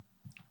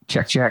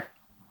Check, check.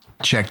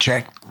 Check,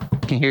 check.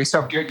 Can you hear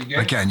yourself good? You good?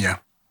 I can, yeah.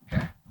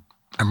 Okay.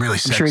 I'm really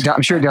sexy.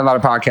 I'm sure you've done a lot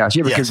of podcasts.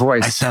 You have a good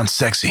voice. I sound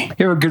sexy.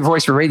 You have a good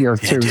voice for radio,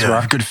 too, as I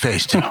well. have a good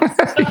face, too.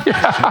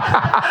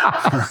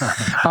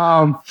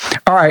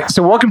 All right.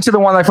 So welcome to the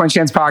One Life, One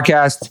Chance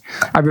podcast.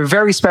 I have a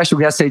very special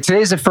guest today.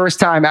 Today is the first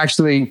time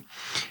actually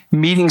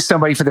meeting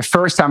somebody for the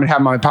first time and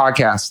having my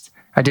podcast.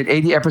 I did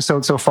 80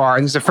 episodes so far,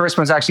 and this is the first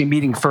one's actually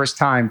meeting first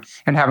time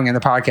and having in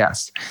the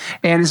podcast.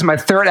 And this is my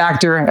third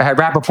actor. I had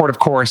Rappaport, of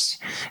course,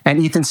 and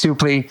Ethan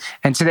Suplee.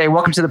 And today,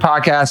 welcome to the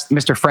podcast,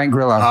 Mr. Frank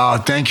Grillo. Oh,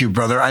 thank you,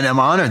 brother. And I'm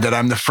honored that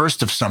I'm the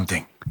first of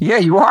something. Yeah,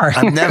 you are.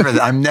 I'm never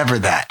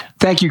that.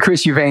 Thank you,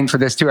 Chris Uvain, for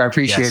this too. I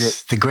appreciate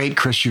it. The great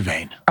Chris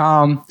Uvain.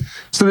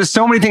 So there's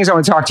so many things I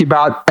want to talk to you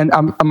about, and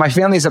my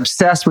family is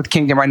obsessed with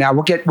Kingdom right now.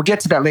 We'll get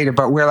to that later,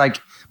 but we're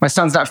like, my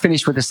son's not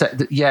finished with this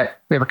yet.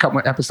 We have a couple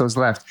more episodes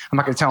left. I'm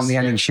not going to tell him the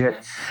ending shit.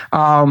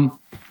 But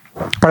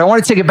I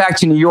want to take it back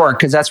to New York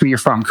because that's where you're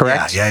from,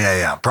 correct?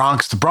 Yeah.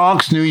 The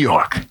Bronx, New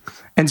York.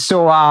 And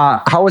so,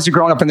 how was it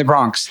growing up in the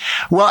Bronx?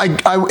 Well,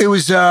 it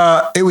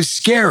was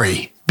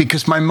scary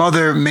because my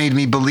mother made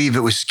me believe it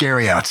was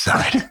scary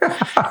outside.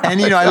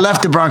 And, I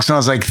left the Bronx when I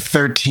was like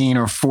 13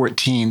 or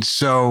 14.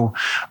 So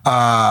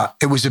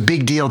it was a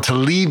big deal to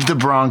leave the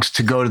Bronx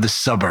to go to the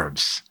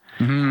suburbs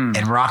in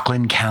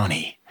Rockland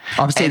County.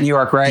 Upstate New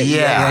York, right?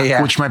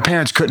 Yeah, which my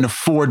parents couldn't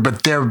afford,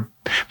 but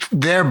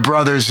their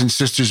brothers and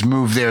sisters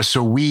moved there.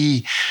 So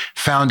we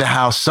found a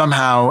house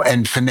somehow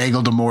and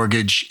finagled a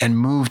mortgage and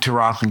moved to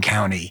Rockland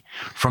County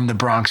from the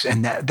Bronx.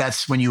 And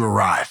that's when you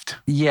arrived.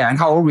 Yeah. And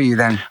how old were you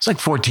then? It's like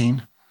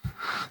 14.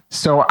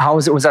 So how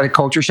was it? Was that a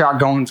culture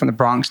shock going from the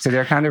Bronx to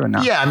there kind of or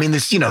not? Yeah. I mean,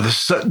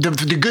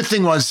 the good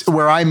thing was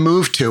where I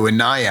moved to in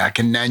Nyack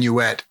and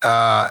Nanuet,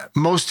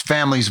 most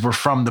families were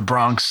from the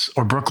Bronx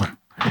or Brooklyn.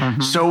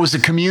 Mm-hmm. So it was a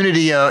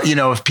community,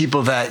 of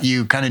people that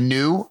you kind of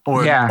knew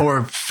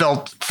or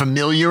felt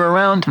familiar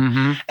around,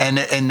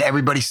 and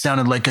everybody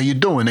sounded like, "How you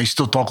doing?" They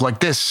still talk like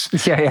this,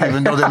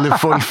 even though they live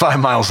 45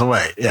 miles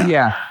away.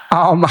 Yeah.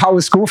 How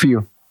was school for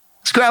you?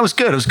 I was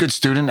good. I was a good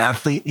student,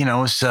 athlete. It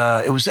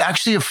was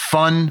actually a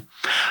fun.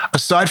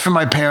 Aside from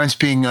my parents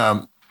being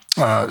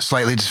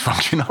slightly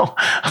dysfunctional,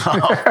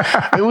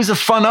 it was a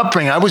fun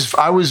upbringing. I was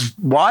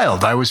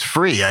wild. I was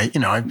free. I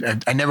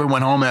never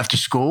went home after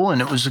school,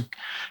 and it was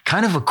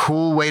kind of a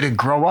cool way to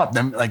grow up.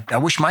 I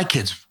wish my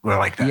kids were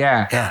like that.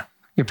 Yeah.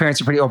 Your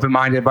parents are pretty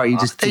open-minded about you.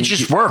 They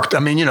just worked. I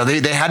mean,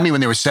 they had me when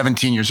they were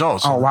 17 years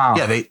old. So, oh wow.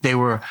 Yeah, they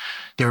were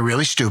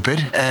really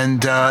stupid,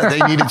 and they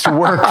needed to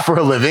work for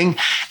a living.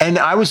 And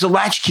I was a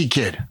latchkey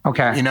kid.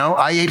 Okay.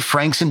 I ate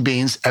Franks and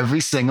beans every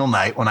single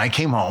night. When I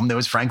came home, there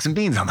was Franks and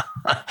beans on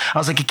I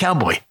was like a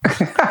cowboy.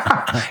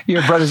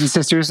 You have brothers and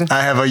sisters? I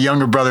have a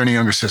younger brother and a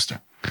younger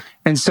sister.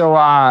 And so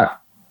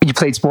you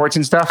played sports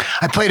and stuff?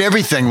 I played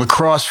everything: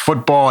 lacrosse,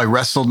 football. I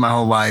wrestled my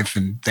whole life,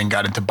 and then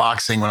got into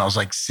boxing when I was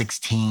like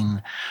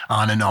 16,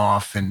 on and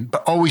off.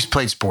 But always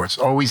played sports.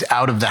 Always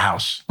out of the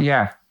house.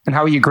 Yeah. And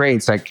how were your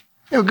grades? They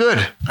were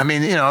good. I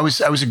mean, I was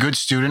a good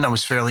student. I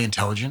was fairly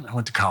intelligent. I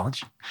went to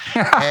college,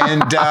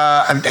 and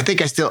I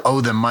think I still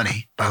owe them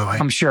money, by the way.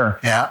 I'm sure.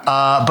 Yeah,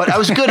 but I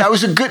was good.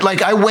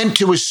 I went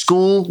to a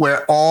school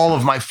where all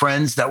of my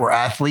friends that were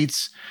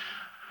athletes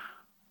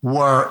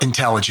were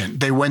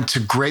intelligent. A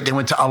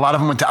lot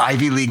of them went to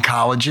Ivy League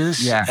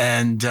colleges. Yeah.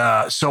 And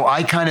so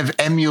I kind of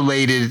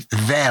emulated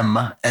them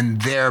and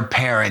their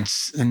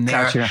parents. And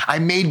Gotcha. I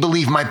made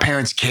believe my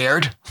parents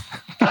cared.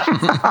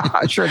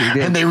 Sure they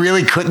did. And they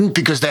really couldn't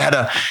because they had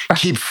to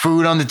keep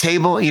food on the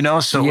table,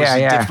 so it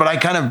was but I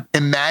kind of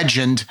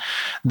imagined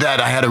that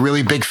I had a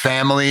really big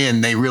family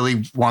and they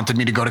really wanted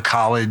me to go to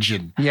college,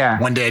 and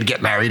one day I'd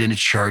get married in a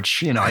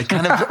church. I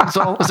kind of,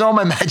 it was all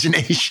my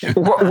imagination.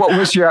 What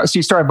was so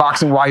you started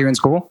boxing while you were in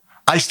school?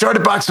 I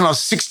started boxing when I was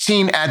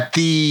 16 at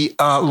the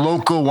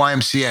local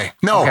YMCA.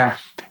 No. Okay.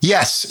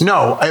 Yes.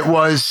 No, it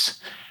was,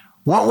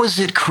 what was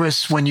it,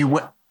 Chris, when you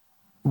went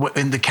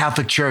in the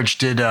Catholic Church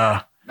did...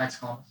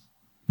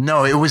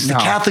 No, it was the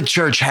Catholic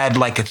Church had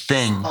like a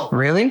thing. Oh,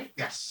 really?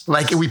 Yes.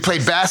 Like we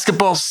played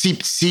basketball,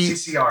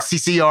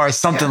 CCR,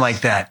 something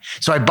like that.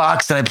 So I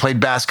boxed and I played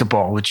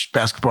basketball, which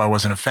basketball I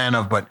wasn't a fan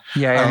of, but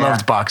I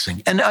loved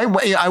boxing. And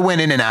I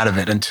went in and out of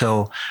it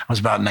until I was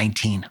about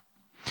 19.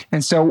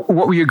 And so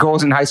what were your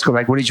goals in high school?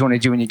 What did you want to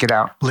do when you get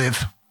out?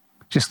 Live.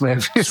 Just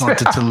live. Just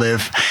wanted to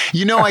live.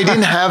 I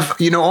didn't have,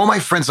 all my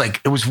friends,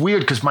 it was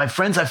weird because my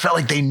friends, I felt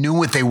like they knew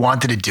what they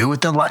wanted to do with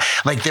their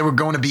life. Like they were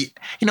going to be,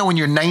 when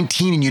you're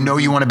 19 and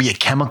you want to be a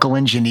chemical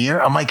engineer,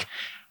 I'm like,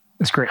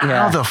 that's great.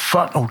 How the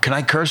fuck? Oh, can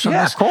I curse on this?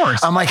 Yeah, of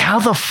course. I'm like, how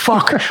the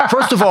fuck?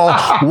 First of all,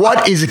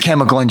 what is a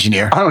chemical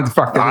engineer? I don't know what the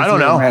fuck that is. I don't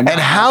know. Man. And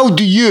how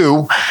do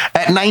you,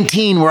 at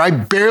 19, where I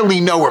barely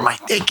know where my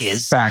dick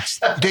is, facts,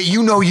 that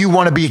you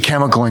want to be a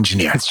chemical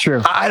engineer? That's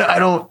true. I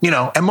don't,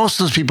 and most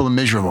of those people are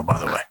miserable, by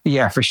the way.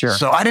 Yeah, for sure.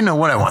 So I didn't know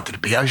what I wanted to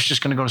be. I was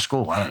just going to go to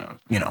school. I don't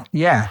know,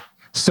 Yeah.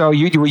 So were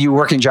you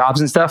working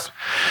jobs and stuff?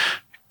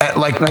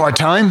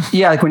 Part-time?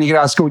 Yeah, when you get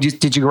out of school,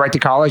 did you go right to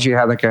college? You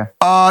had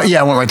yeah,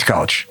 I went right to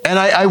college. And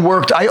I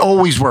worked. I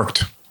always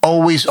worked.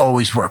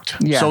 always worked.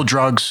 Yeah. Sold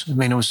drugs. I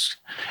mean, it was,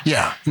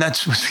 yeah. And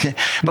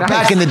but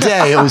back in the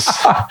day,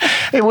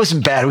 it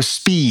wasn't bad. It was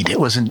speed. It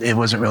wasn't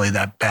really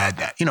that bad.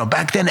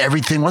 Back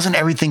then, wasn't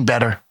everything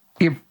better?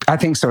 I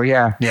think so.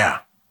 Yeah. Yeah.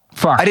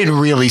 Fuck. I didn't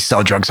really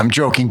sell drugs. I'm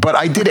joking, but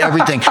I did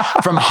everything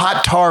from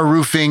hot tar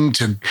roofing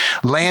to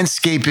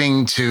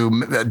landscaping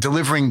to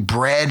delivering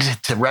bread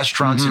to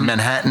restaurants in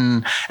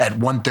Manhattan at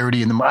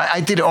 1:30 in the morning.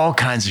 I did all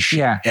kinds of shit.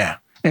 Yeah. Yeah.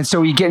 And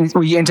so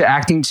were you into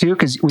acting too?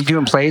 Because were you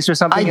doing plays or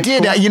something? I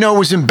did. It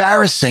was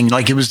embarrassing.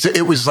 Like it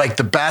was like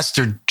the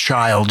bastard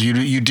child.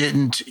 You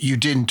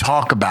didn't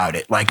talk about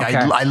it. Like Okay.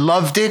 I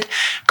loved it.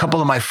 A couple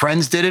of my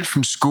friends did it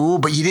from school,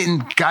 but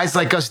guys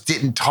like us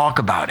didn't talk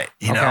about it,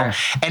 you know? Okay.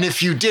 And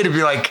if you did, it'd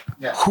be like,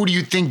 who do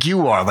you think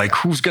you are? Like,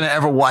 who's going to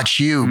ever watch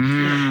you?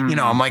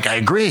 I'm like, I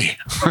agree.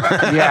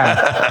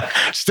 Yeah.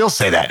 Still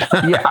say that.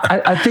 Yeah.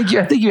 I think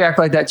you act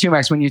like that too,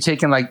 Max, when you're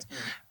taking like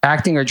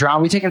acting or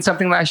drama. We taking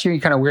something last year. You're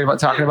kind of weird about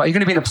talking about. You're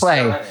going to be in the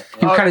play.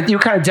 You kind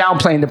of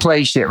downplaying the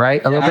play shit,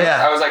 right? A little bit.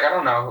 I was like, I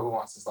don't know who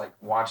wants to like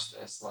watch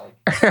this. Like,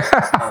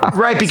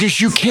 Right, because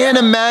you can't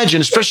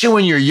imagine, especially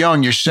when you're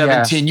young, you're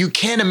 17, you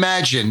can't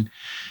imagine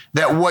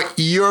that what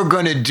you're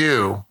going to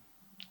do,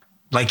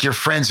 like your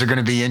friends are going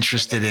to be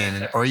interested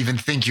in or even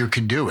think you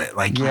could do it.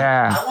 Like,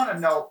 Yeah. I want to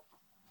know,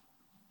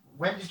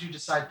 when did you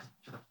decide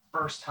for the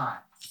first time?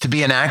 to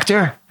be an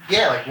actor?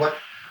 Yeah, like what?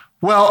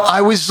 Well,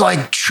 I was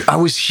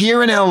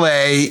here in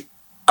LA.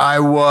 I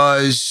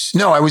was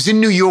in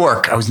New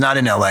York. I was not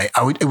in LA.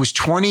 It was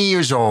 20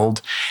 years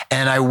old.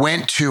 And I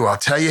went to, I'll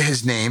tell you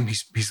his name.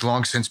 He's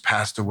long since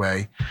passed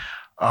away.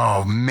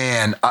 Oh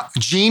man,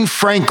 Gene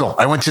Frankel.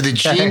 I went to the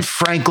Gene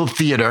Frankel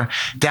Theater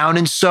down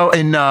in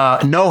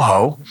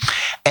NoHo,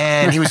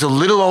 and he was a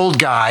little old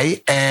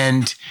guy,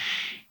 and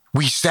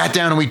we sat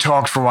down and we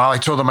talked for a while. I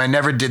told him I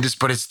never did this,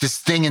 but it's this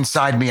thing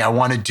inside me I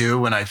want to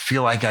do, and I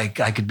feel like I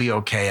could be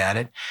okay at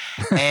it.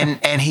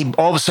 And he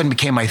all of a sudden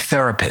became my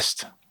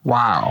therapist.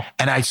 Wow.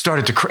 And I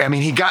started to cry. I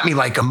mean, he got me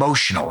like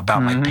emotional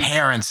about my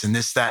parents and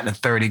this, that, and the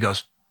third. He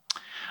goes,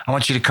 I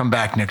want you to come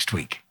back next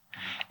week.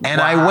 And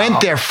I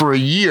went there for a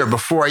year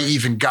before I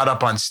even got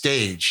up on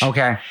stage.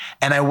 Okay.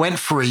 And I went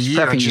for a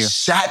year and Prepping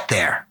just sat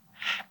there.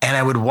 And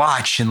I would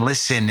watch and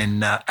listen,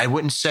 and I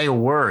wouldn't say a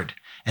word.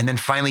 And then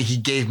finally he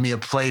gave me a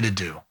play to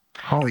do.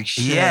 Holy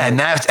shit. Yeah,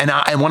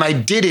 and when I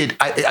did it,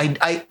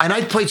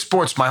 I played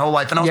sports my whole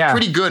life, and I was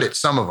pretty good at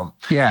some of them.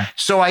 Yeah.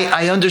 So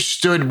I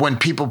understood when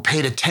people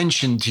paid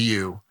attention to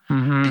you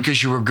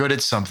because you were good at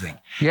something.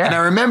 Yeah. And I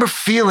remember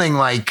feeling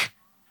like,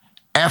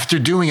 after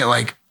doing it,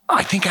 like, oh,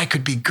 I think I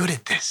could be good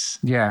at this.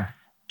 Yeah.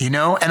 And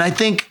I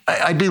think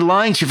I'd be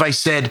lying to you if I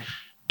said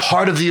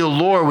part of the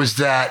allure was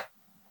that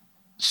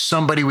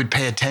somebody would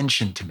pay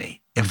attention to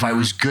me if I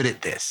was good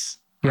at this.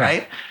 Yeah.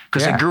 Right?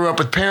 Because I grew up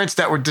with parents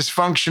that were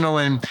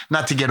dysfunctional, and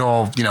not to get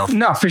all,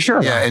 No, for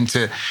sure. yeah, and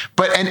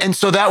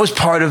so that was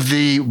part of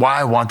why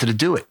I wanted to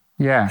do it.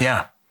 Yeah.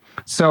 Yeah.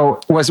 So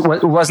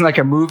it wasn't like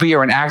a movie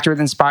or an actor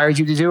that inspired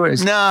you to do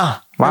it? No,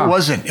 Wow. it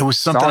wasn't. It was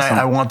something awesome.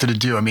 I wanted to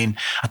do. I mean,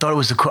 I thought it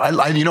was I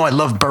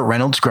loved Burt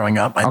Reynolds growing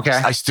up.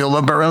 I still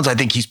love Burt Reynolds. I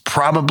think he's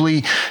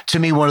probably, to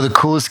me, one of the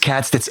coolest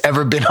cats that's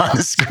ever been on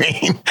the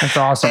screen. That's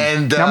awesome.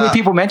 And how many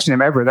people mention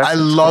him ever? I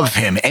love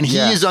him. And he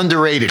is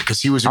underrated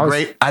because he was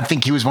I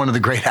think he was one of the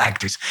great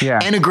actors. Yeah.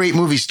 And a great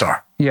movie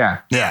star. Yeah.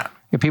 Yeah.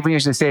 If people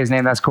usually say his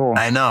name, that's cool.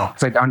 I know.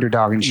 It's like the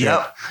underdog and shit.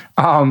 Yep.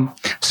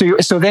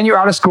 So then you're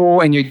out of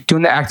school and you're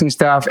doing the acting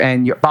stuff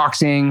and you're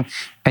boxing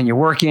and you're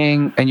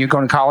working and you're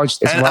going to college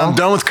as And well. I'm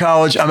done with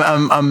college.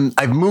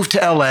 I've moved to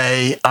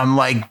LA. I'm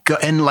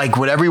like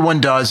what everyone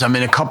does. I'm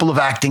in a couple of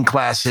acting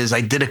classes. I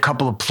did a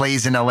couple of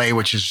plays in LA,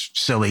 which is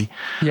silly.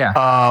 Yeah.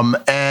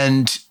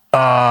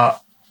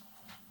 I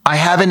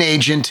have an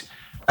agent.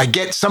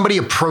 Somebody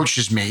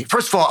approaches me.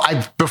 First of all,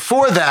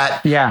 before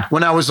that,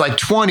 when I was like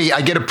 20,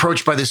 I get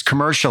approached by this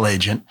commercial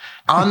agent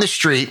on the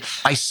street.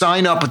 I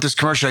sign up with this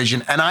commercial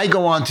agent, and I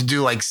go on to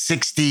do like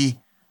 60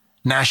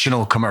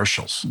 national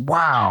commercials.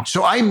 Wow.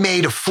 So I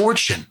made a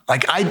fortune.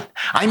 Like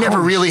I never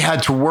really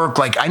had to work.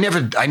 Like I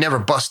never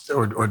bust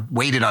or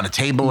waited on a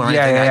table or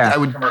anything. Yeah. I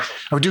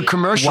would do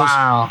commercials.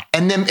 Wow.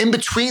 And then in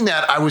between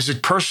that, I was a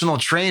personal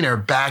trainer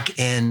back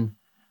in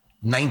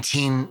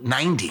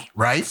 1990,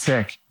 right?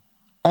 Sick.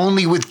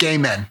 Only with gay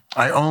men.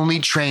 I only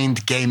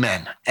trained gay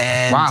men.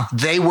 And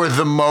they were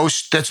the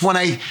most, that's when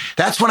I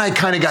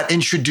kind of got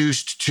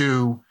introduced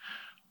to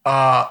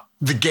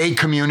the gay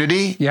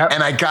community. Yep.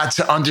 And I got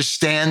to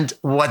understand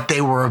what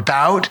they were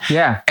about.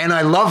 Yeah. And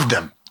I loved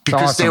them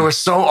because they were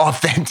so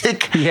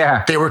authentic.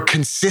 Yeah. They were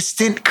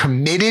consistent,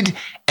 committed,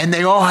 and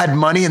they all had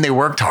money and they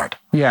worked hard.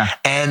 Yeah.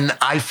 And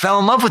I fell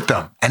in love with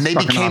them, and they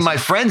became awesome. my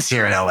friends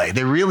here in LA.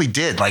 They really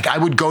did. Like I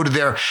would go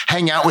to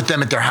hang out with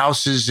them at their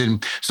houses.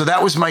 And so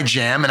that was my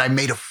jam. And I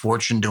made a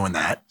fortune doing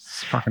that.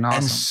 It's fucking awesome.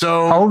 And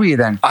so how old were you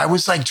then? I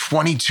was like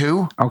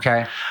 22.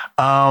 Okay.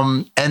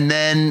 And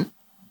then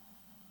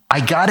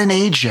I got an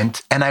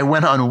agent and I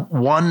went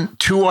on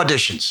two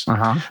auditions.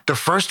 The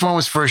first one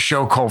was for a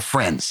show called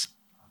Friends.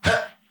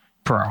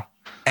 Pro.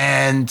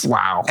 And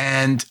Wow.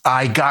 And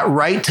I got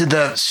right to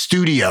the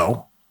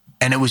studio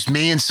And it was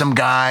me and some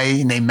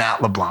guy named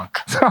Matt LeBlanc.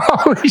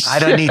 Holy shit. I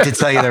don't need to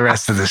tell you the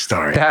rest of the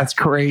story. That's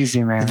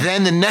crazy, man.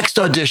 Then the next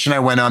audition I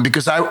went on,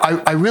 because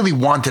I really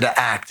wanted to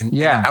act. And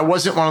Yeah. I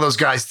wasn't one of those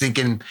guys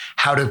thinking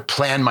how to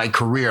plan my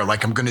career.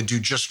 Like I'm going to do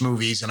just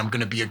movies and I'm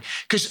going to be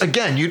because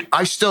again,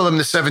 I still am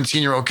the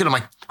 17-year-old kid. I'm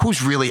like,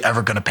 who's really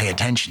ever going to pay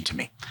attention to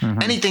me?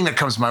 Anything that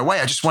comes my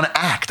way, I just want to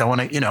act. I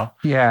want to,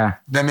 Yeah.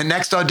 Then the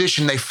next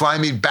audition, they fly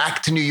me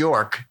back to New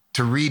York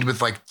to read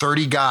with like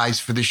 30 guys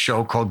for this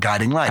show called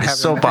Guiding Light. It's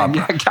soap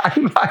opera. Yeah,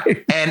 Guiding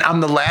Light. And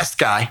I'm the last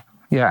guy.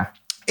 Yeah.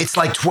 It's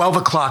like 12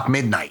 o'clock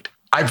midnight.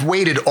 I've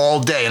waited all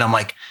day and I'm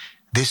like,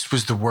 this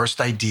was the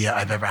worst idea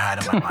I've ever had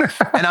in my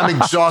life. And I'm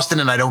exhausted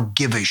and I don't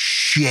give a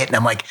shit. And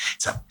I'm like,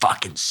 it's a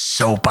fucking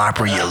soap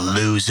opera, you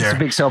loser. It's a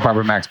big soap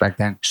opera, Max, back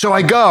then. So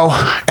I go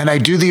and I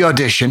do the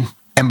audition.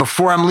 And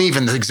before I'm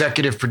leaving, the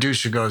executive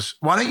producer goes,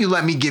 why don't you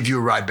let me give you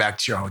a ride back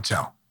to your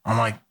hotel? I'm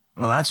like,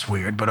 well, that's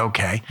weird, but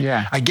okay.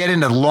 Yeah. I get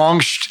in a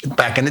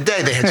back in the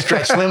day, they had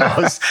stretch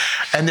limos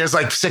and there's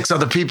like 6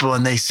 other people.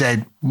 And they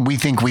said, we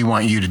think we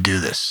want you to do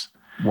this.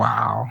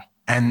 Wow.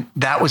 And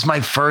that was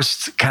my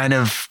first kind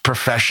of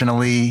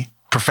professional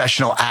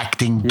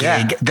acting gig.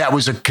 Yeah. That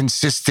was a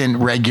consistent,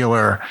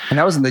 regular. And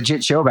that was a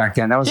legit show back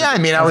then. That was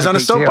I was on a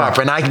soap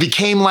opera and I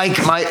became like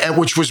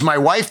which was my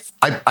wife.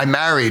 I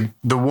married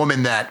the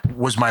woman that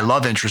was my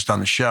love interest on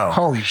the show.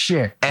 Holy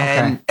shit.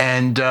 And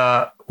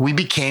we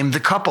became the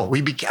couple.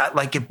 We became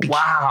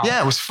Wow.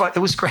 Yeah, it was fun. It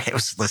was great. It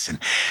was, listen,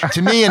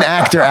 to me, an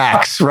actor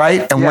acts,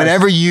 right? And Yes.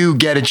 whenever you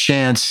get a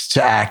chance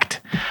to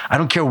act, I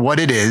don't care what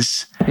it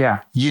is, Yeah.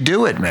 you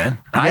do it, man.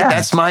 Yeah.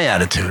 That's my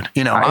attitude.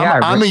 I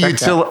I'm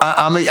respect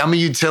a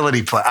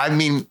utility player. I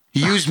mean,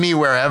 use me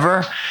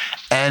wherever,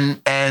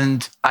 and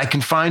I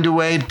can find a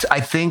way, I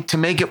think, to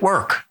make it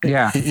work.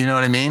 Yeah. You know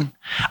what I mean?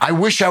 I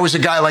wish I was a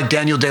guy like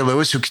Daniel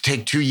Day-Lewis who could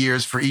take 2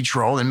 years for each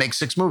role and make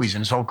 6 movies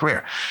in his whole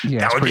career. Yeah,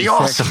 that it's would be pretty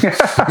awesome. sick.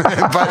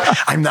 But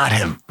I'm not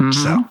him.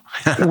 So.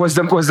 Was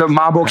the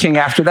Marble King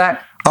after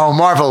that? Oh,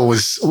 Marvel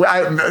was,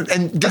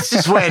 and this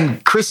is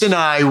when Chris and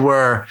I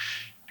were,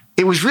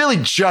 it was really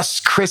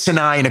just Chris and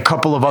I and a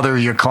couple of other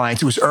of your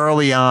clients. It was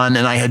early on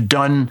and I had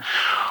done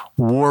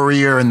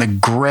Warrior and The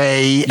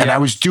Gray and I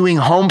was doing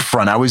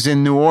Homefront. I was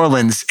in New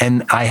Orleans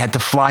and I had to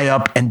fly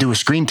up and do a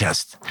screen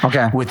test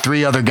with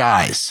 3 other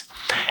guys.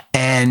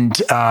 And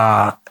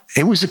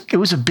it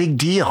was a big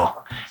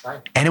deal.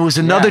 And it was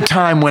another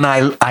time when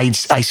I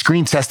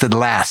screen tested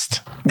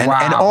last.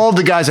 And all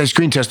the guys I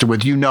screen tested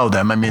with, you know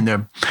them. I mean,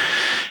 they're,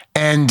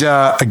 and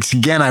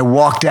again, I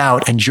walked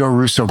out and Joe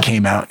Russo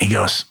came out. He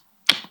goes,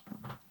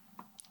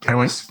 It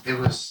was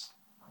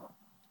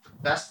the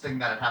best thing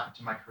that had happened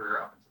to my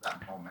career up until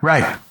that moment.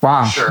 right.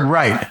 Wow. Sure.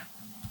 Right.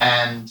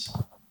 And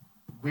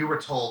we were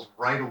told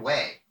right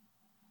away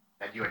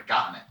that you had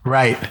gotten it.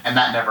 Right. And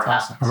that never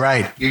happens.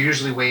 Right. You're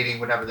usually waiting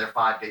whatever their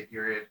 5-day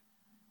period.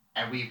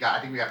 And I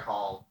think we got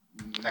called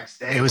next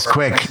day. It was or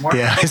quick. next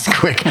morning. Yeah, it's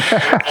quick.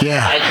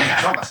 Yeah. I didn't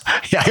tell us.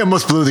 Yeah, I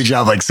almost blew the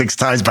job like 6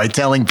 times by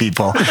telling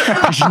people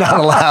you're not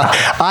allowed.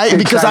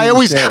 Because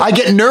I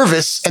get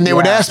nervous and they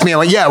would ask me, I'm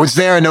like, yeah, I was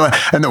there. And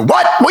they're,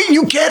 what? Wait,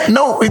 you can't?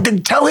 No,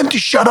 then tell him to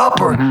shut up.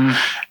 Or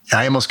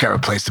I almost got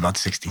replaced about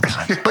 60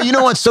 times. But you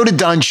know what? So did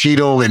Don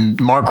Cheadle and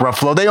Mark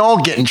Ruffalo. They all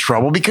get in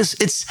trouble because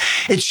it's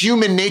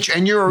human nature,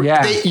 and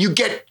you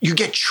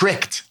get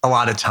tricked a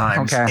lot of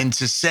times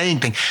into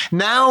saying things.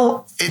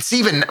 Now it's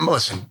even,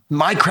 listen,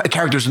 my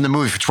character's in the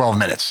movie for 12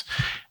 minutes.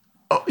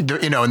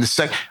 You know, in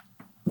the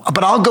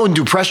but I'll go and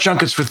do press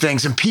junkets for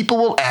things and people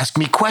will ask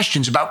me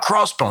questions about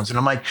Crossbones. And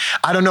I'm like,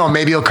 I don't know,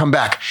 maybe he'll come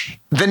back.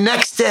 The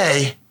next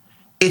day,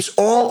 it's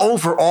all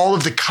over all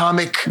of the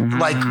comic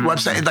like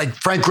website, like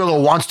Frank Grillo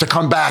wants to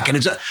come back.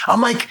 And I'm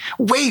like,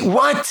 wait,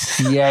 what?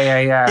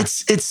 Yeah.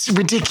 It's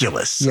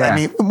ridiculous. Yeah. I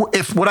mean,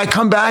 would I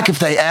come back if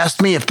they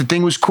asked me if the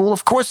thing was cool?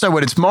 Of course I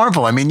would. It's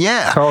Marvel. I mean,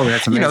 yeah. Totally,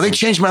 that's amazing. You know, they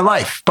changed my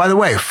life. By the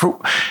way,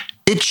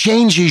 it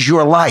changes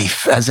your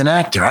life as an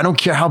actor. I don't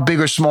care how big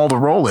or small the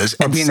role is.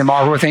 And being the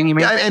Marvel thing, you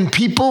mean? And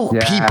people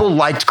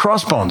liked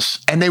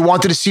Crossbones and they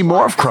wanted to see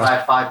more of I Crossbones.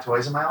 have 5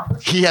 toys in my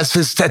office. He has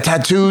his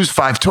tattoos,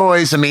 5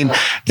 toys. I mean,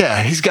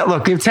 yeah, he's got,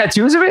 look. You have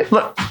tattoos of it?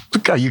 Look,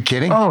 are you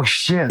kidding? Oh,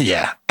 shit.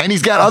 Yeah. And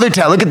he's got other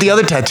look at the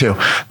other tattoo.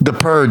 The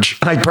Purge.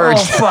 I purged.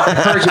 Oh, fuck.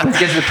 Purge. Let's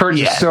get to the Purge.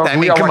 Yeah, So I mean,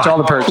 we all come watch on. all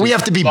the Purges. We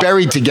have to be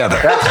buried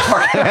together.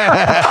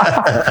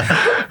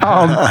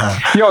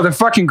 The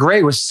fucking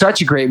Great was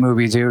such a great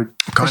movie, dude.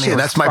 Kanye,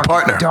 that's my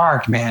partner.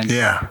 Dark, man.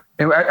 Yeah.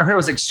 I heard it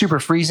was like super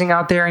freezing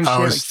out there and shit.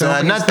 Oh, it's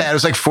not bad. It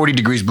was like 40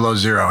 degrees below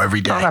zero every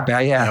day. Oh, not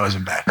bad, yeah. That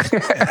wasn't bad.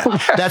 Yeah.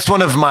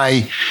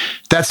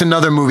 That's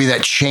another movie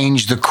that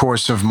changed the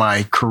course of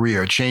my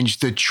career,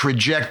 changed the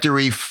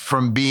trajectory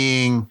from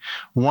being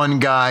one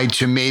guy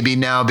to maybe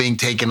now being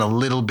taken a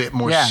little bit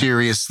more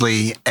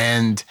seriously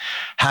and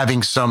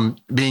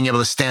being able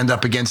to stand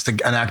up against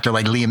an actor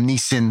like Liam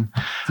Neeson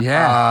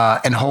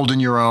and holding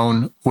your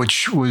own,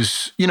 which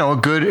was,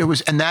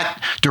 and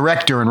that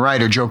director and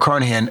writer, Joe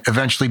Carnahan,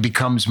 eventually became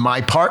becomes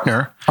my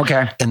partner.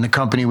 Okay. In the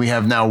company we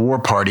have now, War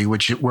Party,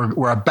 which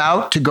we're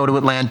about to go to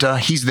Atlanta.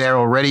 He's there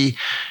already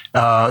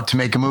to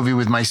make a movie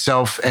with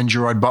myself and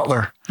Gerard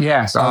Butler.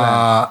 Yeah. Saw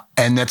that.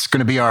 And that's going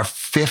to be our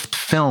fifth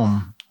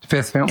film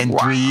in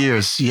 3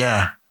 years.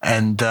 Yeah.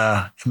 And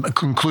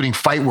including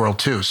Fight World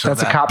too. So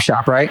that's a cop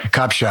shop, right?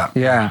 Cop shop.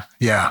 Yeah.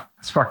 Yeah.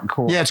 It's fucking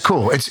cool. Yeah, it's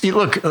cool.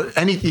 Look,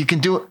 you can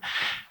do it.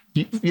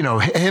 You know,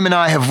 him and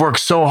I have worked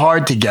so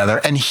hard together,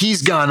 and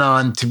he's gone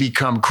on to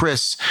become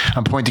Chris.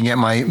 I'm pointing at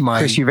my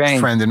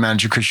friend and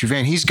manager, Chris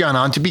Uvain. He's gone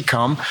on to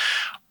become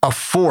a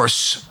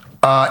force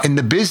in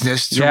the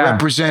business to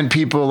represent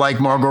people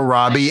like Margot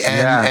Robbie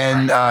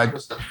and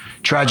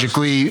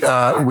tragically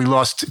we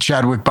lost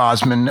Chadwick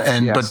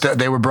Boseman, but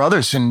they were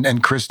brothers,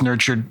 and Chris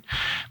nurtured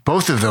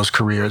both of those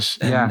careers.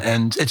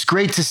 And it's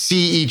great to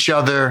see each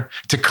other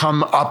to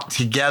come up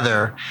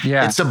together.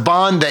 Yeah. It's a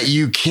bond that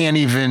you can't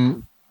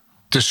even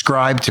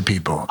describe to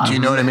people. Do you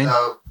know what I mean?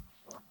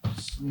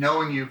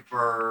 Knowing you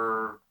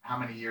for how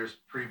many years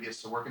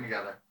previous to working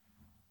together,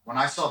 when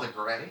I saw The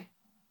Gray,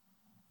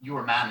 you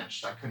were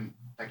managed. I couldn't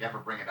ever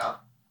bring it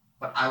up,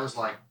 but I was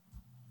like,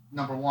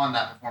 number one,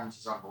 that performance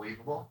is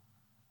unbelievable,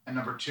 and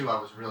number two,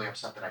 I was really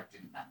upset that I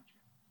didn't manage you.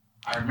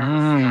 I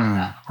remember feeling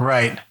that.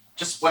 Right.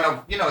 Just when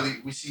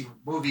we see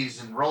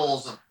movies and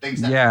roles of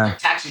things that like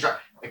Taxi Driver,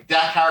 like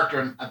that character,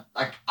 and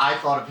like I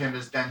thought of him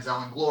as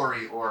Denzel in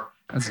Glory or.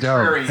 That's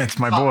dope. That's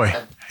my boy.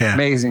 Yeah.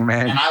 Amazing,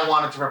 man. And I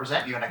wanted to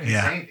represent you, and I couldn't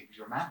say anything because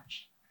you were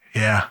managed.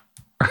 Yeah.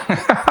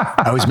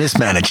 I was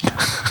mismanaged.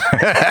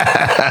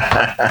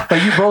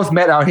 But you both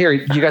met out here.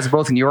 You guys are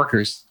both New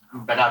Yorkers.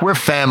 We're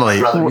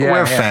family.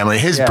 We're family.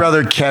 His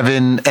brother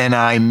Kevin and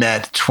I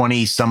met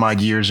 20 some odd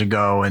years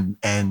ago,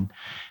 and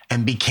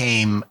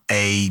became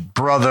a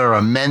brother,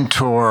 a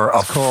mentor,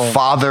 a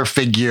father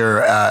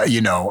figure.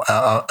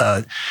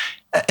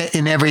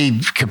 In every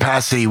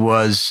capacity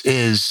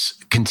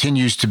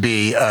continues to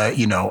be,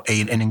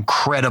 an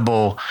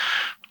incredible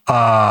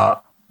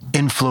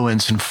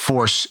influence and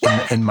force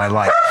in my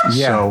life.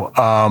 Yeah. So,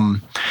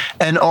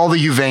 and all the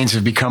Uvains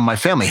have become my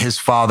family. His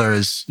father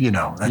is,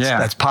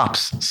 that's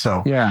Pops.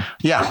 So yeah,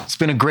 it's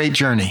been a great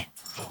journey.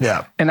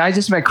 Yeah. And I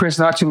just met Chris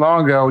not too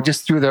long ago,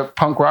 just through the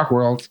punk rock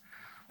world.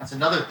 That's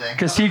another thing.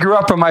 Because he grew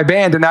up in my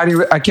band, and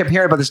I kept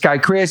hearing about this guy,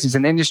 Chris. He's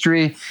in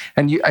industry,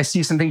 and I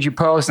see some things you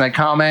post, and I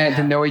comment,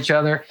 didn't know each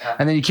other. Yeah.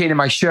 And then you came to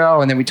my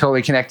show, and then we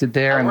totally connected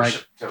there.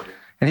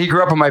 And he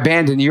grew up in my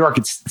band in New York.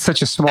 It's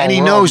such a small world. And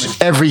he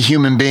knows every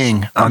human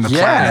being on the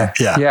planet.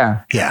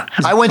 Yeah.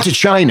 I went to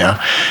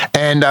China,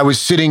 and I was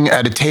sitting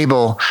at a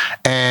table,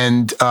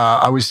 and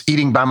I was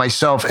eating by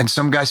myself, and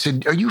some guy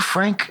said, "Are you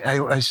Frank?"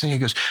 I said, he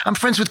goes, "I'm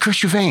friends with Chris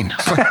Uvain."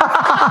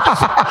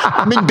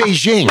 I'm in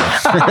Beijing.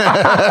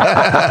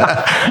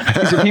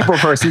 He's a people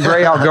person. He's a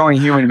very outgoing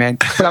human, man.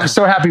 But I'm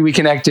so happy we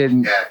connected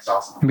and it's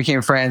awesome.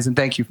 Became friends. And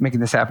thank you for making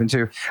this happen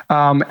too.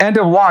 End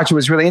of Watch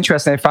was really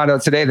interesting. I found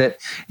out today that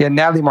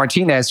Natalie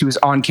Martinez, who was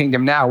on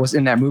Kingdom Now, was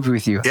in that movie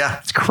with you. Yeah.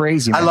 It's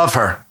crazy, man. I love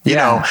her. You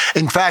know,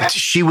 in fact,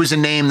 she was a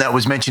name that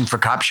was mentioned for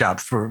Cop Shop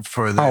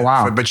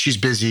but she's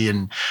busy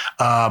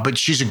but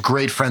she's a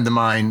great friend of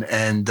mine,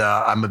 and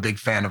I'm a big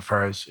fan of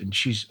hers. And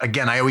she's,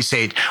 again, I always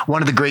say it,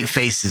 one of the great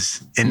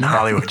faces in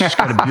Hollywood. She's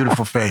got a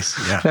beautiful face.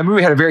 Yeah. That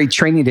movie had a very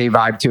Training Day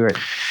vibe to it.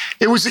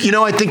 It was,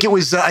 I think it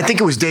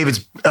was David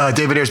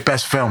Ayer's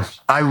best film.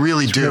 I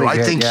really do. Really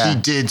I think he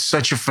did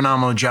such a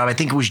phenomenal job. I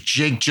think it was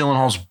Jake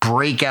Gyllenhaal's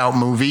breakout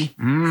movie.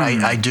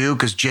 I do,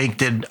 because Jake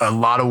did a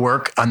lot of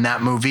work on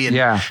that movie,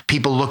 and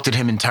people looked at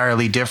him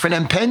entirely different.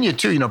 And Pena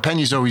too.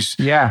 Pena's always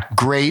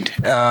great.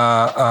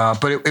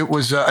 But it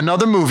was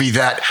another movie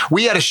that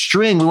we had a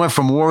string. We went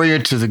from Warrior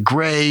to The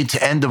Gray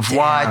to End of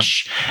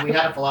Watch. We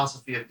had a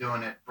philosophy of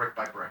doing it brick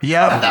by brick.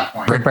 Yeah, at that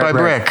point, brick by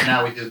brick. And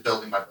now we do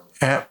building by building.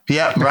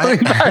 Yeah, right.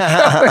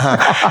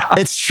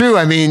 It's true.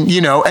 I mean,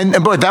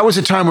 but that was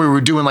a time where we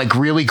were doing like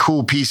really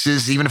cool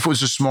pieces, even if it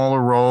was a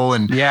smaller role,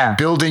 and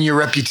building your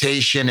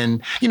reputation.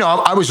 And,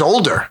 I was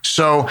older.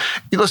 So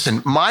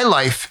listen, my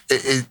life,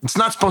 it's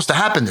not supposed to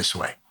happen this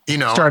way.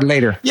 Started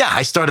later. Yeah,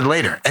 I started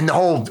later. And the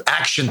whole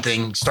action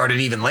thing started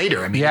even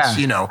later. I mean,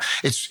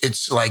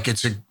 it's like,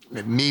 it's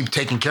me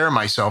taking care of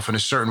myself in a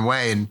certain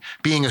way and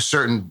being a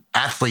certain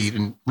athlete,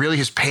 and really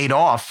has paid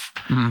off.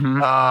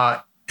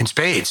 In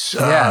spades.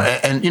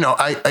 And,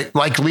 I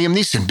like Liam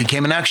Neeson,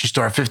 became an action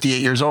star at 58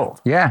 years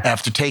old. Yeah.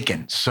 After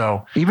Taken.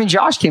 So even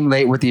Josh came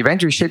late with the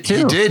Avengers shit too.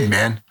 He did,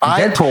 man.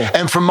 Deadpool.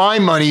 And for my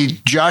money,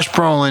 Josh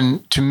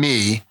Brolin, to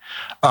me,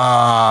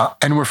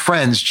 and we're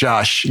friends,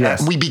 Josh.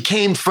 Yes. We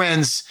became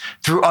friends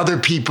through other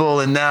people,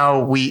 and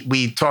now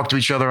we talk to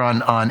each other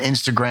on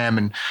Instagram,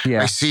 and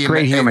I see him.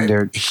 Great human,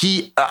 dude.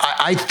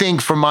 I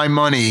think for my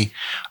money,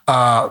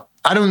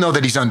 I don't know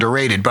that he's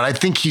underrated, but I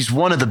think he's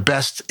one of the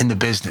best in the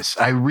business.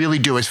 I really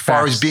do, as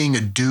far as being a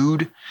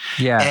dude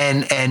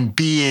and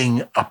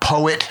being a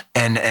poet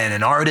and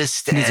an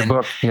artist. He needs a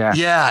book.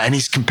 Yeah, and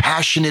he's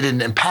compassionate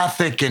and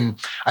empathic, and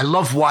I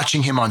love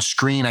watching him on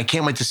screen. I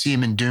can't wait to see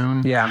him in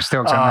Dune. Yeah, I'm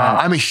still excited.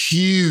 I'm a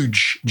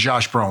huge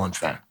Josh Brolin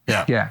fan.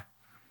 Yeah.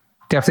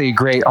 Definitely a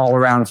great all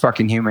around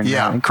fucking human.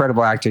 Yeah. Man.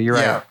 Incredible actor. You're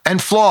Yeah, right.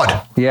 and flawed.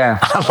 Yeah.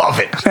 I love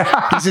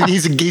it.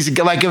 He's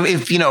a like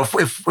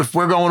if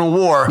we're going to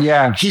war,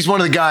 Yeah. he's one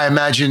of the guy.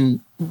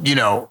 Imagine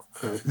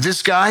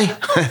this guy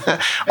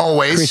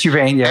always. Chris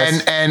Huvain,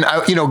 yes. And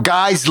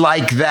guys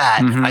like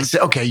that. I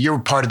said, okay, you're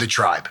part of the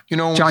tribe.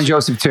 John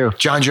Joseph too.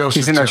 John Joseph.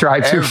 He's in the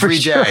tribe too. Every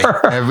day,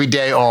 every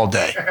day, all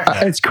day.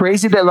 Yeah. It's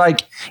crazy that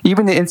like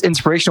even the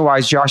inspirational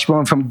wise, Josh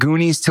Brolin from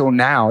Goonies till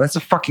now, that's a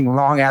fucking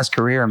long ass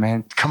career,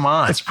 man. Come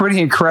on. It's pretty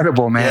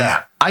incredible, man.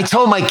 Yeah. I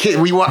told my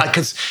kid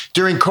because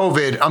during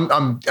COVID,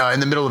 I'm in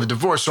the middle of a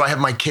divorce, so I have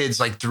my kids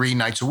like 3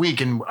 nights a week,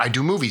 and I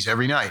do movies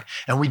every night.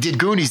 And we did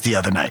Goonies the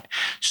other night,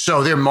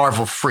 so they're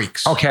Marvel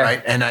freaks, Okay.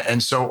 right?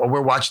 And so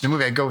we're watching the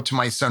movie. I go to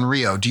my son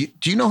Rio. Do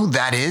you know who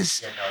that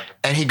is?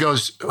 And he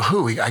goes,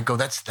 "Who?" I go,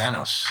 "That's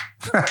Thanos."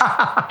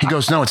 He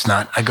goes, "No, it's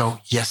not." I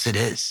go, "Yes, it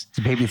is." It's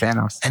baby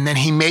Thanos. And then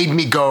he made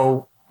me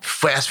go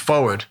fast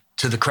forward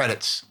to the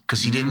credits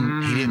because he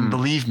didn't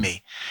believe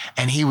me,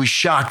 and he was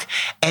shocked.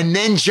 And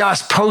then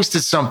Josh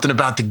posted something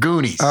about the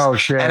Goonies. Oh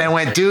shit! And I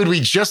went, "Dude, we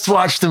just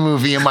watched the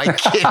movie, and my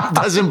kid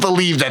doesn't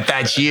believe that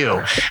that's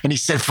you." And he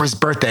said, "For his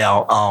birthday,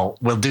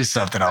 we'll do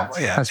something."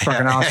 That's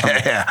fucking awesome.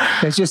 Yeah,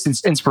 It's just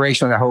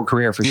inspirational that whole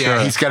career for sure.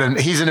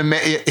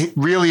 he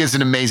really is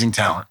an amazing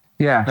talent.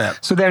 Yeah.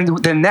 So then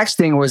the next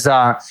thing was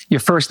your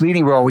first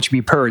leading role, which would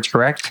be Purge,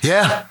 correct?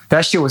 Yeah.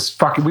 That shit was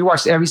fucking. We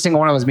watched every single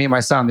one of us, me and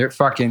my son. They're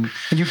fucking.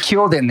 And you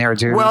killed it in there,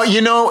 dude. Well,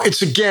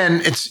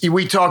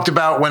 we talked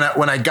about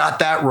when I got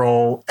that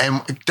role,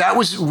 and that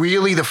was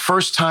really the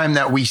first time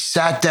that we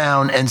sat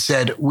down and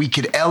said we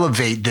could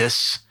elevate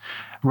this,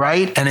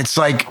 right? And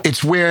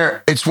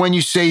it's when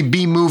you say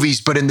B movies,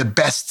 but in the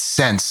best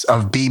sense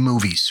of B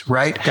movies,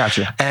 right?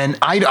 Gotcha. And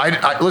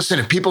I listen,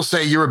 if people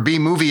say you're a B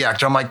movie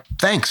actor, I'm like,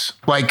 thanks.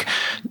 Like,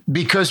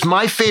 because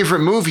my favorite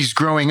movies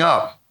growing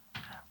up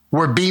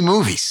were B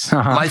movies.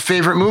 My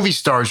favorite movie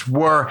stars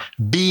were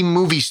B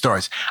movie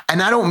stars.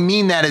 And I don't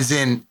mean that as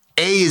in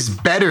A is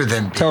better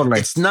than B. Totally.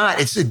 It's not.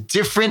 It's a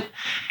different,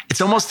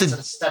 it's almost It's an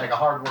aesthetic, a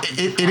hard work.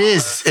 it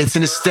is. It's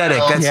an aesthetic.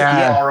 That's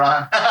Yeah. All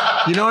right.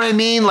 You know what I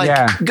mean? Like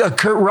Yeah.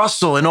 Kurt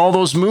Russell and all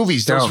those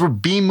movies. Those Dope. were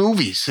B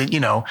movies.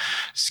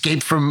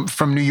 Escape from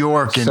New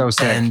York and So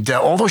sick. and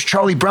all those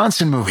Charlie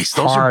Bronson movies.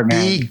 Those Hard, are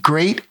B, man.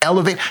 great,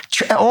 elevate.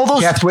 All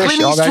those Death Wish,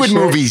 Clint all that Eastwood shit.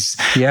 movies.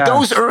 Yeah.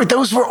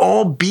 Those were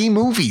all B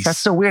movies. That's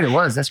so weird. It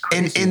was. That's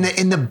crazy.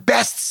 in the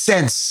best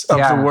sense of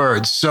Yeah. the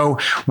words. So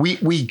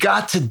we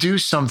got to do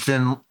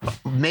something,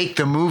 make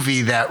the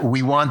movie that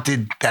we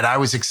wanted, that I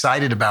was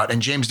excited about,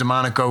 and James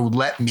DeMonaco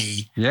let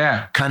me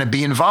kind of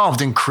be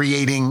involved in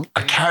creating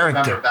a character.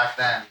 Remember back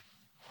then,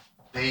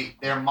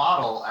 their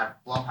model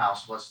at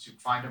Blumhouse was to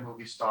find a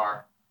movie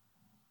star,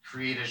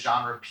 create a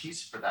genre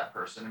piece for that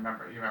person. You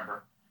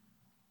remember?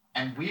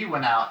 And we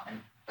went out and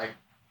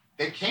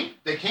they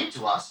came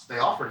to us, they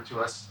offered it to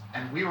us,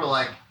 and we were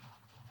like,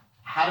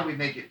 how do we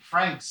make it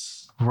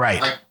Frank's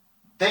Right.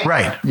 thing?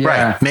 Right. Yeah.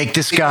 Right. Make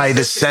this guy the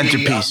Because this could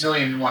be centerpiece.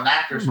 1,000,001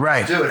 actors would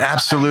Right. do it.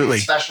 Absolutely.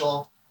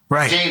 Special.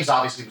 Right. James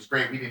obviously was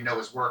great. We didn't know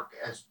his work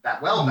as that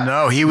well. Back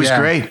No, he was Yeah.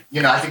 great.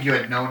 I think you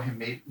had known him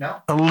maybe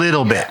A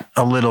little bit.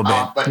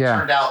 but Yeah. it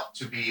turned out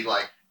to be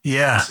like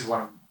Yeah. honestly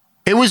one of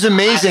It was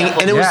amazing,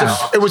 and it was Yeah.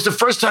 it was the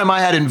first time I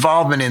had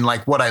involvement in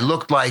like what I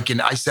looked like,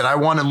 and I said I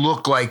want to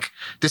look like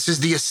this is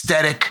the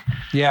aesthetic.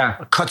 yeah.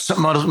 Cut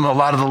some a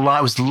lot of the line.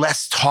 It was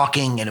less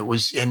talking, and it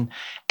was and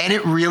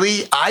it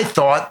really. I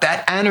thought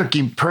that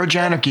Purge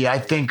Anarchy, I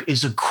think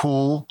is a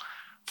cool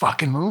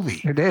fucking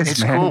movie. It is,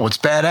 It's man. cool. It's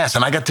badass,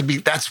 and I got to be.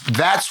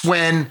 That's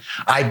when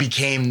I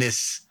became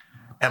this.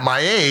 At my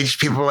age,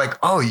 people were like,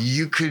 "Oh,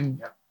 you could."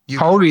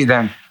 How old were you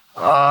then?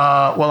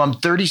 Well, I'm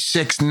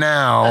 36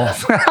 now.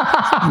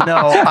 No,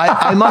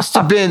 I must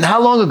have been.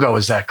 How long ago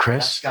was that, that's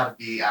Chris? got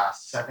to be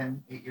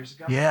 7, 8 years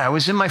ago. Yeah, I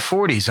was in my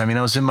 40s. I mean,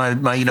 I was in my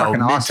mid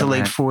awesome, to late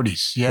man.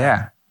 40s. Yeah.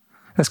 Yeah.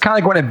 It's kind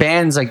of like when a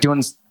band's like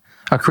doing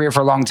a career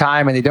for a long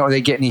time and they don't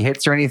really get any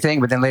hits or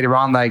anything, but then later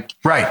on, like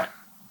Right.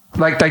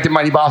 the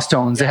Mighty Boss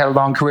Tones, they had a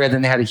long career,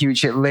 then they had a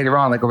huge hit later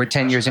on, like over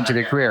 10 years into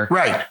their career.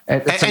 Right.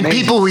 It's And amazing.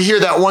 people who hear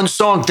that one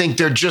song think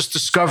they're just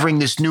discovering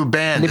this new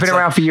band. They've been It's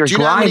around for years Do you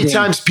know how many grinding.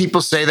 times people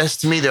say this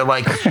to me? They're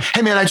like,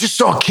 "Hey, man, I just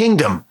saw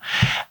Kingdom.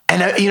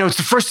 And, it's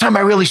the first time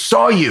I really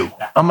saw you."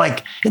 I'm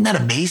like, isn't that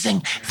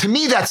amazing? To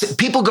me, that's it.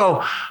 People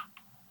go,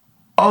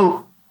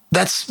 "Oh,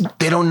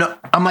 they don't know."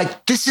 I'm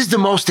like, this is the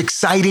most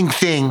exciting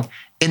thing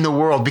in the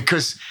world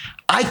because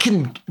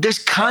there's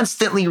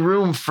constantly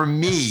room for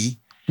me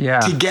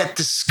to get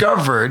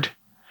discovered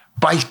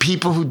by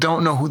people who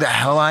don't know who the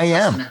hell I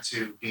am. Testament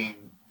to being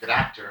a good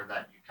actor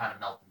that you kind of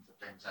melt into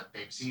things that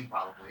they've seen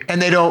probably.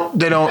 And they don't,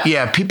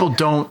 people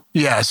don't, So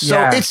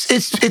Yeah.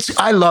 it's,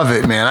 I love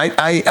it, man.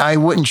 I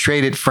wouldn't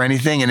trade it for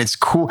anything. And it's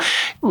cool.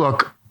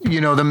 Look,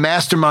 the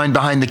mastermind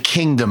behind the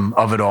kingdom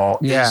of it all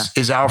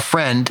is our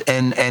friend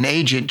and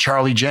agent,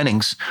 Charlie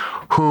Jennings,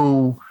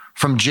 who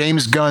from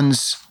James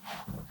Gunn's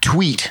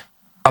tweet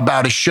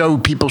about a show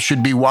people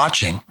should be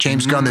watching,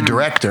 James Gunn, the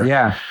director.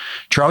 Yeah.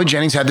 Charlie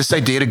Jennings had this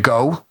idea to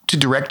go to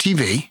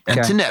DirecTV and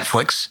Okay. to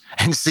Netflix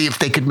and see if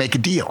they could make a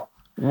deal.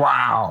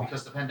 Wow.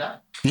 because of the pandemic.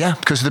 Yeah,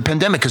 because of the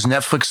pandemic, because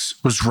Netflix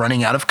was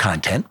running out of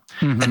content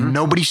and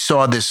nobody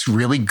saw this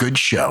really good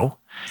show.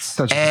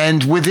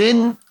 And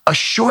within a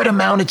short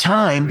amount of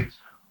time,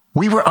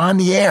 we were on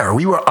the air.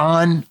 We were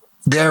on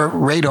their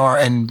radar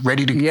and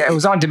ready to. Yeah, it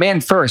was on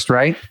demand first,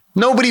 right?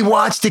 Nobody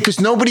watched it because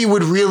nobody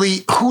would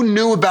really, who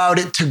knew about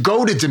it to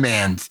go to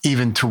demand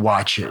even to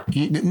watch it.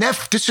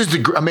 This is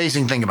the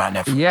amazing thing about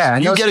Netflix. Yeah.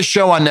 You get a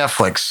show on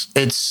Netflix,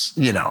 it's,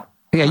 Yeah,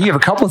 you have a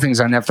couple things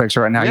on Netflix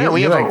right now. Yeah,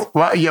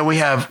 You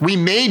we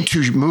made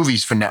 2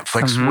 movies for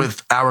Netflix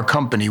with our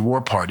company,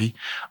 War Party,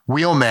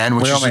 Wheelman,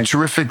 which is a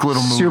terrific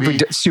little movie.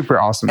 Super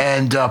awesome.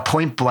 And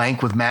Point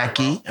Blank with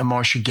Mackie and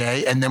Marcia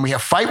Gay. And then we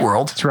have Fight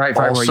World. That's right,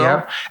 Fight World,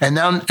 yeah. And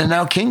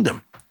now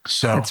Kingdom.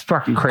 So it's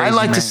fucking crazy. I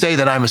like man. to say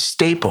that I'm a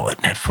staple at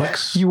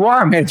Netflix. You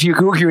are, man. If you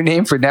Google your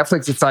name for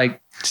Netflix, it's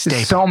like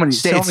Staple. so many It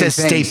says things.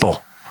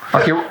 staple.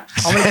 Okay,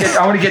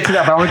 I want to get to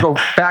that, but I want to go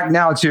back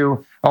now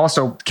to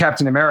also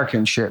Captain America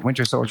and shit,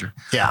 Winter Soldier.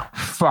 Yeah.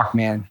 Fuck,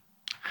 man.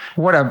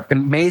 What an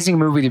amazing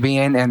movie to be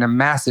in, and a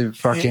massive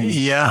fucking.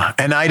 Yeah.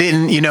 And I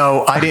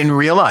didn't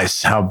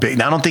realize how big.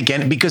 I don't think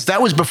because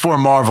that was before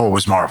Marvel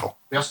was Marvel.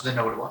 We also didn't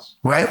know what it was.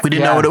 Right? We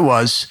didn't know what it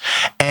was.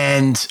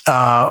 And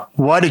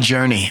what a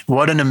journey.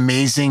 What an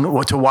amazing,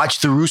 to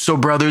watch the Russo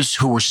brothers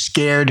who were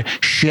scared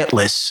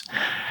shitless.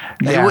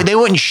 They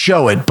wouldn't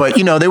show it, but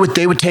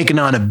they were taking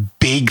on a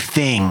big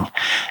thing.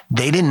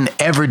 They didn't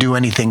ever do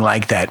anything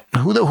like that.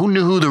 Who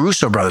knew who the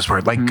Russo brothers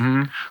were? Like,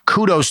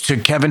 kudos to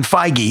Kevin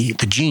Feige,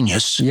 the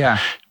genius. Yeah.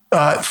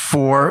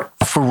 For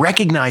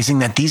recognizing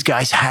that these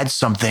guys had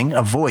something,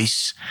 a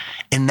voice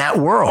in that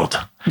world.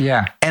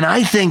 Yeah. And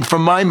I think, for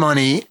my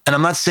money, and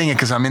I'm not saying it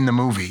because I'm in the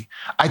movie,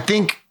 I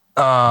think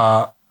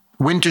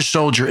Winter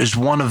Soldier is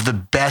one of the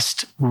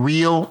best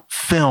real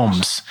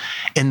films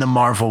in the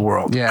Marvel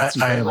world. Yeah, it's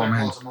incredible,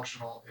 man. It's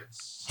emotional.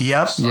 It's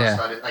Yep.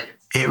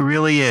 It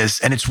really is.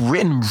 And it's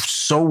written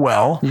so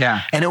well.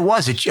 Yeah. And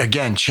it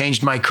again,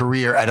 changed my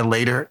career at a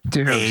later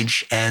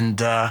age.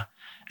 And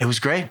it was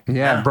great.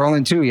 Yeah.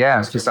 Brolin too.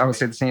 Yeah. I would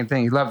say the same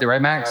thing. You loved it,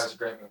 right, Max? Yeah, it was a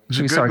great movie.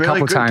 We saw it a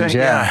couple times.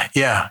 Thing.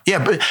 Yeah.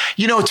 But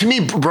to me,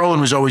 Brolin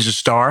was always a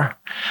star.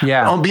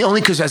 Yeah.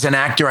 Only because as an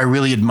actor, I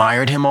really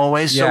admired him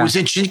always. So Yeah. it was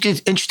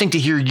interesting to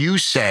hear you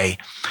say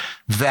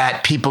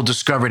that people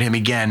discovered him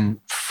again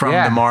from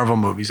the Marvel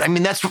movies. I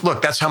mean,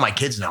 that's how my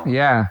kids know him.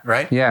 Yeah.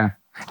 Right? Yeah.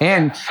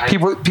 And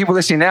people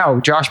listening now,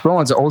 Josh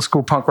Brolin's an old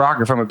school punk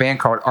rocker from a band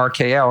called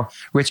RKL,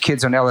 Rich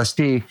Kids on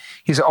LSD.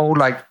 He's an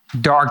old,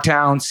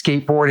 Dogtown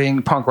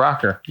skateboarding punk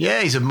rocker.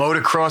 Yeah, he's a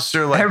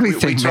motocrosser. Like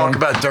everything, we talk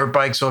about dirt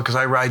bikes because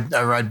I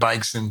ride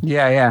bikes and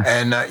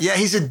and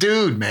he's a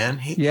dude, man.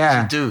 He's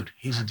a dude.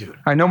 He's a dude.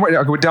 I know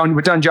we're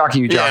done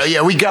jockeying you, Josh.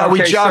 Yeah, we jocked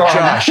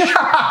Josh.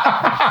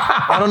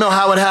 I don't know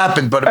how it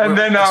happened, but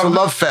it's a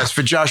love fest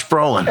for Josh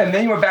Brolin. And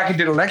then you went back and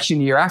did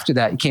election year after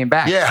that. You came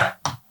back. Yeah.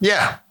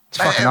 It's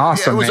fucking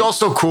awesome. It was man.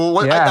 also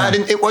cool. Yeah.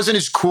 It wasn't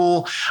as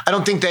cool. I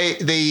don't think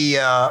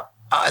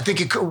I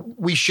think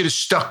we should have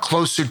stuck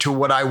closer to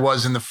what I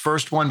was in the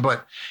first one,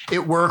 but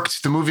it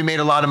worked. The movie made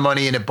a lot of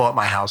money, and it bought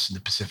my house in the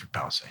Pacific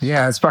Palisades.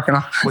 Yeah, it's fucking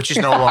awesome. which is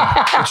no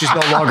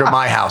longer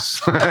my house.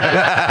 But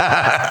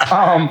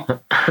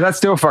that's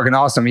still fucking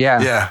awesome.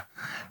 Yeah. Yeah.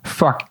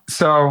 Fuck.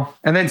 So,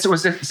 and then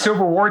was it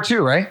Civil War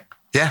too, right?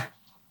 Yeah.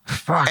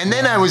 Fuck. And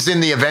then I was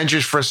in the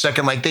Avengers for a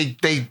second. Like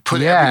they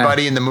put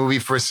everybody in the movie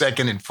for a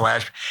second in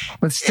Flash.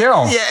 But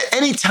still. Yeah.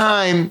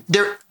 Anytime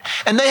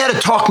and they had to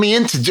talk me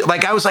into,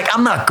 I was like,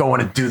 I'm not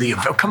going to do the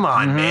event. Come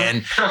on,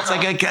 man. It's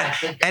like,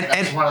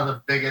 that's one of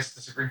the biggest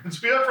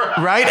disagreements we ever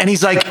had. Right? And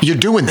he's like, you're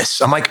doing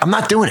this. I'm like, I'm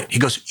not doing it. He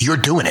goes, you're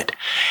doing it.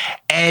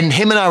 And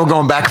him and I were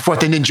going back and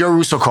forth. And then Joe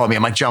Russo called me.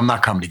 I'm like, Joe, I'm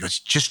not coming. He goes,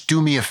 just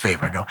do me a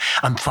favor. I go,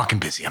 I'm fucking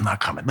busy. I'm not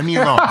coming. Let me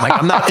alone.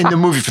 I'm not in the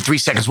movie for 3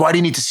 seconds. Why do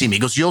you need to see me?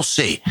 He goes, you'll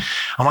see.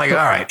 I'm like, all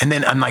right. And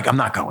then I'm like, I'm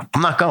not going.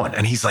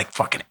 And he's like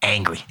fucking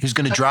angry. He was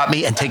going to drop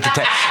me and take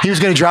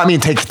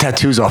the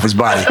tattoos off his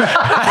body.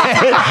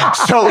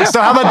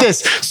 So how about this?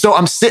 So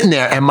I'm sitting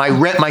there, and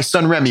my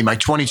son Remy, my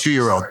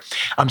 22-year-old,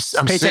 I'm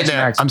sitting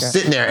there. Max. I'm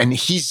sitting there, and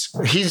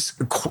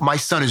my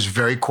son is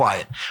very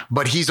quiet,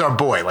 but he's our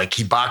boy. Like,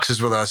 he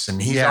boxes with us, and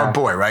he's our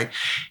boy, right?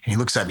 And he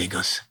looks at me, he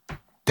goes,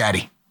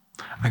 Daddy.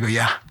 I go,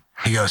 yeah.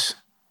 He goes,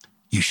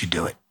 you should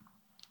do it.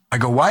 I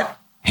go, what?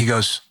 He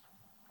goes,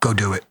 go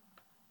do it.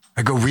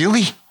 I go,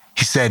 really?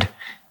 He said,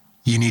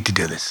 you need to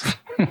do this.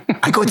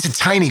 I go, it's a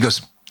tiny. He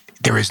goes,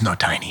 there is no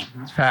tiny.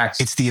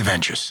 Facts. It's the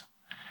Avengers.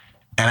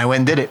 And I went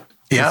and did it.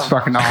 Yeah. It's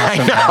fucking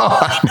awesome. I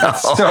know.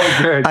 It's so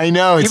good. I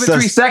know. Even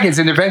 3 seconds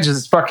in Avengers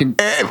is fucking.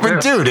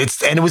 But dude,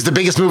 it was the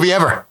biggest movie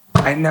ever.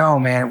 I know,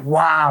 man.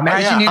 Wow.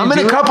 Imagine I'm in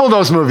a couple of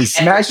those movies.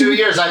 And for 2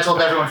 years, I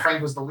told everyone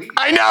Frank was the lead.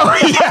 I know.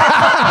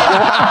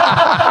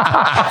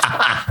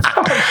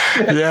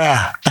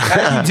 Yeah.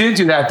 You did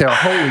do that though.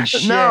 Holy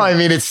shit. No, I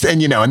mean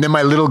and then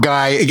my little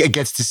guy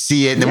gets to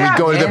see it, and then Yeah, we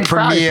go to man, the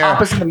proud. premiere.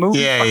 Pop us in the movie,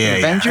 Yeah, fucking yeah, yeah.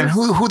 Avengers. And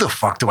who the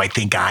fuck do I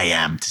think I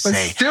am to But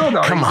say? still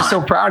though, come I'm on.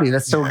 so proud of you.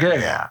 That's so good.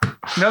 Yeah.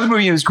 Another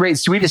movie that was great,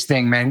 Sweetest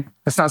Thing, man.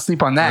 Let's not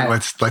sleep on that.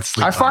 Let's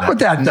sleep. I on fuck with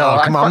that, though.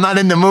 No, come on. I'm not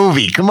in the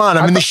movie. Come on.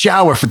 I'm in the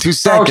shower for 2 Oh,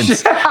 seconds.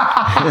 shit.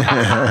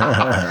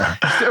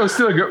 It was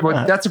still a good.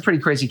 Well, that's a pretty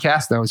crazy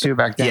cast though, too,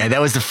 back then. Yeah, that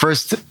was the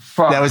first.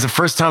 Fuck. That was the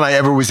first time I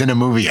ever was in a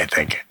movie. I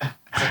think.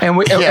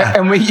 And Yeah.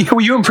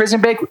 were you in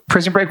Prison Break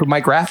with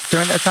Mike Rath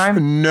during that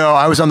time? No,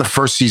 I was on the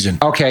first season.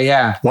 Okay,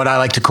 yeah. What I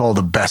like to call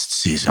the best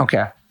season.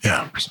 Okay.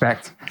 Yeah.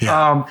 Respect.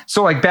 Yeah.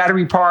 So like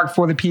Battery Park,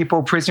 For the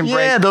People, Prison Break.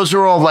 Yeah, those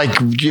are all like,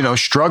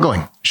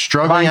 struggling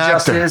Blind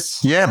actor.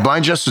 Justice. Yeah,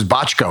 Blind Justice,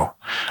 Bochco.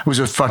 It was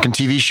a fucking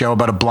TV show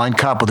about a blind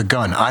cop with a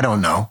gun. I don't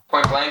know.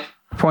 Point blank.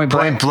 Point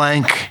Blank. Point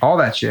Blank. All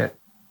that shit.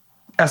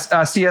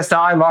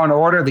 CSI, Law and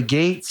Order, The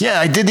Gates. Yeah,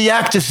 I did the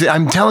actor thing.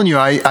 I'm telling you,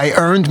 I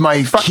earned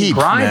my fucking keep,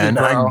 grinded,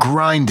 man. bro. I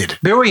grinded.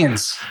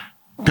 Billions.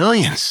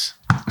 Billions.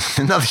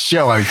 Another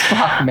show.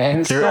 Fuck,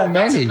 man. There's so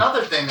That's many.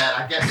 another thing that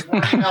I get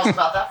more emails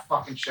about that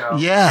fucking show.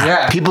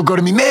 Yeah. People go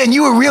to me, man,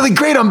 you were really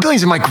great on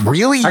Billions. I'm like,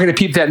 really? I'm gonna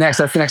peep that next.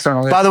 That's the next one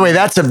on the list. By the way,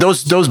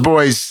 those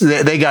boys.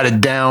 They got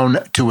it down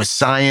to a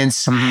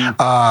science.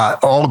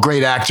 All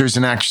great actors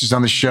and actresses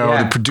on the show. Mm-hmm.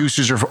 Yeah. The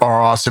producers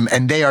are awesome,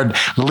 and they are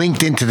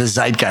linked into the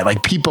zeitgeist.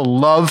 Like people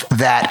love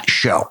that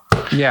show.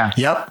 Yeah.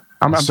 Yep.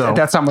 So-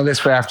 that's on my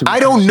list for after.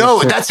 I don't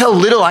know. That's how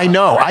little I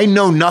know. I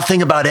know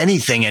nothing about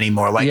anything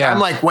anymore. Like Yeah. I'm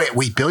like,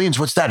 wait, Billions?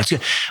 What's that?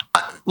 It's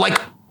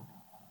like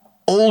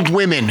old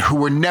women who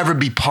would never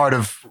be part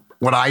of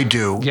what I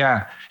do.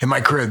 Yeah. In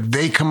my career,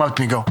 they come up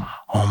to me and go,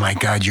 "Oh my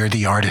God, you're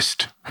the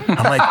artist."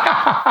 I'm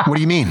like, "What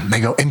do you mean?" They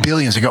go, "In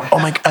Billions." I go, "Oh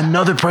my,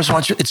 another person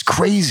wants you." It's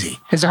crazy.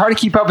 Is it hard to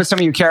keep up with some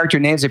of your character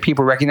names that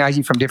people recognize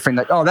you from different?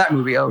 Like, oh, that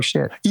movie. Oh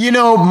shit.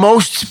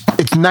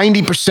 It's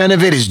 90%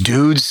 of it is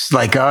dudes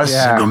like us.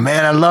 Yeah. I go,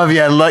 "Man, I love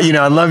you. I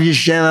love you,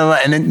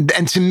 Shannon."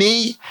 And to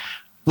me,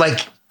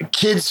 like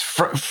kids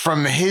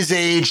from his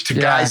age to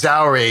Yeah. guys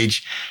our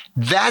age,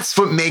 that's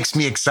what makes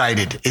me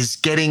excited, is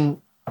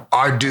getting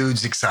our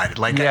dudes excited.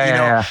 Like,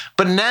 Yeah.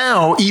 But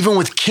now, even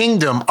with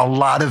Kingdom, a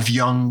lot of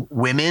young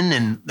women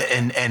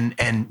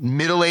and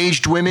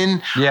middle-aged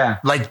women, Yeah.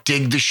 like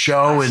dig the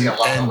show. I see a lot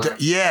of And women.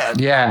 yeah.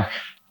 Yeah.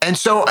 And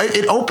so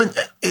it opened,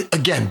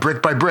 again,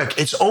 brick by brick,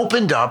 it's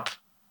opened up.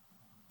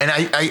 And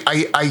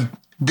I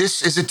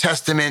this is a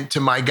testament to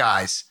my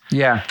guys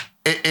Yeah.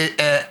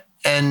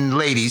 and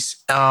ladies.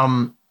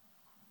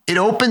 It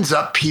opens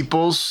up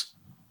people's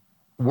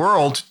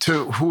world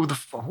to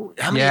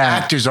how many Yeah.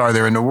 actors are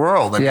there in the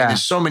world? I mean, Yeah.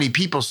 there's so many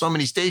people, so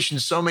many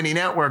stations, so many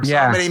networks,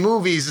 Yeah. so many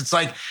movies. It's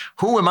like,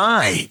 who am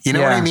I? You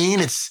know what Yeah. I mean?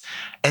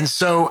 And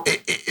so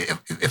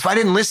if I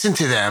didn't listen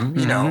to them,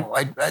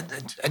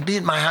 I'd be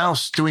at my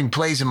house doing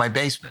plays in my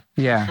basement.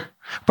 Yeah.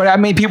 But I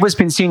mean, people have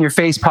been seeing your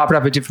face popping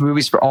up at different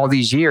movies for all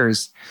these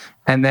years.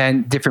 And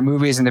then different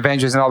movies and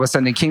Avengers, and all of a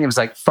sudden the Kingdom's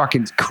like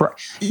fucking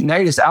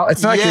night is out.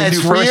 It's not like Yeah, a it's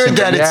new person, weird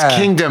that but it's yeah.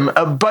 Kingdom,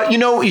 but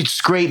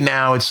it's great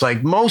now. It's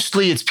like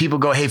mostly it's people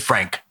go, "Hey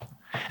Frank,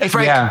 hey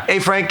Frank, Yeah. hey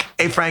Frank,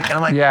 hey Frank," and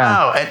I'm like, Yeah.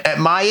 wow. At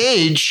my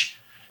age,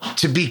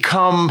 to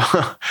become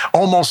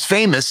almost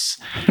famous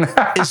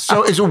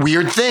is a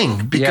weird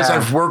thing, because Yeah.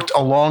 I've worked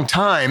a long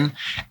time,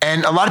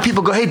 and a lot of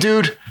people go, "Hey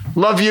dude,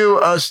 love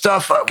you,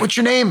 stuff. What's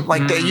your name?"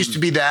 Like they used to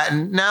be that,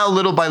 and now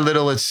little by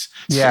little, it's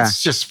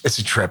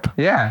a trip.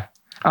 Yeah.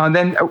 And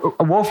then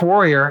a Wolf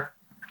Warrior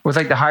was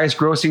like the highest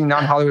grossing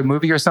non-Hollywood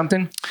movie or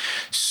something.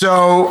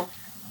 So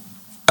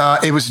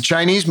it was a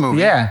Chinese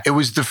movie. Yeah. It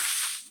was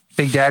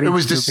Big Daddy. It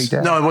was Big this.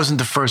 Daddy. No, it wasn't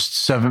the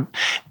first 7.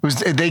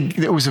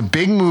 It was a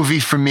big movie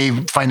for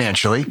me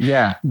financially.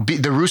 Yeah.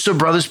 The Russo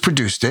brothers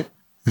produced it.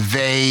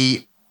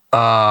 They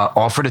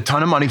offered a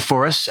ton of money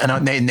for us, and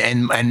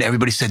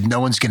everybody said, "No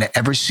one's going to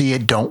ever see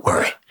it. Don't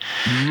worry."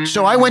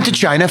 So I went to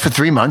China for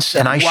 3 months,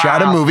 and I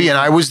shot a movie, and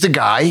I was the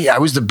guy. I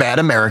was the bad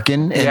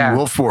American in Yeah.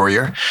 Wolf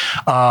Warrior,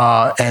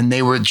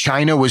 and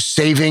China was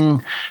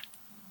saving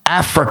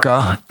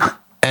Africa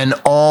and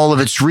all of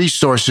its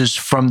resources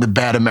from the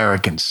bad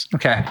Americans.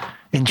 Okay.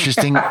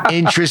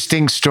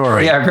 Interesting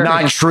story. Yeah, very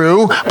Not interesting.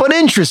 true, but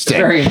interesting.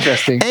 Very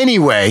interesting.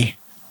 Anyway,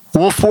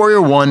 Wolf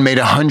Warrior 1 made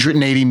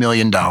 $180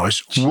 million.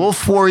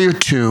 Wolf Warrior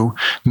 2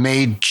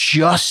 made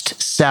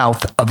just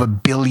south of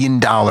 $1 billion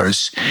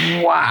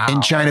Wow.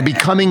 in China,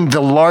 becoming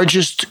the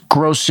largest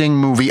grossing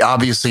movie,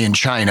 obviously, in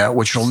China,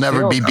 which will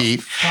never be Still,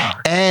 beat,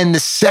 fuck. and the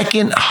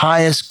second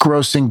highest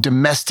grossing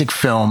domestic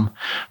film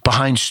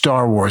behind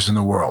Star Wars in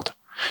the world.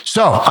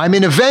 So I'm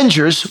in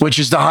Avengers, which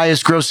is the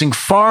highest grossing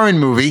foreign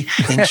movie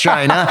in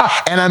China,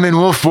 and I'm in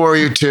Wolf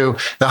Warrior 2,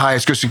 the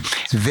highest grossing.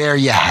 There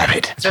you have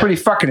it. It's pretty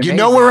fucking amazing.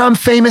 You know where I'm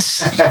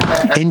famous?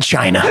 In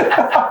China.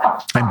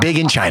 I'm big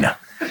in China.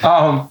 It's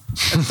so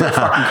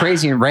fucking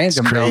crazy and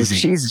random. Crazy.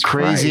 Though. Jesus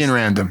Crazy Christ. and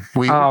random.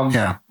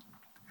 Yeah.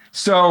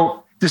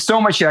 So there's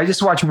so much shit. I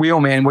just watched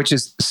Wheelman, which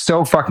is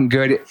so fucking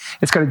good.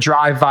 It's got a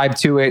drive vibe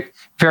to it.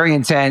 Very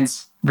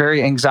intense,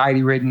 very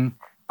anxiety ridden.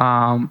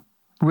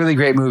 Really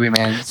great movie,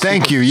 man.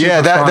 Thank Super- you.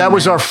 Yeah, super fun, that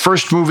was man. our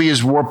first movie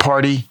as War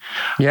Party.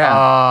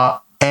 Yeah.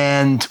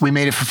 And we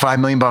made it for $5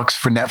 million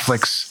for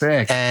Netflix.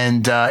 Sick.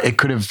 And it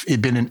could have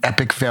been an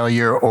epic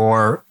failure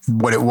or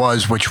what it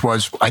was, which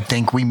was, I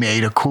think we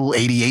made a cool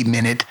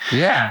 88-minute,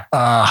 Yeah.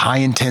 high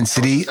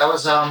intensity. That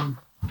was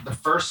the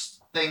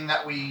first thing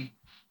that we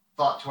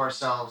thought to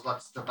ourselves,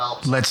 let's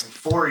develop something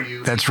for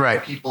you. That's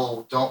right.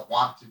 People don't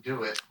want to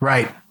do it.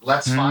 Right,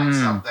 Let's find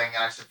something.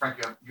 And I said, Frank,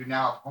 you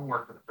now have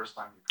homework for the first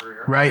time in your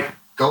career. right.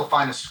 Go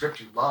find a script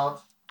you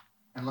love,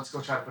 and let's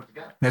go try to put it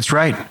together. That's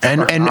right.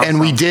 And Awesome.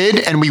 we did,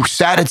 and we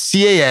sat at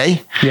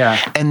CAA. Yeah.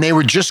 And they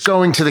were just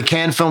going to the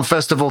Cannes Film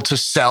Festival to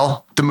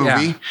sell the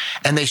movie. Yeah.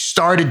 And they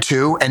started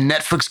to, and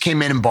Netflix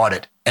came in and bought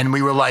it. And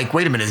we were like,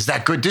 wait a minute, is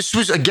that good? This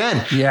was,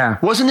 again, Yeah.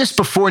 wasn't this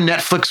before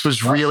Netflix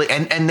was really,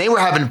 and they were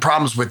having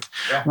problems with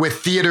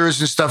theaters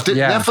and stuff.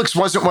 Yeah. Netflix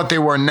wasn't what they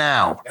were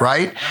now,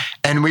 right?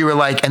 And we were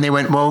like, and they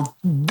went, well,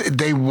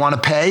 they want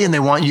to pay and they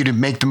want you to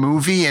make the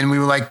movie. And we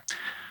were like,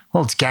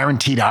 well, it's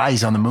guaranteed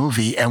eyes on the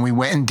movie. And we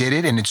went and did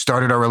it, and it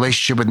started our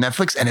relationship with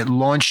Netflix, and it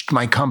launched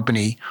my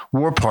company,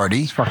 War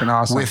Party. It's fucking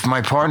awesome. With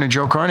my partner,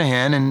 Joe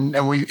Carnahan, and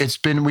we've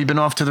been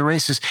off to the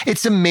races.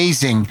 It's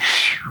amazing.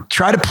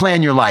 Try to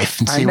plan your life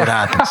and see what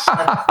happens.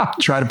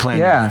 Try to plan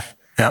your Yeah. life.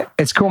 Yep.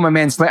 It's cool, my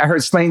man. I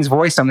heard Slane's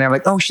voice on there. I'm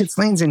like, oh shit,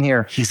 Slane's in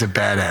here. He's a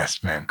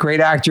badass, man.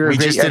 Great actor. We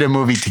great, just did a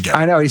movie together.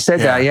 I know, he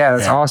said that. Yeah,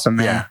 that's awesome,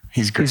 man. Yeah,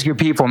 he's good. He's good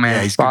people, man.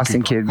 Yeah, he's good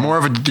Boston people. kid. Man. More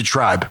of the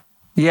tribe.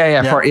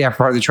 Yeah. Yeah.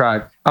 Part of the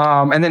tribe.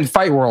 And then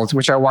Fight World,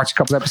 which I watched a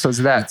couple episodes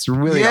of that. It's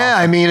really Yeah,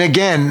 awesome. I mean,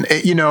 again,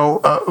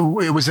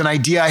 it was an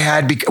idea I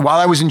had while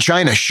I was in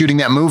China shooting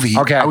that movie.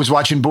 Okay. I was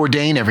watching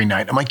Bourdain every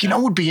night. I'm like, it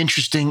would be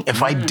interesting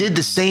if I did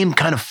the same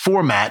kind of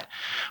format,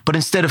 but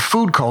instead of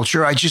food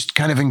culture, I just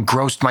kind of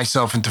engrossed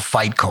myself into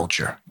fight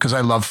culture because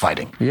I love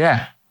fighting.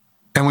 Yeah.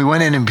 And we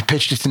went in and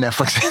pitched it to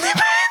Netflix.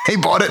 They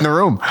bought it in the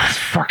room.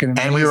 Fucking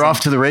amazing. And we were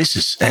off to the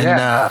races. And,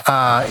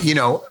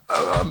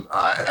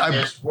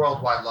 There's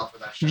worldwide love for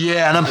that show.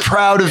 yeah, and I'm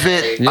proud of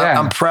it. Yeah.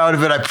 I'm proud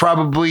of it. I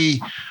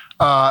probably,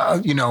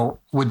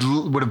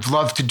 would have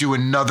loved to do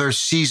another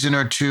season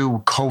or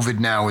two. COVID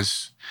now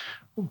is,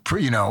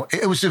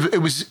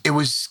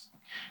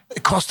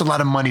 it cost a lot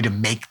of money to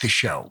make the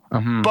show.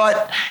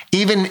 But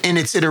even in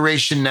its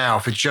iteration now,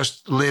 if it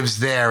just lives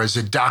there as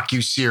a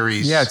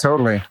docu-series. Yeah,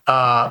 totally.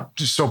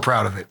 Just so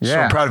proud of it.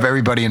 Yeah. So proud of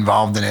everybody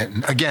involved in it.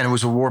 And again, it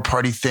was a War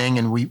Party thing,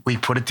 and we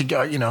put it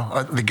together.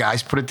 The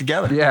guys put it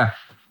together. Yeah.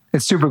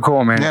 It's super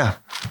cool, man. Yeah.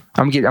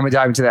 I'm gonna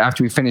dive into that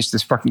after we finish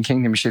this fucking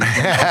Kingdom shit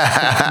again.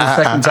 The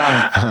second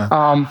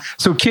time.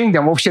 So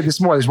Kingdom, we'll shit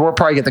this more. There's War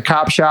Party, get the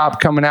Cop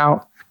Shop coming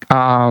out.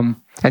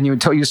 And you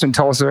used in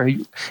Tulsa,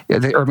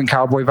 the urban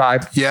cowboy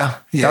vibe. Yeah.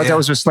 That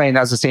was with Slane.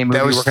 That was the same movie.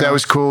 That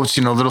was cool. It's,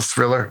 a little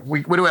thriller.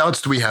 What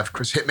else do we have,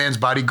 Chris? Hitman's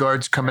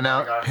Bodyguard's coming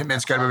out.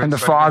 Hitman's got And The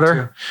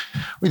Father.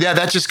 Yeah,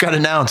 that just got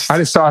announced. I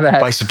just saw that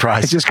by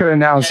surprise. It just got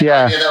announced.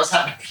 Yeah. Yeah, that was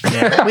happening.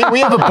 Yeah. We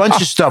have a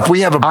bunch of stuff. We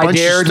have a bunch of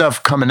Dared.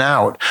 stuff coming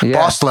out. Yeah.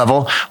 Boss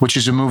Level, which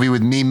is a movie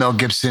with me, Mel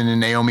Gibson, and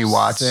Naomi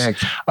Watts, Sick.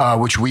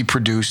 which we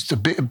produced. A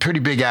pretty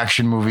big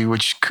action movie,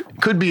 which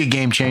could be a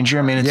game changer.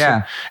 I mean, it's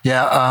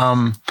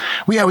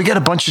we got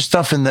a bunch of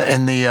stuff in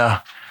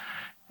the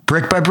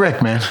brick by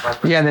brick, man.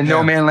 Yeah. And then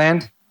No Man's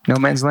Land. No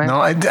Man's Land.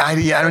 No, I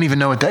don't even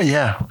know what that.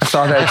 Yeah, I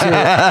saw that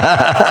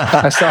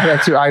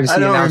too.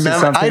 Obviously,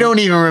 I don't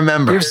even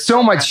remember. There's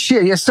so much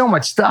shit. There's so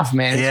much stuff,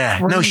 man. Yeah,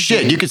 It's no crazy.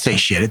 shit. You could say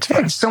shit. It's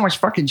fine. There's so much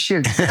fucking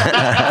shit.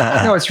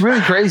 No, it's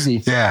really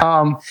crazy.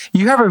 Yeah.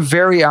 You have a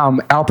very Al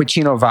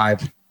Pacino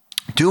vibe.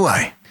 Do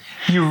I?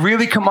 You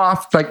really come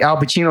off like Al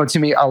Pacino to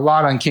me a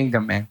lot on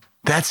Kingdom, man.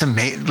 That's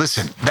amazing.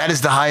 Listen, that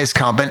is the highest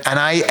compliment, and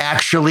I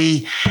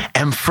actually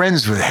am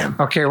friends with him.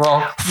 Okay,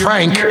 well,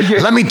 Frank,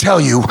 let me tell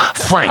you,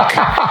 Frank,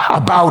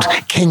 about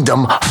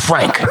Kingdom.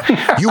 Frank,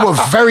 you were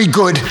very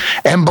good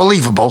and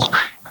believable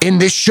in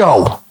this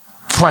show,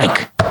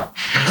 Frank.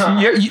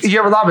 you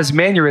have a lot of his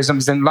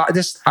mannerisms and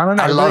just I don't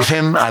know. I love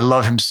him. I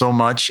love him so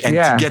much, and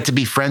to get to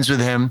be friends with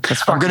him.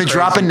 I'm going to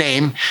drop a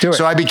name.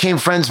 So I became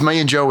friends, me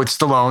and Joe, with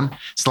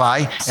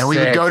Sly, and we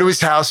would go to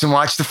his house and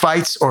watch the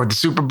fights or the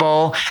Super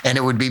Bowl, and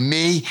it would be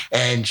me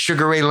and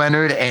Sugar Ray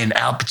Leonard and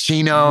Al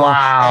Pacino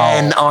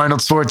and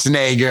Arnold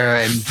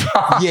Schwarzenegger,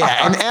 and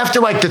and after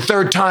like the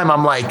third time,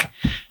 I'm like,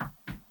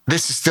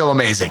 this is still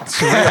amazing.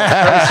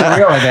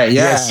 Surreal with that,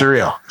 yeah.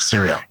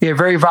 Surreal. Yeah,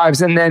 very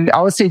vibes. And then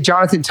I would say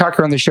Jonathan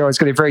Tucker on the show has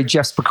got a very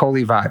Jeff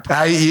Spicoli vibe.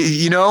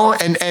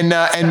 And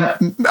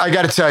I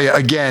got to tell you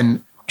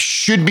again,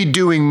 should be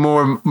doing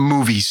more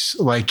movies.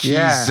 Like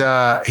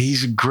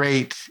he's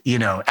great,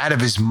 out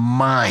of his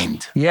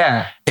mind.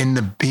 Yeah.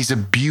 He's a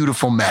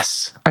beautiful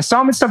mess. I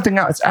saw him in something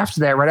else right after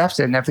that.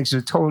 Netflix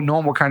was a total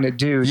normal kind of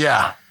dude.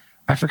 Yeah.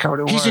 I forgot what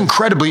it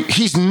was.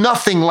 He's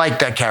nothing like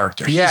that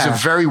character. Yeah. He's a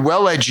very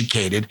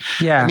well-educated.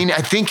 Yeah. I mean,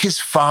 I think his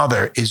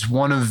father is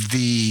one of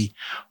the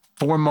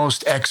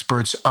foremost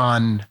experts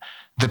on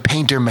the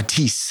painter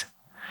Matisse.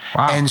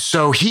 Wow. And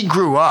so he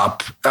grew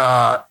up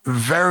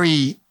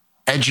very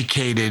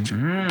educated,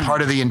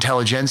 part of the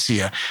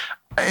intelligentsia.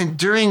 And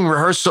during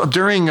rehearsal,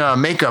 during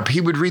makeup,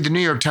 he would read the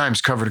New York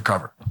Times cover to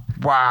cover.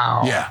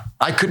 Wow. Yeah.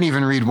 I couldn't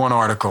even read one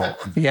article.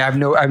 Yeah, I have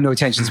no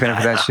attention span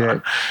for that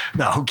shit.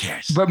 No, who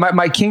cares? But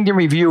my Kingdom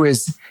review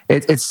is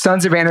it's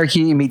Sons of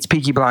Anarchy meets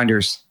Peaky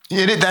Blinders.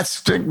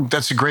 That's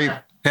a great,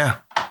 yeah.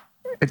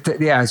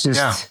 It's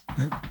just.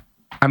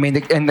 I mean,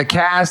 the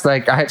cast,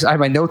 like I have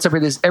my notes up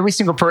here. This every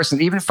single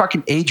person, even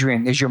fucking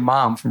Adrian is your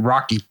mom from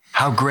Rocky.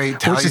 How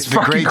great! Which is the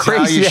fucking great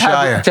crazy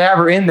Talia to have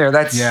her in there.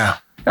 That's yeah.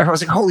 I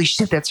was like, holy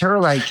shit, that's her.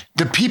 Like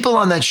the people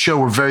on that show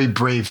were very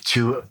brave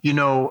too. You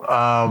know,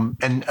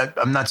 and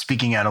I'm not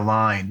speaking out of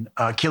line.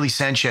 Kelly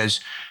Sanchez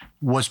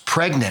was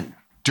pregnant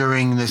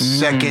during the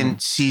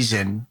third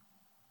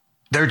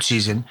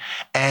season,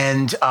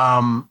 and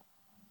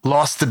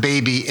lost the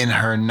baby in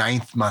her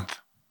 9th month.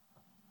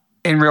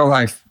 In real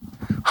life.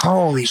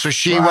 Holy So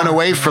she went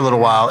away for a little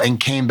while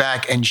and came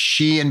back, and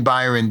she and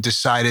Byron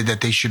decided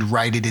that they should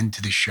write it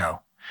into the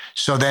show.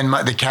 So then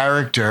the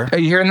character... Are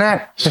you hearing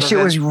that? That shit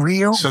was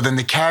real? So then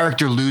the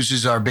character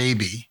loses our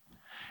baby.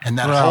 And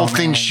that whole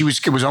thing,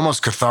 it was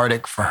almost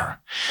cathartic for her.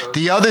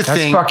 The other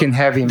thing... That's fucking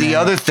heavy, man. The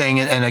other thing,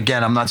 and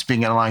again, I'm not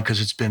speaking out of line because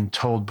it's been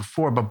told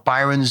before, but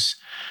Byron's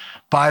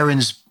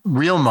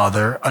real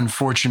mother,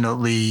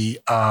 unfortunately,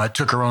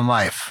 took her own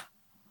life.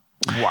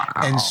 Wow.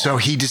 And so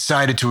he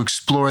decided to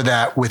explore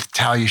that with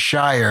Talia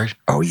Shire.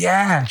 Oh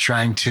yeah.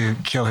 Trying to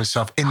kill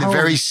herself in the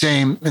very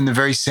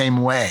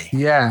same way.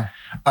 Yeah.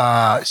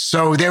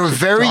 So they were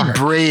very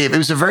brave. It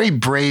was a very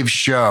brave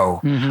show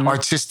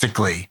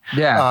artistically.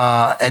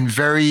 Yeah. And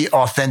very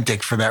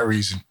authentic for that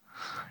reason.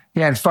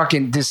 Yeah, and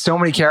fucking there's so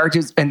many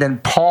characters. And then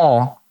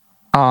Paul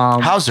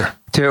Hauser.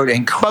 Dude,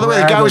 incredible. By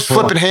the way, the guy was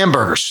flipping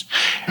hamburgers.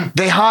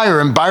 They hire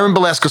him, Byron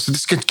Belasco. So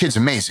this kid's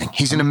amazing.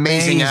 He's an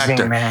amazing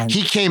actor. Man.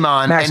 He came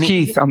on. Max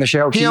Keith on the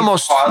show. He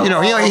almost,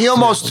 he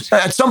almost,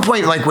 at some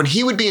point, like when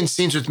he would be in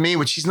scenes with me,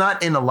 which he's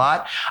not in a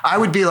lot, I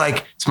would be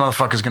like, this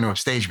motherfucker's going to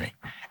upstage me.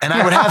 And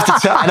I would have to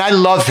tell, and I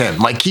love him.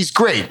 Like, he's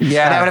great.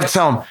 Yeah. And I would have to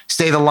tell him,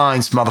 stay the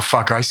lines,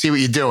 motherfucker. I see what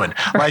you're doing.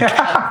 Like,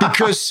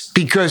 because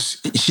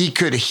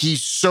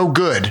he's so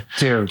good.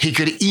 Dude. He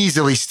could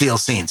easily steal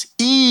scenes.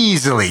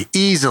 Easily.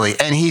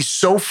 And he's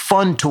so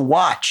fun to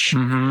watch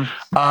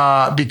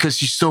because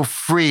he's so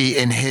free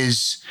in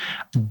his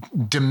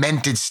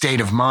demented state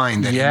of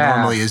mind that he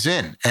normally is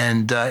in.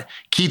 And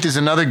Keith is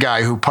another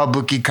guy who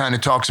publicly kind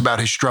of talks about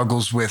his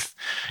struggles with,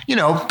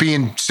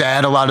 being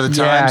sad a lot of the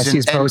times. Yeah,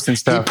 he's posting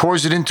stuff. He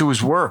pours it into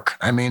his work.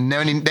 I mean,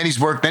 then he's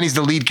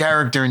the lead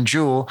character in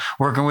Jewel,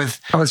 working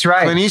with that's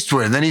right. Clint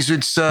Eastwood. Then he's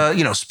with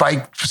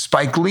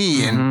Spike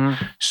Lee, and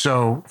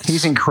so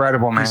he's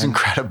incredible, man. He's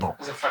incredible.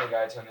 He's a funny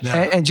guy too.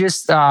 And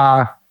just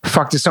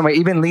there's so many.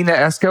 Even Lena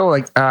Esco,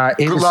 like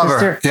Ava's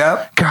sister.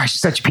 Yeah. Gosh,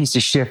 she's such a piece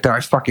of shit though.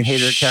 I fucking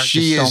hate her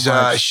character so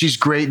much. She's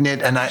great in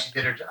it, and She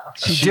did her job.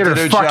 She did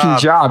her fucking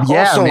job.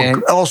 Yeah,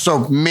 man.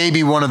 Also,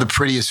 maybe one of the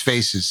prettiest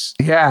faces.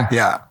 Yeah.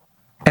 Yeah.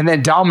 And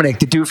then Dominic,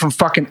 the dude from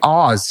fucking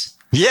Oz.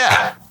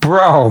 Yeah.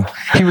 Bro,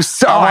 he was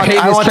so I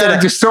hate his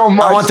character so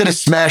much. I wanted to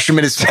smash him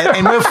in his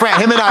and we're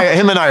friends. Him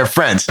and I are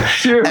friends.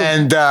 Dude.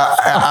 And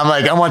I'm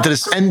like, I wanted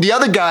to. And the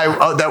other guy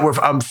that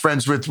I'm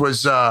friends with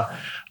was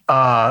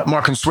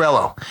Mark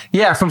Consuelo.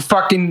 Yeah, from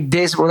fucking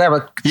Days of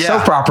Whatever. Yeah.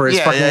 Soap opera. His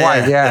fucking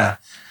wife. Yeah.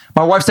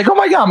 My wife's like, oh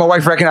my God, my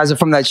wife recognized him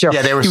from that show.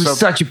 Yeah, he was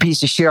such a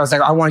piece of shit. I was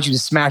like, I wanted you to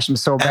smash him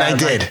so bad.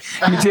 And I did.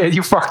 Like, you did.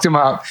 You fucked him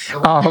up. The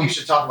one thing you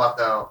should talk about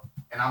though,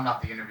 and I'm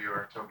not the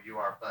interviewer, Toby, you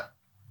are, but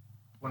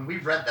when we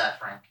read that,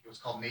 Frank, it was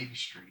called Navy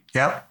Street.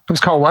 Yep. It was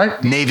called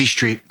what? Navy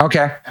Street.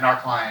 Okay. And our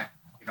client,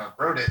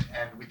 wrote it,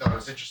 and we thought it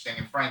was interesting.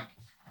 And Frank,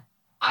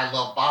 I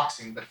love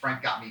boxing, but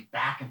Frank got me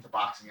back into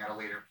boxing at a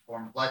later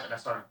form of life, and I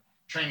started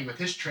training with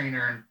his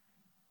trainer,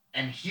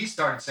 and he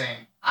started saying,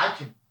 I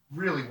could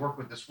really work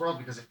with this world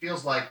because it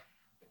feels like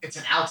it's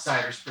an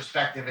outsider's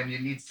perspective, and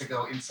it needs to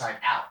go inside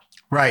out.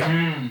 Right.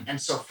 And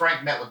so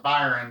Frank met with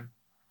Byron.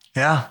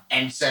 Yeah.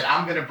 And said,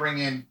 I'm going to bring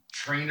in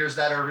trainers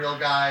that are real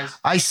guys.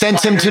 I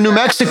sent him to New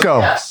Mexico.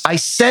 Yes.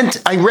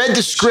 I read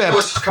the script. It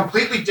was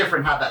completely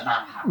different had that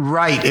not happened.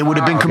 Right. It would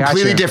have been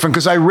completely different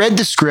because I read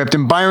the script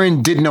and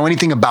Byron didn't know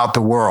anything about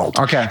the world.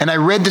 Okay. And I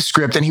read the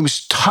script and he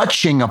was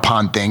touching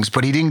upon things,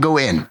 but he didn't go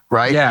in,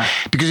 right? Yeah.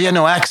 Because he had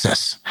no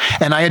access.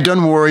 And I had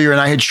done Warrior and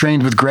I had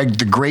trained with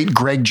the great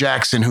Greg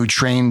Jackson, who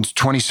trained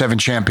 27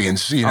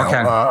 champions,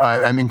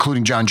 I'm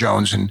including John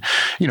Jones and,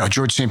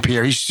 George St.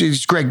 Pierre.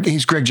 He's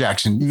Greg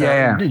Jackson.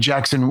 Yeah.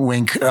 Jackson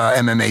Wink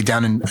MMA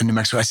down in New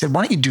Mexico. I said,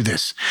 why don't you do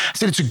this? I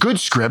said, it's a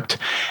good script.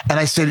 And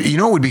I said, it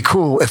would be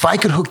cool if I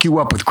could hook you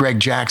up with Greg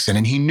Jackson.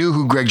 And he knew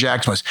who Greg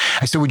Jackson was.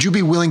 I said, would you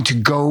be willing to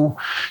go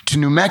to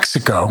New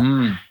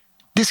Mexico?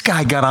 This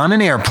guy got on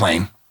an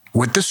airplane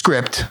with the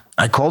script.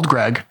 I called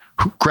Greg.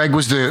 Greg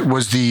was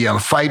the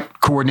fight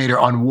coordinator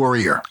on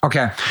Warrior.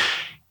 Okay.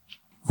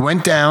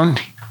 Went down.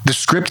 The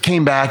script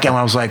came back and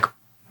I was like,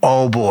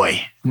 oh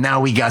boy,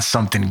 now we got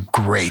something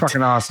great.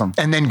 Fucking awesome.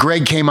 And then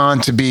Greg came on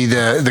to be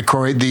the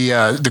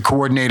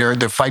coordinator,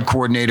 the fight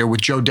coordinator with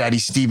Joe Daddy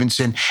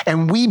Stevenson.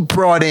 And we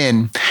brought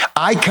in,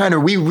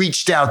 we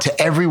reached out to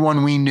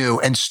everyone we knew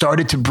and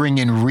started to bring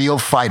in real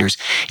fighters.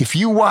 If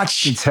you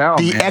watch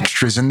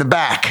extras in the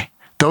back,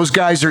 Those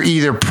guys are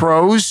either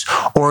pros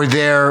or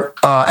they're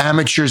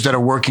amateurs that are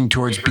working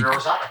towards. Gabriel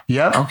Rosado.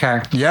 Yep.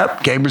 Okay.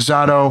 Yep. Gabe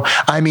Rosado.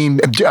 I mean,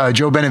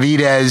 Joe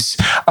Benavidez.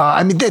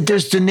 I mean,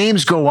 there's the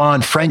names go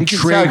on. Frank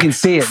Trigg. You can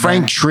see it.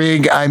 Frank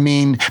Trigg. I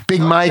mean, Big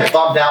Don't Mike. get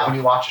bummed out when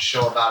you watch a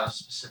show about a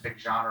specific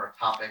genre or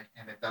topic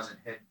and it doesn't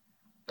hit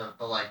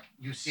the like.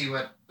 You see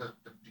what the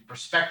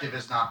perspective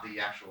is, not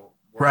the actual.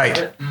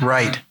 Right.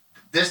 Right.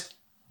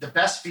 The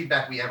best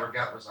feedback we ever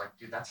got was like,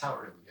 dude, that's how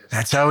it really is.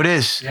 That's how it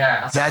is.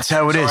 Yeah. That's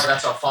how it is.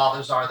 That's how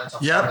fathers are. That's how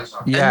families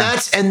are. Yeah.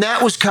 And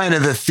that was kind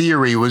of the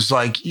theory was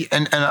like,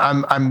 and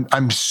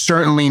I'm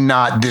certainly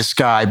not this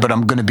guy, but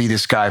I'm going to be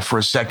this guy for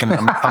a second.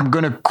 I'm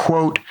going to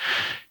quote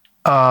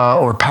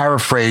or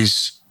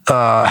paraphrase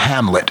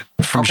Hamlet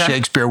from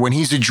Shakespeare when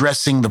he's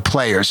addressing the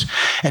players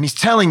and he's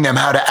telling them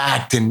how to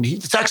act. And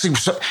it's actually,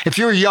 if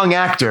you're a young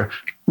actor,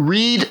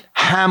 read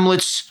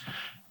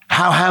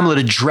how Hamlet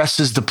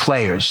addresses the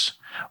players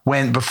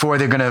before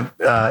they're going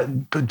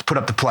to put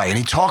up the play. And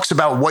he talks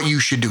about what you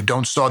should do.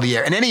 Don't saw the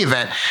air. In any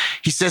event,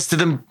 he says to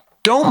them,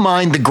 don't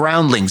mind the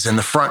groundlings in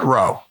the front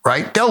row,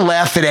 right? They'll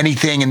laugh at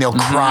anything and they'll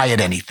cry at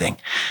anything.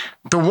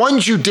 The one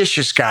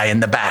judicious guy in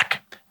the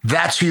back,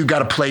 that's who you got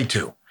to play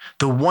to.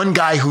 The one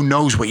guy who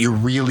knows what you're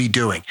really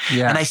doing.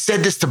 Yeah. And I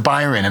said this to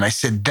Byron, and I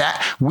said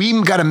that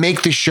we've got to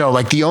make this show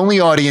like the only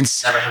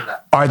audience Never heard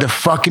that. are the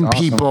fucking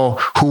people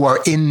who are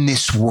in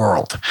this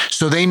world.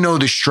 So they know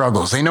the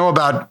struggles. They know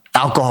about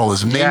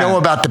alcoholism. They know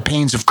about the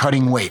pains of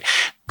cutting weight.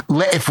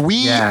 If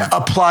we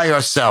apply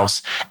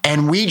ourselves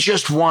and we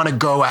just want to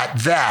go at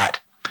that,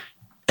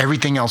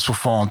 everything else will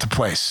fall into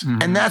place.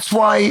 And that's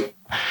why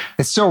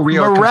It's so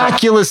real.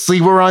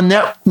 miraculously we're on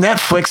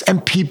Netflix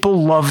and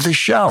people love the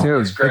show.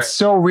 Dude, it's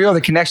so real.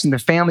 The connection, the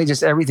family,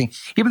 just everything.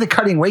 Even the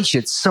cutting weight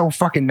shit's so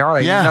fucking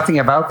gnarly. Yeah. Nothing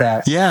about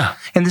that. Yeah.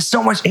 And there's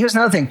so much. Here's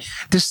another thing.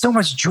 There's so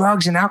much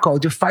drugs and alcohol.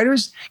 Can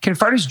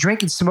fighters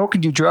drink and smoke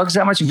and do drugs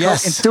that much and,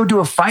 Yes. and still do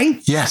a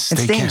fight? Yes, And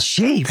they stay can. in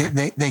shape.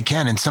 They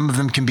can, and some of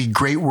them can be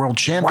great world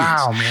champions.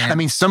 Wow, man. I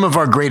mean, some of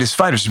our greatest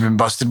fighters have been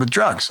busted with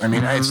drugs. I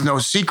mean, it's no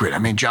secret. I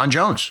mean, John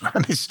Jones. I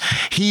mean,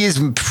 he is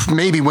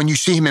maybe, when you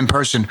see him in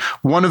person,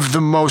 one of the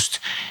most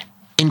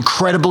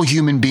incredible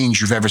human beings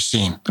you've ever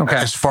seen.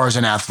 As far as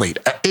an athlete,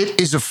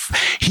 he's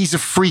a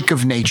freak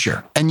of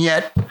nature, and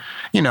yet,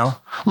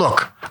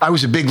 look, I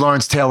was a big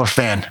Lawrence Taylor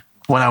fan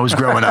when I was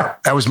growing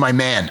up. That was my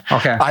man.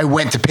 Okay. I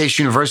went to Pace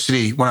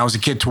University when I was a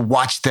kid to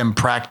watch them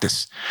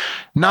practice,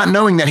 not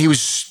knowing that he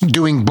was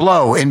doing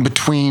blow in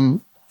between,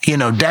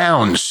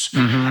 downs.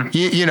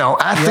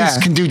 Athletes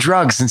can do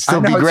drugs and still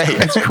be great.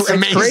 It's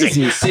amazing.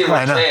 crazy. You see it I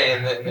with know.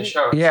 Jay in the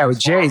show. Yeah, with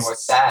It's horrible. Jay's-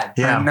 It's sad.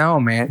 Yeah. I know,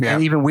 man. Yeah.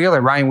 And even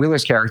Ryan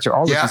Wheeler's character,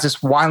 all this Yeah. is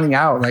just wilding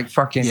out like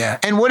fucking. Yeah.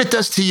 And what it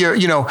does to your,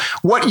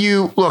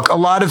 look, a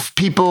lot of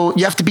people,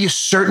 you have to be a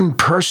certain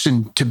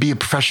person to be a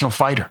professional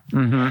fighter.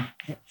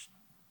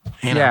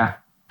 Yeah,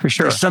 for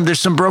sure. There's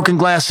some broken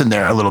glass in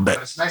there a little bit.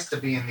 But it's nice to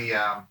be in the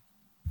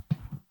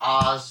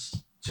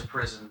Oz to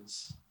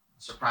Prisons,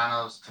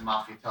 Sopranos to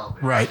Mafia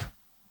Television, Right.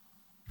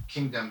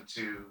 Kingdom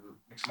to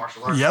mixed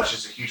martial arts, Yep. which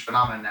is a huge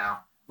phenomenon now.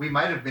 We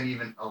might have been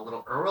even a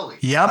little early.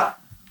 Yep.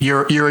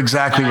 You're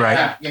exactly And,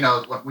 right.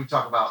 when we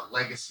talk about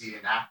legacy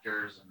and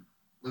actors and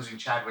losing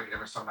Chadwick and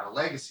everyone's talking about a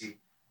legacy,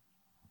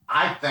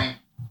 I think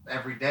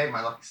every day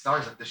my lucky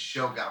stars that this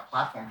show got a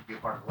platform to be a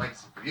part of the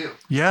legacy for you.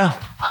 Yeah.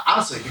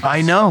 Honestly, because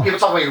I know. people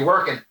talk about your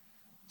work, and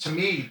to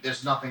me,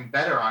 there's nothing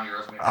better on your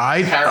resume.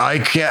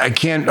 I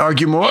can't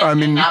argue more. I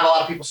mean, not a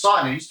lot of people saw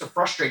it, and it used to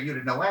frustrate you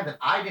to no end. And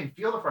I didn't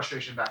feel the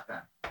frustration back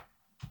then.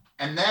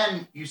 And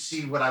then you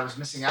see what I was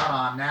missing out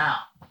on now,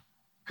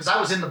 because I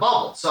was in the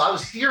bubble, so I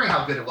was hearing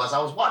how good it was. I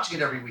was watching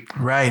it every week.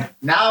 right.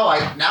 Now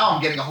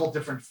I'm getting a whole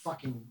different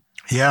fucking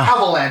Yeah.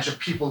 avalanche of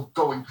people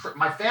going.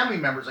 My family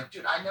members like,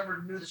 dude, I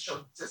never knew the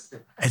show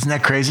existed. Isn't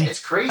that crazy? It's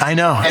crazy. I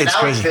know. And It's now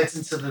crazy. it fits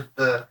into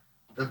the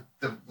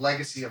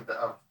legacy of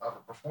a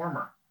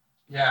performer.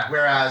 Yeah.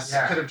 Whereas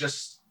Yeah. it could have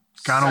just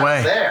Gone sat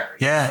away. there.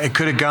 Yeah, it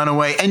could have gone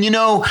away. And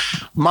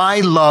my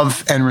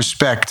love and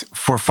respect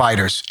for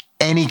fighters,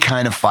 any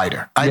kind of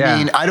fighter. I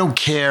mean, I don't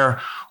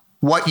care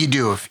what you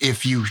do.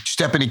 If you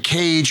step in a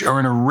cage or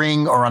in a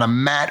ring or on a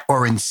mat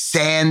or in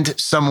sand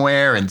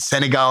somewhere in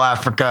Senegal,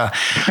 Africa,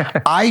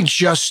 I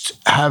just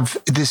have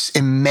this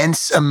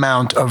immense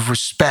amount of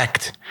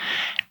respect.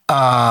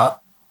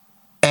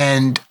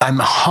 And I'm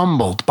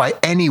humbled by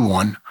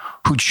anyone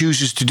who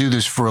chooses to do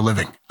this for a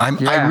living.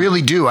 I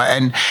really do.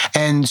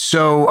 And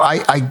so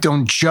I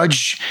don't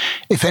judge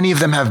if any of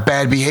them have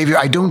bad behavior.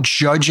 I don't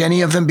judge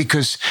any of them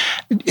because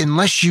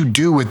unless you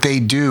do what they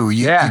do,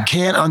 you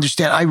can't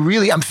understand.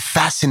 I'm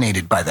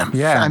fascinated by them.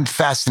 Yeah. I'm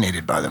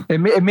fascinated by them. It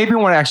made me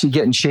want to actually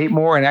get in shape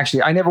more. And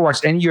actually, I never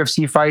watched any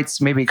UFC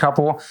fights, maybe a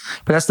couple,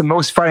 but that's the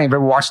most fighting I've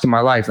ever watched in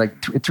my life, like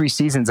 3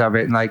 seasons of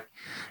it. And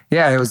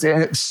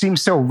it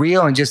seems so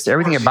real and just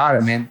everything about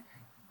it, man.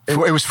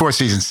 It was 4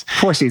 seasons.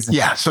 4 seasons.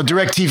 Yeah. So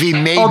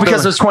DirecTV made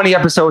because there's 20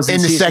 episodes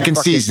in the second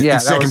season. Yeah, the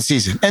second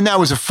season. And that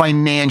was a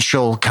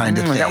financial kind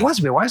of thing. That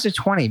was weird. Why is it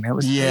 20, man? It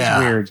was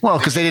weird. Well,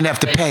 because they didn't have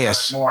to pay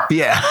us. More.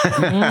 Yeah.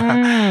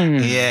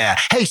 Yeah.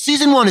 Hey,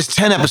 season 1 is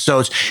 10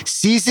 episodes.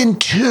 Season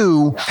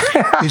 2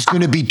 is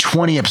going to be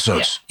 20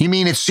 episodes. You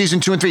mean it's season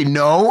 2 and 3?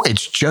 No,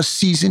 it's just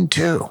season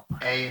 2.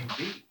 A and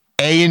B.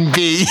 A and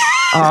B.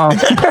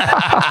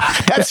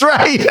 That's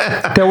right.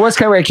 There was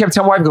kind of where I kept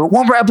telling my wife, go,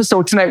 one more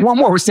episode tonight, one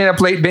more. We're staying up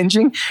late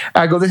binging.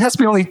 I go, there has to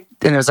be only,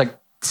 and it was like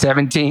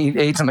 17,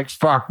 8. I'm like,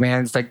 fuck,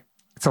 man. It's like,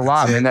 it's a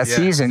lot, man. That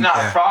season. It's not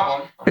a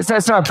problem. It's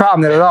not a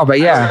problem at all, but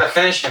I yeah. gotta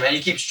finish him, and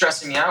you keep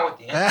stressing me out with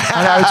the end.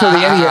 I know, until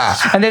the end of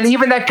it. And then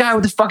even that guy,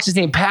 what the fuck's his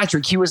name?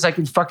 Patrick. He was like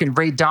in fucking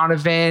Ray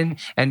Donovan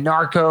and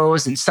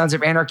Narcos and Sons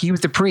of Anarchy. He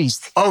was the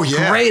priest. Oh,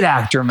 yeah. Great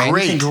actor, man.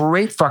 Great. He's in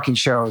great fucking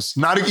shows.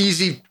 Not an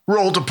easy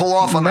role to pull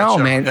off on that No,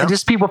 show. man. Yeah. And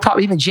just people,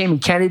 probably even Jamie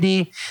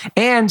Kennedy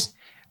and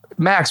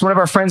Max, one of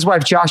our friends'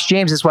 wife, Josh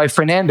James, his wife,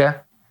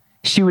 Fernanda.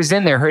 She was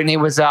in there. Her name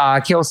was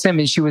Kayla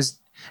Simmons.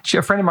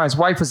 A friend of mine's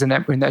wife was in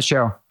that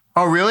show.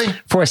 Oh, really?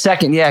 For a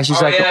second, yeah.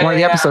 She's one of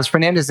the episodes.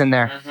 Fernanda's in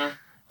there.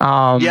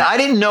 Mm-hmm. Yeah, I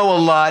didn't know a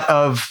lot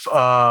of.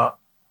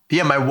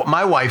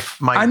 My wife.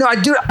 I know. I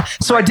do.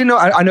 So I didn't know.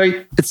 I know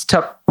it's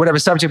tough, whatever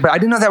subject, but I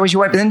didn't know that was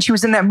your wife. But then she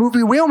was in that movie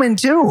Wheelman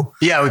too.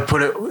 Yeah, we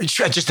put it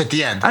just at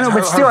the end. I know,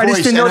 but still, I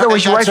just didn't know that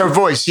was your wife. That's her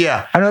voice.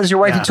 Yeah. I know that was your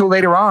wife until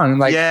later on.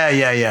 Like,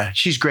 Yeah.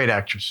 She's a great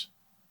actress.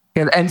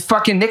 and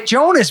fucking Nick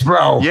Jonas,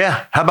 bro.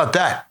 Yeah. How about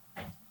that?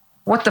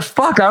 What the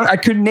fuck? I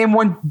couldn't name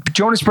one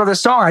Jonas Brothers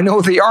song. I know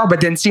who they are,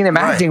 but then seeing him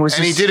acting was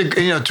and just. he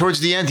did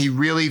towards the end, he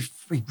really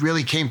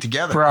came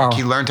together. Bro. Like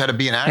he learned how to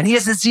be an actor. And he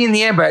hasn't seen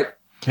the end, but.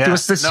 Yeah. There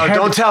was this No,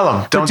 don't tell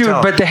him. Don't tell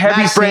him. But the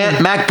heavy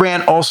Mac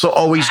Brandt also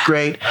always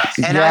great.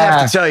 And I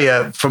have to tell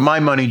you, for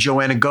my money,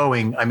 Joanna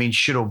Going, I mean,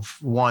 should have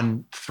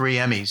won 3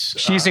 Emmys.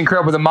 She's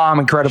incredible. The mom,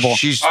 incredible.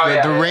 She's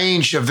the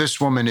range of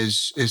this woman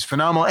is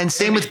phenomenal. And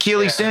same with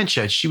Keely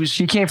Sanchez.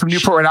 She came from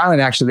Newport, Rhode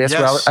Island, actually.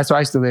 That's where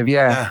I used to live.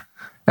 Yeah.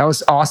 That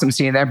was awesome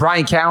seeing that.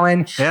 Brian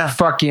Callen. Yeah.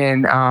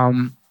 Fucking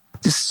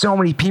just so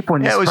many people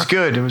in this. Yeah, it was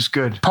good. It was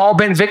good. Paul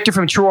Ben Victor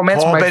from True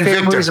Romance, one of my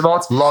favorite movies of all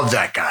time. Love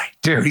that guy.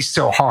 Dude, he's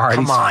so hard.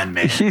 Come on,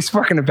 man. He's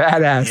fucking a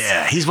badass.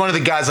 Yeah, he's one of the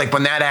guys, like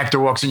when that actor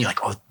walks in, you're like,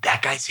 oh,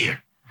 that guy's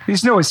here. You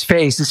just know his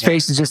face. His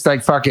face is just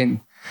like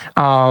fucking.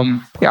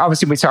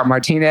 Obviously we saw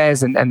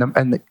Martinez and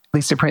the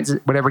Lisa Prince,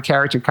 whatever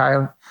character,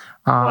 Kyle,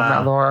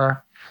 not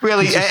Laura.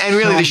 Really, and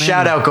really, so the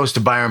shout out goes to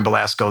Byron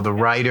Belasco, the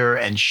writer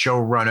and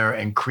showrunner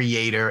and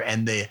creator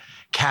and the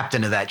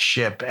captain of that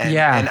ship.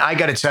 And I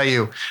got to tell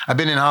you, I've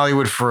been in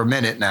Hollywood for a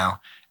minute now,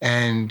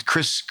 and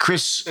Chris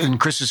and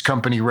Chris's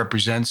company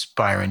represents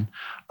Byron.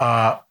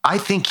 I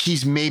think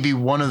he's maybe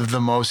one of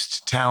the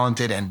most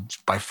talented and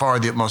by far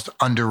the most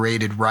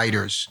underrated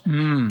writers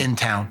in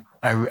town.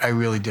 I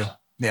really do.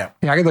 Yeah,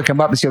 I could look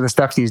him up and see all the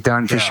stuff he's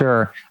done for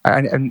sure.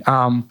 And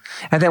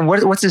then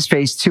what's his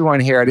face too on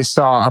here? I just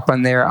saw up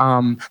on there.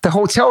 The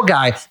hotel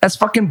guy. That's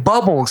fucking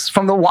Bubbles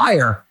from The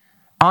Wire.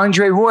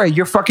 Andre Roy,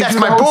 you're fucking. That's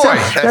my boy.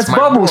 That's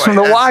Bubbles from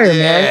The Wire,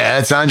 man. Yeah,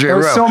 that's Andre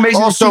Roy. So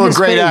amazing. Also a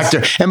great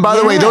actor. And by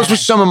the way, those were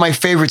some of my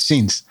favorite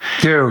scenes,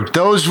 dude.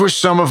 Those were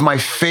some of my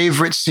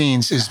favorite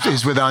scenes.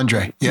 Is with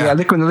Andre. Yeah,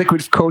 the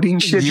liquid codeine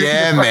shit.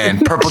 Yeah, man.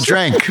 Purple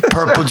drink.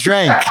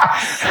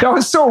 That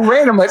was so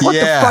random. Like, what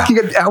the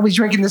fuck? I was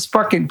drinking this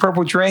fucking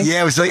purple drink.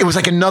 Yeah, it was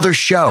like another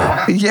show.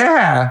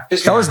 Yeah,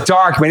 that was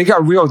dark, man. It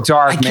got real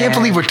dark. I can't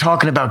believe we're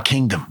talking about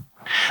Kingdom.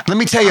 Let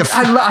me tell you.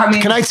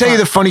 Can I tell you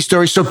the funny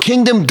story? So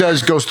Kingdom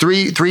goes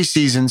three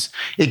seasons.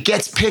 It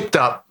gets picked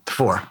up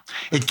at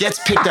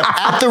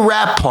the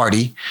rap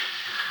party.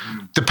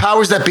 The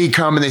powers that be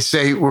come and they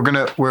say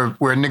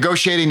we're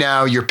negotiating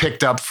now. You're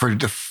picked up for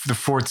the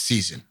 4th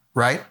season,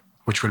 right?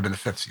 Which would have been the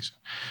 5th season.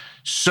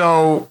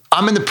 So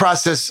I'm in the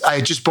process.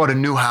 I just bought a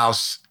new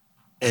house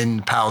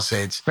in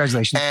Palisades.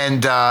 Congratulations.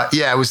 And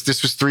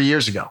this was 3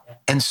 years ago.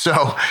 And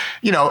so,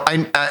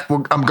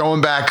 I'm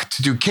going back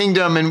to do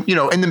Kingdom. And,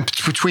 in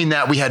between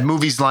that, we had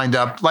movies lined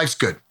up. Life's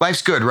good,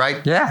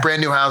 right? Yeah.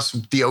 Brand new house,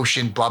 the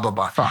ocean, blah, blah,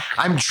 blah. Fuck.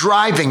 I'm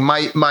driving.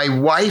 My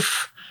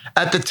wife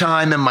at the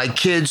time and my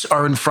kids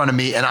are in front of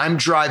me. And I'm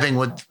driving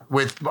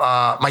with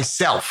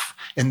myself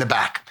in the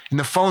back. And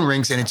the phone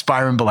rings and it's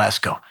Byron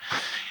Belasco.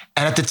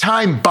 And at the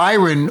time,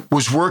 Byron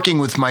was working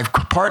with my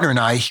partner and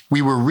I.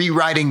 We were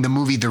rewriting the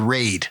movie The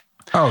Raid.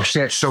 Oh,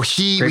 shit. So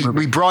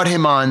we brought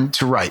him on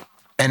to write.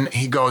 And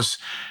he goes,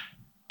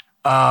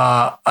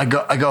 I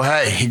go,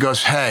 hey. He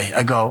goes, hey.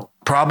 I go,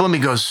 problem? He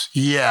goes,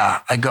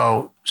 yeah. I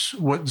go,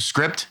 what, the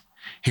script?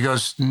 He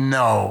goes,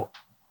 no.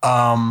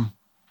 They're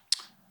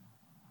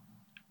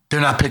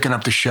not picking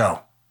up the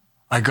show.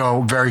 I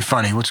go, very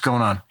funny. What's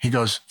going on? He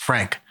goes,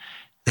 Frank,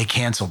 they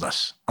canceled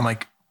us. I'm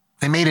like,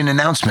 they made an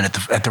announcement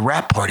at the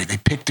rap party. They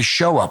picked the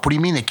show up. What do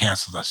you mean they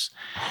canceled us?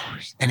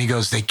 And he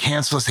goes, they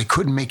canceled us. They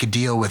couldn't make a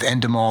deal with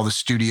Endemol, the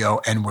studio,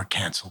 and we're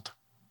canceled.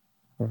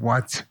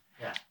 What?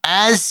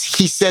 As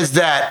he says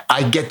that,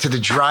 I get to the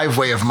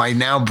driveway of my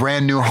now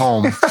brand new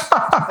home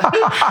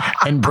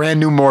and brand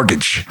new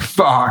mortgage.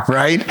 Fuck.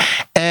 Right?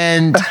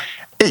 And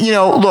you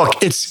know,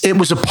 look, it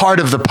was a part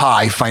of the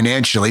pie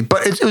financially,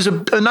 but it was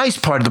a nice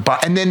part of the pie.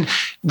 And then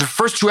the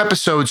first 2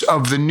 episodes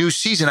of the new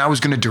season, I was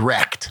going to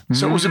direct.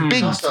 So it was a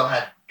big Also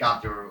had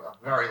gone through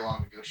a very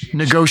long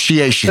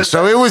negotiation.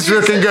 So it was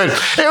looking good.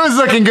 It was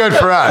looking good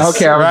for us.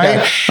 Okay,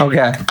 right?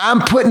 Okay.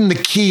 I'm putting the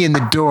key in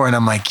the door and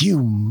I'm like, you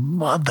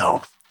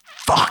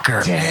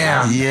motherfucker.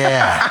 Damn.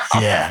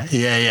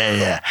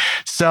 Yeah.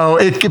 So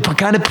it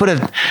kind of put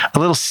a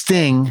little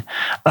sting.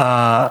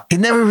 It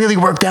never really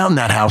worked out in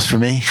that house for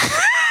me.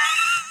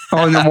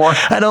 Oh, no more.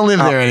 I don't live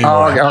there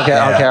anymore. Okay.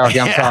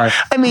 I'm sorry.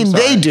 I mean,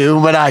 they do,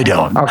 but I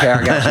don't. Okay,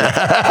 I got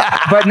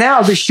you. But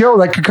now the show,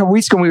 like a couple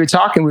weeks ago, when we were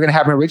talking, we were gonna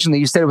have it originally.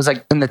 You said it was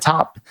like in the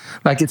top,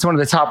 like it's one of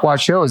the top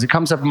watch shows. It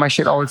comes up in my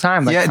shit all the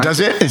time. Like, Yeah, does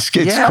it? It's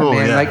yeah, cool.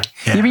 man. Yeah. Like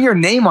Yeah. even your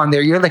name on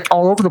there, you're like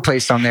all over the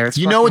place on there. It's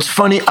You know what's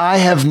funny? I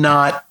have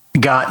not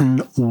gotten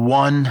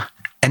one,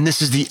 and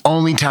this is the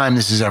only time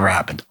this has ever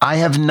happened. I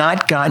have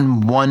not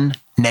gotten one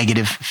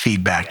negative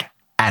feedback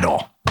at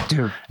all.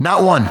 dude.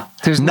 Not one.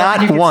 There's not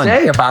nothing you one.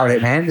 can say about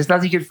it, man. There's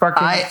nothing you can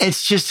fucking.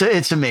 It's just,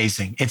 it's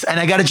amazing. And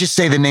I got to just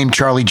say the name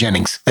Charlie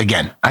Jennings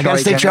again. I got to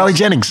say Charlie Charlie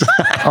Jennings.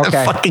 The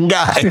Okay. fucking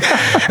guy.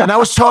 And I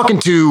was talking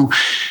to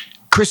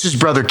Chris's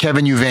brother,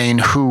 Kevin Uvain,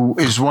 who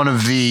is one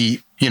of the,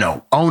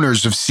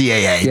 owners of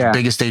CAA, Yeah. the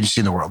biggest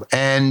agency in the world.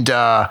 And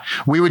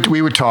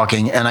we were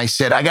talking, and I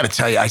said, I got to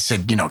tell you, I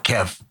said,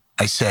 Kev,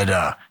 I said,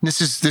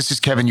 this is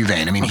Kevin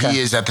Uvain. I mean, he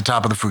is at the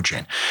top of the food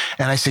chain.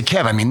 And I said,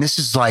 Kev, I mean, this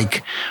is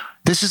like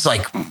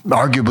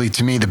arguably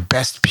to me the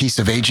best piece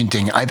of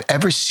agenting I've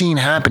ever seen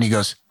happen. He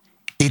goes,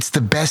 it's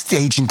the best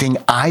agenting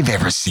I've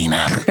ever seen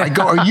happen. I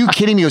go, are you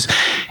kidding me? He goes,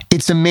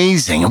 it's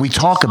amazing. And we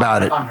talk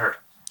about it.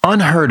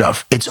 Unheard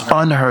of. It's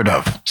unheard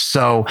of.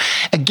 So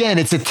again,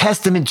 it's a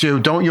testament to,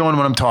 don't yawn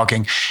when I'm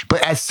talking,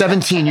 but at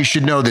 17, you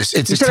should know this.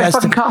 It's You a should have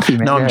testament. fucking coffee,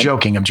 man. No, Go I'm ahead.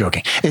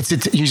 joking.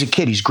 He's a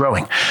kid. He's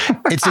growing.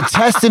 It's a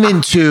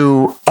testament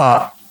to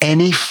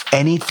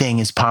anything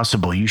is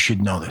possible. You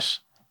should know this.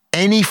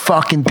 Any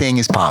fucking thing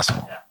is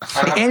possible.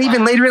 and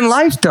even later in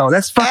life, though,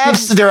 that's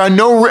fucking. There are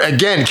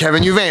again,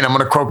 Kevin Uvain. I'm going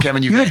to quote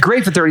Kevin Uvain. You look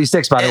great for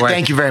 36, by the way.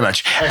 Thank you very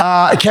much.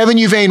 Kevin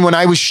Uvain, when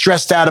I was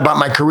stressed out about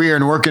my career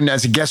and working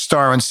as a guest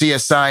star on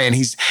CSI,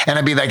 and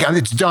I'd be like,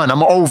 it's done.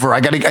 I'm over.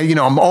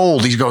 I'm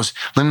old. He goes,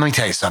 let me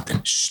tell you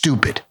something.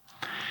 Stupid.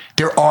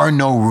 There are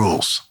no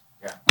rules.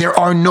 There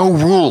are no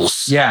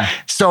rules. Yeah.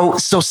 So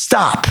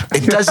stop.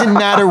 It doesn't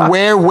matter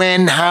where,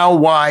 when, how,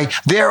 why.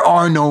 There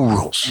are no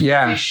rules.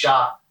 Yeah. He's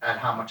shocked at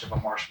how much of a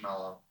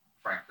marshmallow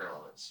Frank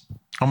Grillo is.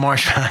 A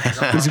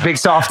marshmallow. He's a big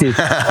softie.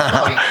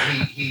 No,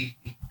 he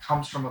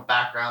comes from a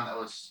background that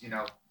was,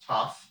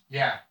 tough.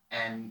 Yeah.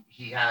 And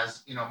he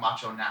has,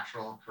 macho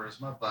natural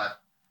charisma,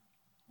 but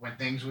when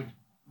things would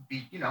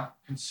be,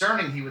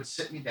 concerning, he would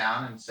sit me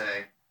down and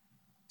say,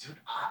 dude,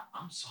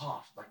 I'm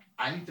soft. Like,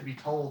 I need to be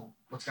told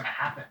what's going to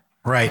happen.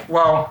 Right.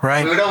 Well,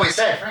 Right. We would always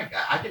say, Frank,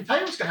 I can tell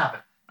you what's going to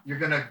happen. You're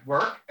going to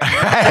work. And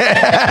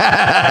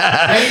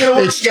it's, you're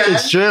gonna work again.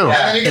 it's true. And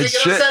then you're going It's to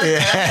true. get upset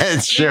again. Yeah, it's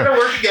And true. You're going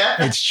to work again.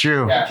 It's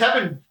true. And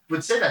Kevin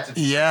would say that to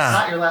me. Yeah. It's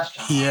not your last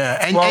job. Yeah,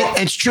 and Well-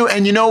 it's true.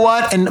 And you know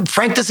what? And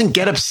Frank doesn't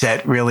get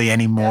upset really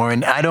anymore.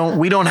 And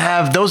we don't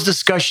have those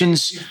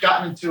discussions. You've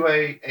gotten into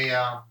a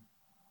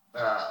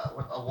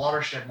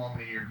watershed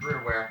moment in your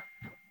career where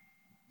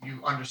you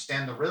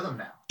understand the rhythm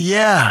now.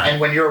 Yeah. And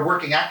when you're a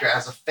working actor,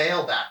 as a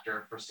failed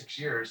actor for 6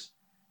 years,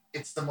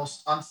 it's the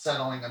most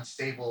unsettling,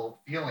 unstable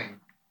feeling,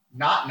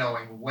 not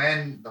knowing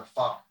when the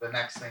fuck the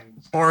next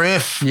thing's. Or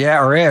if. yeah,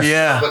 or if.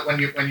 Yeah. But when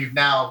you've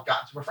now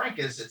gotten to where Frank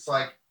is, it's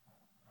like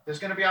there's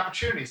going to be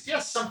opportunities.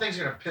 Yes, some things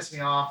are going to piss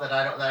me off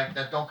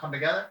that don't come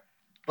together,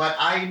 but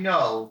I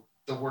know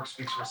the work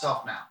speaks for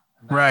itself now.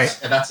 Right.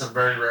 And that's a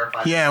very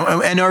rarefied. Yeah,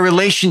 and our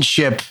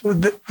relationship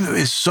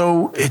is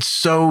so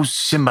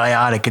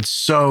symbiotic. It's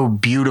so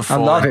beautiful. I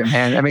love it,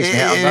 man. That makes me.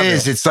 I love It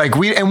is. it. It's like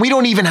we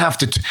don't even have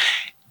to.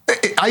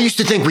 I used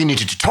to think we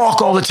needed to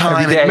talk all the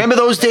time. Every day. Remember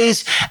those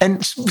days?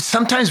 And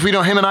sometimes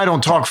him and I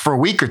don't talk for a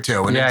week or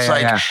two. And it's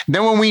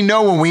then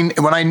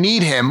when I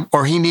need him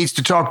or he needs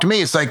to talk to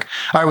me, it's like,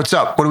 all right, what's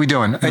up? What are we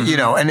doing?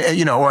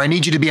 Mm-hmm. Or I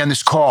need you to be on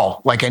this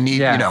call. Like I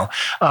need,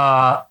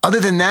 other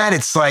than that,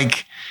 it's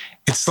like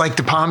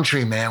the palm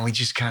tree, man. We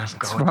just kind of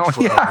go with the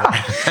flow.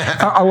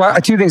 Yeah.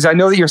 Two things. I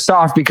know that you're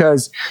soft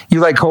because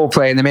you like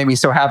Coldplay, and they made me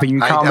so happy.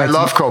 You I comment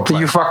love that Coldplay.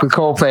 you fuck with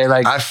Coldplay.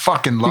 Like I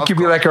fucking love. You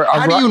could be Coldplay.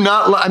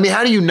 like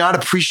how do you not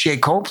appreciate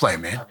Coldplay,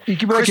 man? You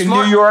could be like Chris a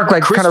Martin- New York,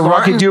 like Chris kind of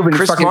rocky Martin- dude, but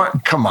Chris fucking Martin,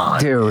 come on,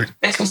 dude.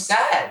 Makes me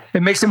sad.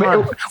 It makes him.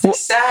 It's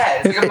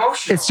sad. It's like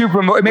emotional. It's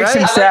super. It makes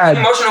him Right? I sad. like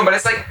being emotional, but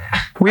it's like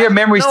We have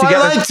memories No, I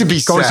together. like to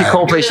be going to see sad.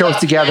 Coldplay shows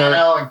together.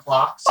 Piano and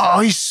clocks. Oh,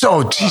 he's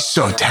so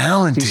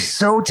talented. He's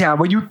so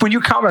talented. When you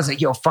comment, I was like,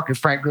 "Yo, fucking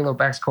Frank Grillo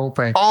backs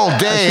Coldplay." All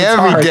day, shit's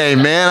every hard. day,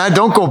 man. I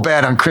don't go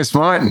bad on Chris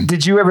Martin.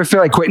 Did you ever feel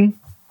like quitting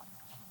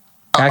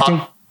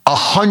acting?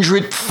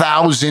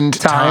 100,000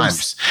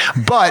 times.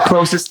 But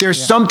Closest, there's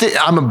yeah. something.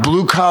 I'm a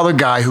blue collar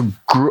guy who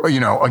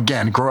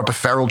grew up a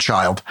feral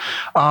child.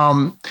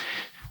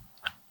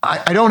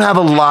 I don't have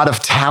a lot of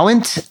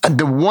talent.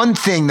 The one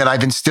thing that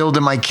I've instilled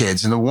in my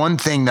kids and the one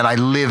thing that I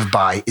live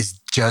by is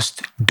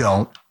just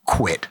don't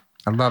quit.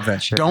 I love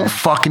that shit. Don't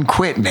fucking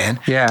quit, man.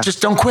 Yeah.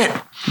 Just don't quit.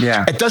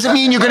 Yeah. It doesn't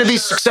mean you're going to be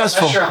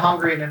successful. Unless you're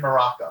hungry and in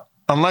Morocco.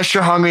 Unless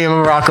you're hungry in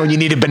Morocco and you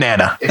need a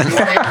banana. If you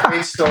want a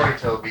great story,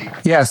 Toby,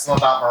 Yes. tell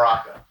about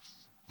Morocco.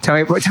 Tell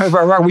me about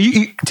Morocco.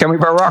 Tell me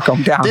about Morocco.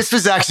 I'm down. This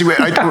was actually,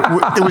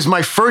 it was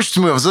my first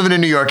movie. I was living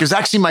in New York. It was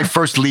actually my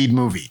first lead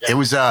movie. It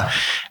was,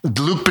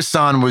 Luc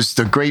Besson was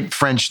the great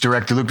French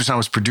director. Luc Besson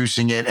was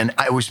producing it. And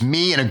it was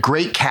me and a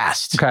great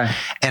cast. Okay.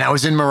 And I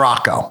was in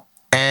Morocco.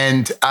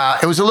 And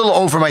it was a little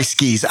over my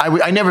skis.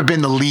 I never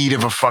been the lead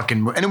of a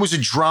fucking movie. And it was a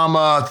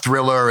drama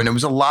thriller and it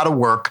was a lot of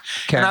work.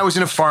 Okay. And I was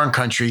in a foreign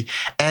country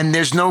and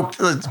there's no,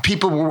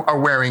 people are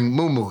wearing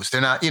muumuus. They're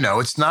not,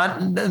 it's not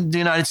the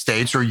United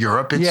States or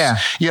Europe. It's, Yeah.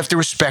 You have to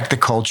respect the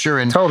culture.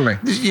 And, Totally.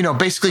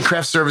 Basically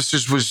craft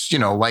services was,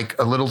 like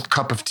a little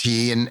cup of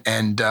tea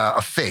and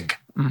a fig.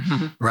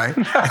 Mm-hmm. Right.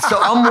 And so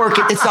I'm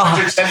working. It's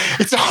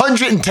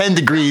 110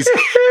 degrees.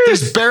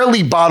 There's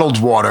barely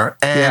bottled water,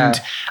 and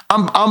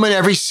I'm in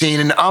every scene,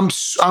 and I'm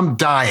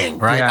dying.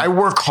 Right. Yeah. I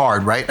work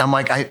hard. Right. I'm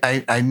like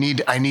I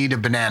need a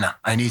banana.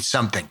 I need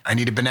something. I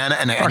need a banana,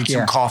 and I need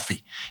some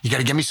coffee. You got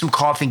to get me some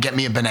coffee and get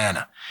me a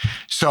banana.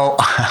 So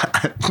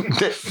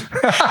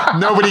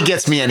nobody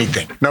gets me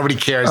anything. Nobody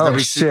cares. Oh,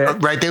 Nobody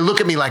shit. Right. They look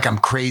at me like I'm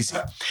crazy.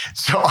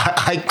 So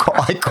I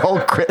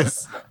call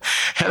Chris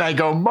and I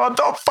go,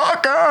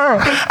 motherfucker,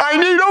 I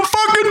need a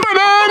fucking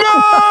banana.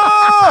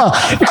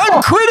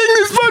 I'm quitting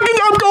this fucking,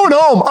 I'm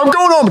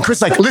going home.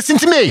 Chris like, listen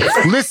to me.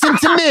 I'm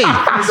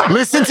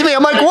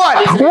like,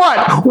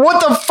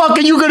 what the fuck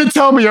are you going to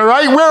tell me? All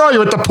right. Where are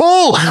you at the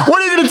pool?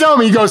 What are you going to tell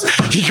me? He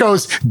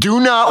goes, do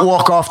not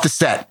walk off the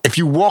set. If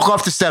you walk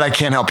off the set, I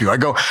can't help you. I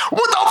go, what the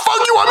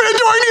fuck you want me to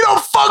do? I need a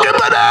fucking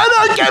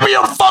banana. Get me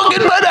a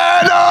fucking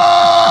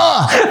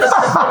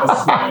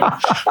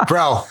banana.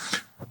 Bro,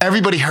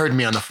 everybody heard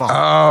me on the phone.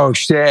 Oh,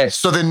 shit.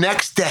 So the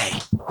next day,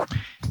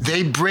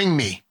 they bring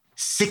me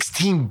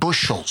 16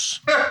 bushels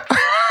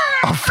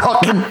of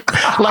fucking,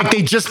 like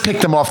they just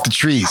picked them off the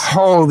trees.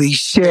 Holy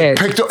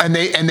shit. And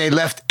they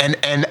left,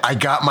 and I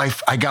got my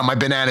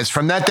bananas.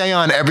 From that day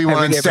on, everyone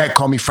on set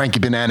called me Frankie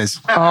Bananas.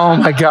 Oh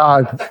my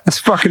God. That's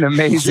fucking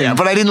amazing. Yeah,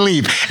 but I didn't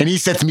leave. And he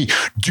said to me,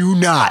 do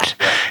not.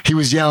 He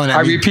was yelling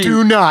at me, repeat.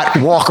 do not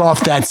walk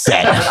off that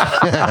set.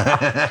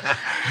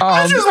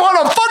 I just want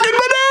a fucking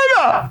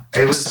banana.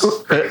 It was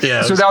So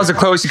that was the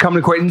closest you come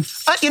to quitting?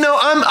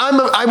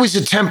 I was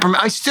a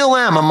temperament. I still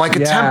am. I'm like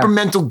a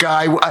temperamental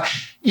guy.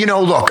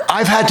 Look,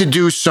 I've had to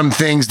do some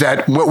things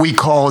that what we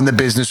call in the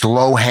business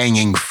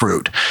low-hanging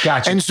fruit.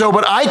 Gotcha. And so,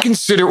 but I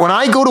consider when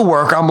I go to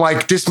work, I'm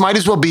like, this might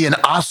as well be an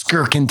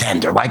Oscar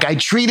contender. Like I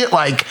treat it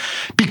like,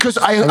 because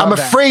I'm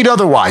afraid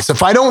otherwise.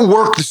 If I don't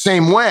work the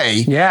same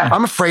way,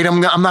 I'm afraid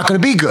I'm not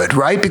going to be good,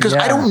 right? Because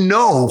I don't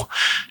know.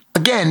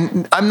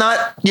 Again, I'm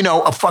not,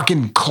 a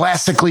fucking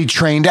classically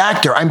trained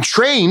actor. I'm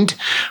trained,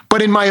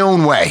 but in my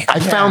own way. I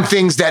found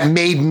things that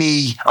made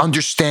me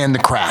understand the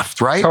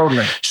craft, right?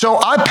 Totally. So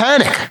I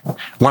panic.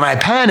 When I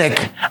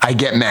panic, I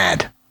get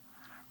mad.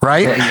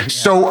 Right. Yeah.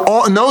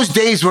 So in those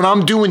days when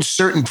I'm doing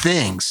certain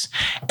things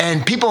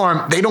and people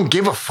they don't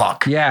give a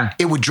fuck. Yeah.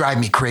 It would drive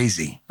me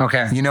crazy.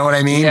 Okay. You know what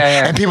I mean?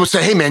 Yeah. And people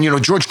say, hey man,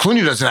 George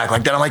Clooney doesn't act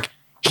like that. I'm like,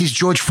 he's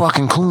George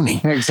fucking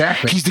Clooney.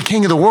 Exactly. He's the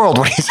king of the world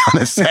when he's on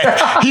the set.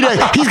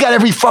 He's got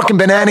every fucking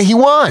banana he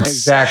wants.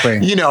 Exactly.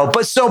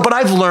 But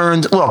I've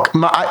learned, look,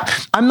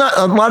 I'm not,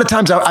 a lot of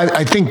times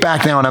I think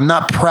back now and I'm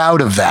not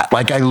proud of that.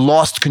 Like I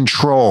lost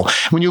control.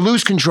 When you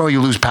lose control,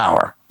 you lose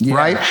power. Yeah.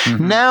 Right?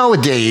 Mm-hmm.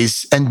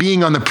 Nowadays, and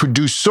being on the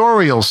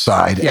producerial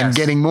side and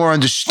getting more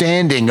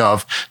understanding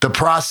of the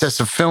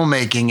process of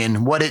filmmaking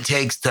and what it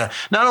takes to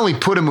not only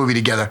put a movie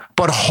together,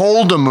 but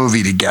hold a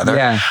movie together.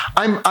 Yeah.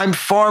 I'm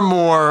far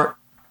more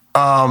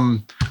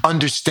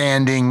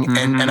understanding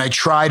and I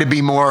try to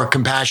be more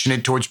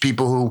compassionate towards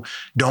people who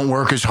don't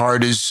work as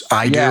hard as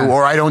I do,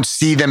 or I don't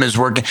see them as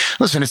working.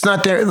 Listen, it's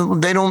not their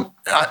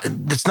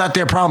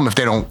problem if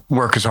they don't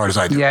work as hard as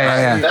I do.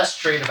 The best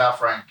trait about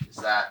Frank is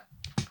that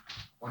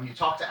when you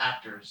talk to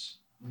actors,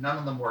 none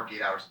of them work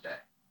 8 hours a day.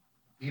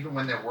 Even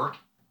when they're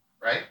working,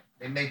 right?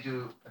 They may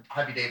do a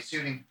heavy day of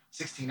shooting,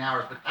 16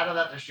 hours, but out of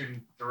that, they're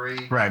shooting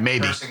 3. Right,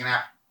 maybe. An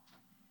hour.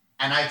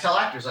 And I tell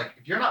actors, like,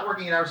 if you're not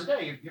working 8 hours a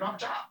day, you don't have a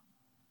job.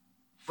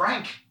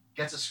 Frank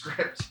gets a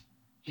script.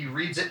 He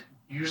reads it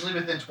usually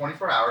within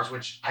 24 hours,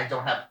 which I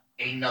don't have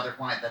another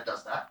client that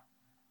does that.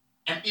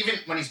 And even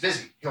when he's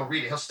busy, he'll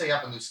read it. He'll stay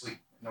up and lose sleep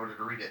in order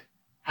to read it.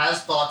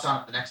 Has thoughts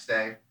on it the next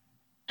day.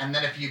 And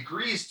then if he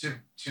agrees to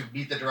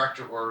meet the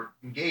director or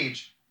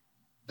engage,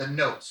 the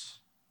notes.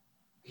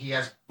 He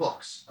has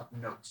books of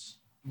notes,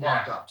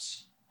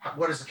 markups.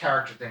 What is the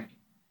character thinking?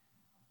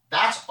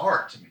 That's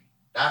art to me.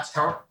 That's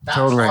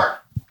totally. art.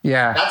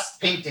 Yeah. That's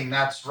painting,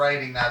 that's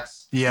writing,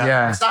 that's...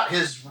 Yeah. It's not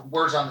his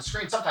words on the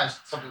screen. Sometimes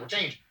something will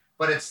change,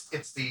 but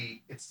it's the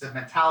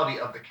mentality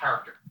of the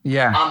character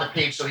Yeah. on the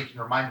page so he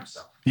can remind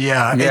himself.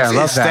 Yeah, Yeah, I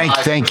love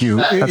that. Thank you.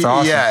 That's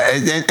awesome.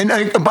 Yeah,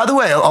 and by the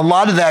way, a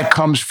lot of that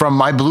comes from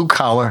my blue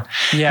collar.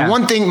 Yeah. The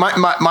one thing,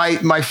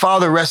 my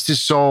father, rest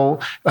his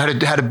soul,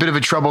 had a bit of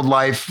a troubled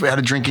life, had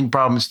a drinking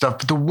problem and stuff.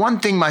 But the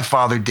one thing my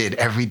father did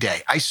every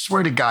day, I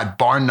swear to God,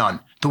 bar none,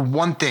 the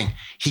one thing,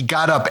 he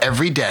got up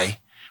every day,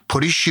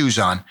 put his shoes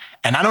on,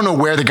 and I don't know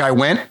where the guy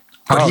went.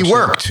 But he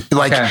worked.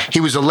 Like he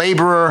was a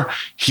laborer.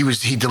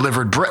 He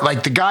delivered bread.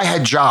 Like the guy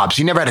had jobs.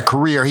 He never had a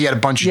career. He had a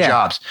bunch of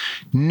jobs.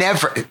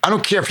 Never. I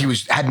don't care if he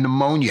had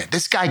pneumonia.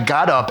 This guy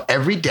got up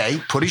every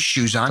day, put his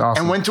shoes on,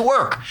 and went to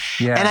work.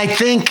 Yeah. And I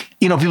think,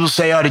 people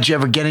say, "Oh, did you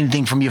ever get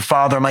anything from your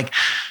father?" I'm like,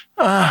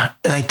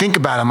 and I think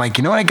about it. I'm like,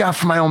 you know what I got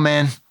from my old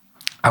man?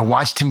 I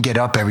watched him get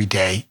up every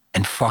day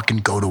and fucking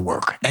go to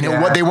work. And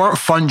they weren't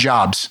fun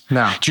jobs.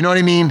 No. Do you know what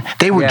I mean?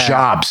 They were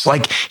jobs.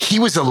 Like he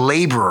was a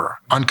laborer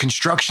on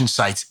construction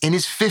sites in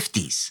his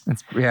 50s,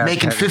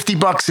 making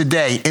 $50 a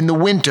day in the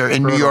winter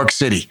in New York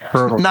City.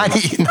 Not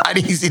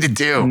easy to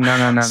do.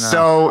 No.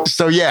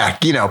 So yeah,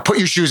 put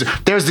your shoes.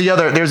 There's the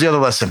other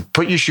lesson.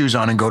 Put your shoes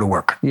on and go to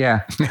work.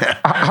 Yeah.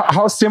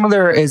 How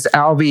similar is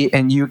Alvy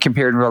and you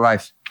compared in real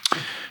life?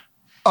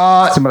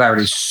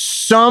 Similarities.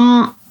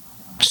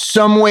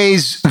 Some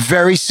ways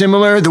very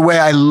similar. The way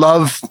I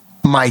love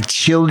my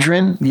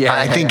children.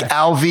 I think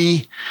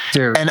Alvy,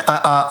 and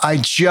I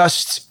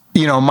just,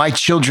 my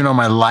children are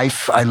my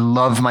life. I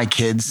love my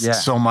kids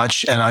so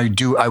much, and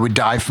I would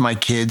die for my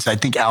kids. I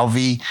think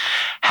Alvy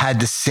had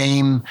the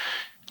same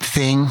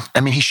thing.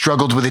 I mean, he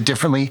struggled with it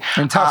differently.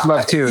 And tough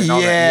love too.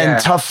 And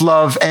tough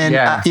love. And,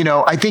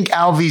 I think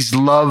Alvy's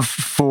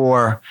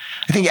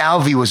I think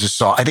Alvy was a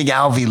soul. I think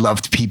Alvy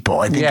loved people.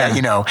 I think,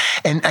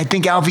 and I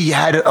think Alvy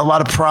had a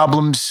lot of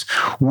problems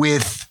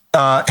with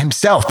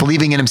himself,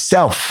 believing in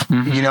himself.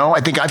 Mm-hmm.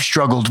 I think I've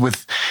struggled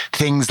with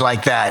things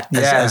like that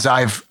as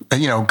I've,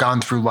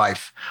 gone through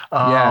life.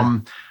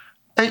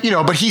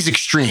 But he's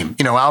extreme.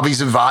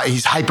 Alvy's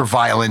he's hyper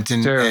violent,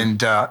 and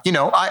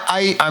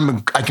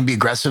I can be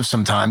aggressive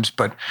sometimes,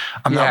 but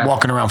I'm not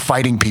walking around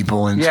fighting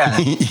people. And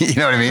you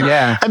know what I mean?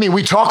 Yeah. I mean,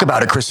 we talk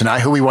about it, Chris and I,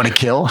 who we want to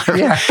kill.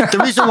 Yeah. The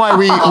reason why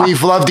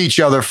we've loved each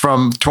other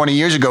from 20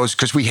 years ago is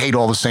because we hate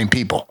all the same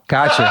people.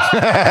 Gotcha.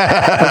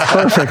 That's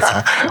perfect.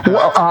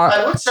 Well,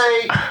 I would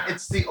say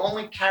it's the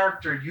only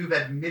character you've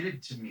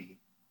admitted to me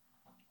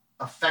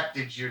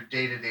affected your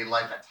day-to-day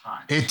life at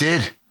times. It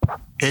did.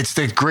 It's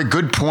the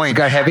good point.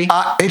 Got heavy?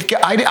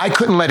 I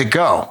couldn't let it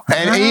go.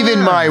 And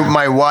even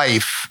my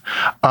wife,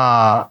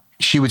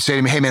 she would say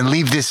to me, "Hey man,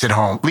 leave this at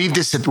home. Leave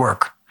this at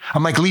work."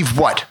 I'm like, "Leave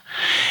what?"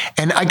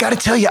 And I got to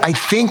tell you, I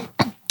think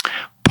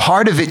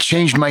part of it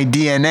changed my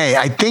DNA.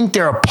 I think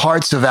there are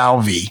parts of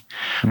Alvy,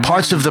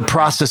 parts of the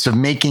process of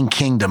making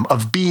Kingdom,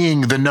 of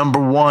being the number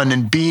one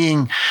and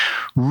being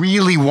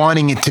really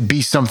wanting it to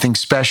be something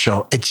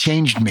special. It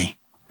changed me.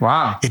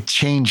 Wow. It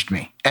changed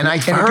me. And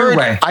I've in heard, a good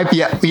way.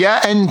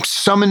 And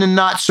some in a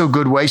not so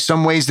good way,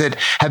 some ways that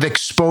have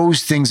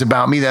exposed things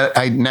about me that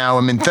I now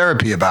am in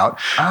therapy about.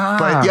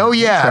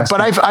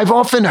 But I've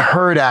often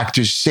heard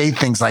actors say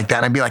things like that.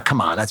 And I'd be like, come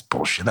on, that's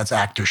bullshit. That's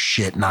actor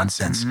shit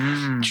nonsense.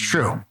 It's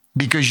true.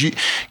 Because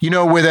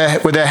where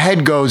the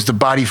head goes, the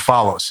body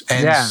follows,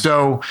 and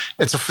so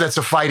that's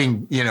a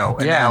fighting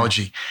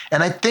analogy.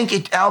 And I think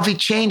Alvy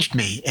changed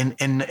me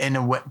in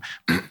a way.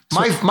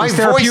 My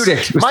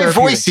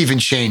voice even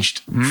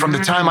changed from the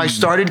time I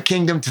started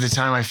Kingdom to the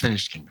time I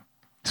finished Kingdom.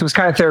 So it was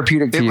kind of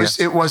therapeutic for you.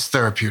 It was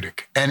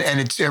therapeutic, and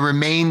it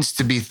remains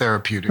to be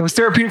therapeutic. It was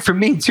therapeutic for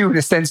me too, in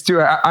a sense too.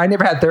 I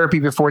never had therapy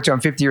before until I'm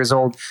 50 years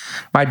old.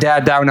 My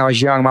dad died when I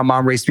was young. My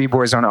mom raised 3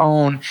 boys on her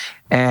own,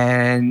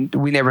 and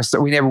we never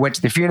went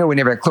to the funeral. We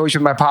never had closure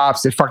with my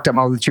pops. It fucked up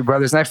my other 2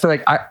 brothers, and I feel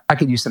like I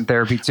could use some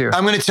therapy too.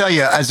 I'm going to tell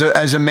you, as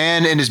a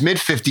man in his mid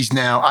 50s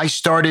now, I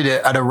started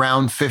at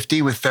around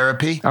 50 with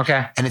therapy.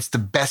 Okay, and it's the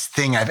best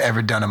thing I've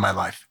ever done in my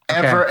life,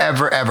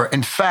 ever.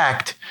 In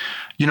fact,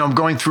 I'm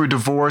going through a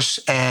divorce,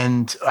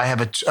 and I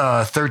have a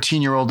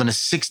 13-year-old and a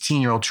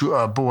 16-year-old,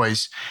 2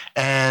 boys.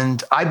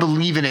 And I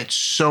believe in it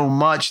so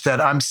much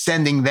that I'm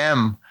sending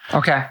them.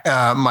 Okay.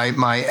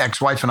 My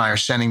ex-wife and I are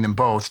sending them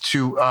both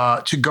to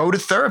go to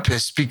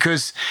therapists,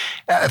 because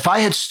if I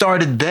had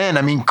started then,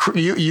 I mean,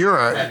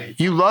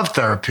 you love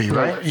therapy,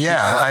 right?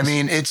 Yeah. I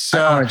mean, it's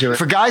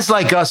for guys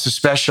like us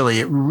especially.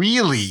 It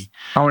really,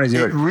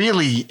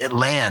 it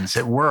lands.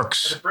 It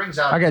works. But it brings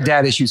out. I got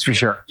dad issues for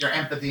sure. Your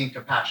empathy and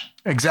compassion.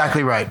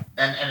 Exactly right.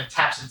 And it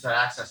taps into that,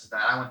 access to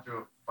that. I went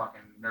through a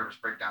fucking nervous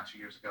breakdown 2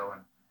 years ago,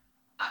 and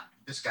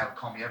this guy would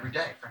call me every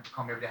day. Frank would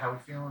call me every day. How we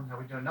feeling? How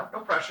we doing? No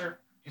pressure.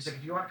 He's like,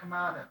 if you want to come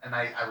out, and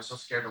I was so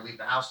scared to leave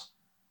the house,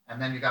 and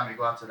then you got me to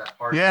go out to that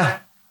party. Yeah.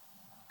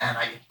 And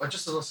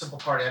just a little simple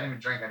party. I didn't even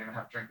drink. I didn't even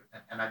have a drink.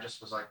 And I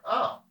just was like,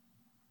 oh.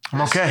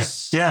 I'm okay.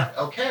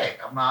 Okay.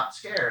 I'm not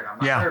scared. I'm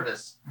not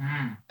nervous.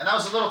 Mm. And that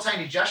was a little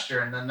tiny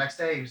gesture. And the next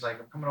day he was like,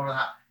 I'm coming over the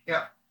house.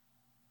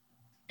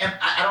 And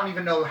I don't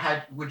even know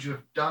would you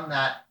have done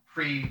that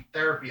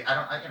pre-therapy? I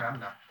don't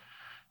know.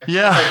 It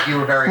like you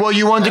were very well,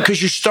 you wonder,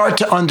 because you start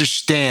to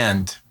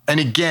understand And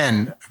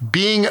again,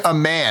 being a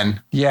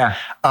man, Yeah.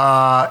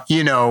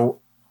 you know,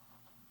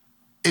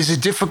 is a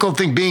difficult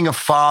thing. Being a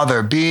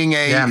father, being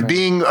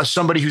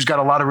somebody who's got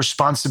a lot of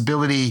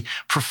responsibility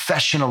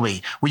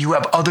professionally, where you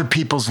have other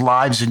people's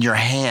lives in your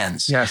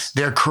hands, Yes.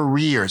 their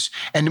careers.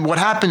 And what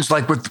happens,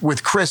 like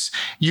with Chris,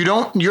 you're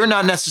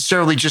not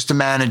necessarily just a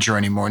manager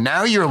anymore.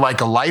 Now you're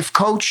like a life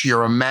coach,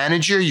 you're a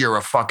manager, you're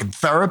a fucking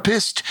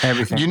therapist.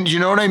 Everything. You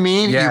know what I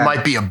mean? Yeah. You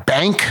might be a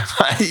bank,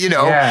 you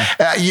know, Yeah.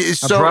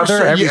 A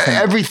brother, everything.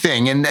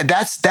 everything. And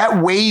that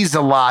weighs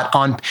a lot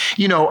on,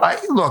 you know,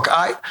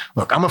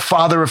 I'm a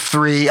father of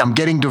 3. I'm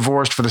getting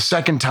divorced for the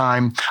second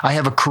time. I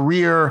have a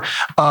career,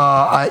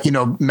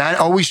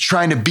 always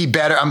trying to be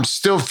better.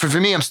 For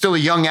me, I'm still a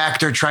young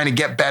actor trying to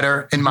get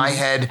better in my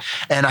head.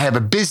 And I have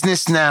a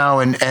business now.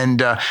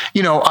 And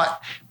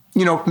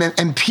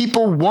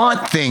people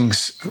want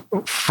things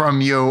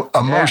from you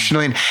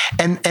emotionally,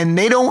 and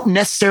they don't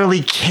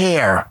necessarily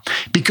care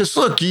because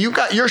look, you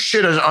got your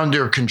shit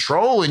under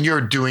control and you're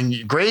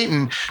doing great,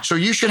 and so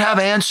you should have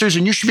answers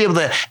and you should be able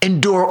to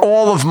endure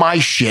all of my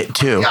shit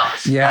too.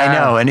 Yeah. I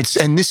know, and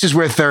this is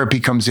where therapy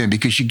comes in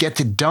because you get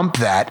to dump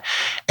that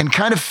and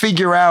kind of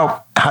figure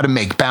out how to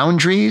make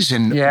boundaries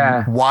and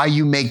why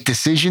you make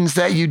decisions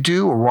that you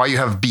do or why you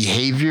have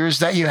behaviors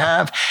that you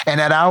have.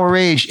 And at our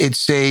age,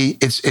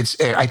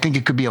 I think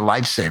it could be a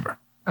lifesaver.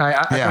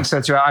 I think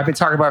so too. I've been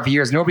talking about it for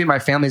years. Nobody in my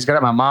family's got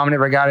it. My mom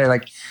never got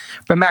it.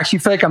 But Max, you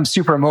feel like I'm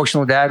super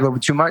emotional dad, a little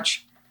bit too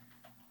much?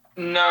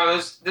 No,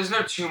 there's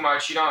no too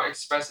much. You don't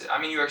express it.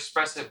 I mean, you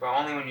express it, but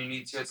only when you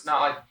need to. It's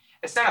not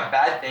a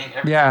bad thing.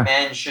 Every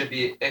man should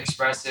be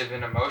expressive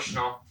and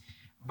emotional.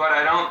 But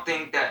I don't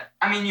think that,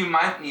 I mean, you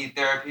might need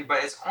therapy,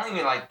 but it's only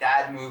with like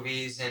dad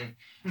movies and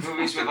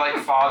movies with like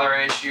father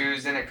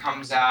issues, and it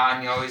comes out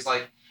and you always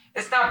like,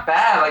 it's not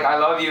bad. Like, I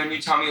love you and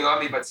you tell me you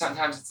love me, but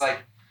sometimes it's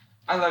like,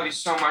 I love you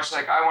so much.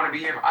 Like, I want to be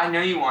here. I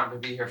know you want to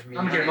be here for me.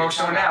 I'm getting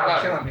emotional now.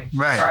 You're killing me.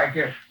 Right. All right,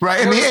 good.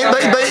 Right. I mean,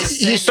 but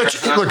he's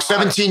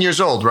 17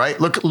 years old, right?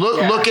 Look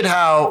at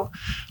how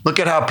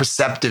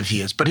perceptive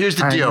he is. But here's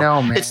the deal. I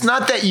know, man. It's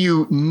not that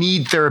you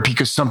need therapy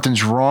because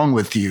something's wrong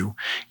with you.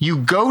 You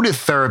go to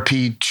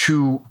therapy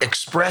to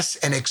express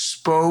and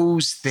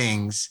expose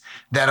things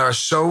that are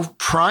so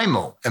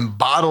primal and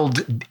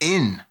bottled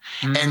in,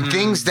 and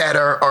things that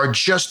are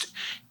just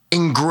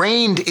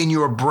ingrained in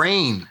your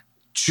brain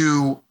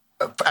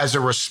as a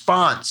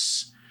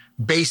response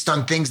based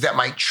on things that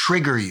might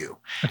trigger you.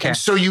 Okay. And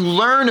so you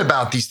learn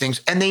about these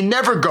things and they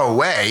never go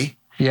away.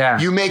 Yeah.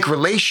 You make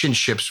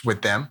relationships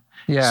with them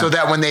Yeah. so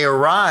that when they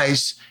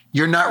arise,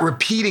 you're not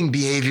repeating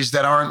behaviors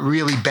that aren't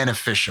really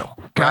beneficial.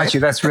 Got right?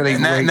 you. That's really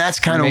and that's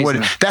kind of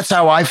amazing. that's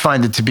how I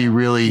find it to be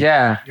really.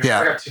 Yeah. You're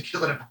very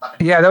articulate about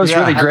it. Yeah, that was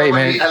really great,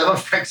 man. I love when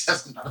Frank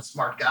says I'm not a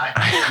smart guy.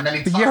 And then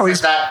he talks Yeah, like he's-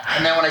 that.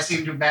 And then when I see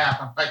him do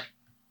math, I'm like,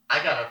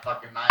 I got a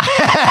fucking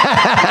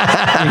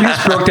 9. You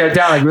just broke that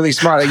down like really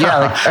smart. Like,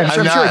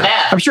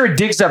 I'm sure it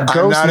digs up I'm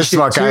ghosts not and a shit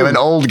smart guy. too. I'm an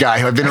old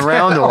guy. I've been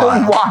around a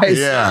while. Wise.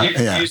 Yeah.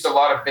 You've used a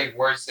lot of big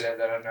words today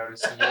that I've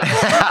noticed.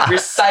 You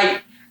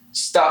recite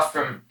stuff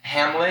from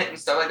Hamlet and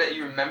stuff like that.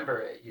 You remember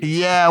it.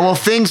 Yeah, well,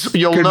 things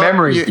you'll Good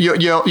memory.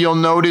 You'll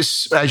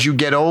notice as you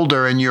get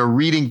older and you're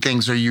reading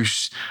things,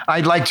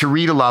 I'd like to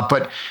read a lot,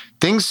 but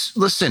things.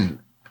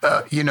 Listen,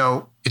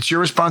 it's your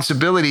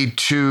responsibility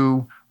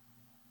to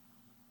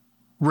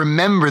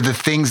remember the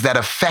things that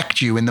affect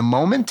you in the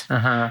moment,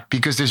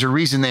 because there's a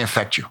reason they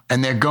affect you,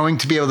 and they're going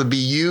to be able to be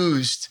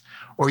used,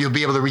 or you'll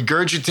be able to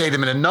regurgitate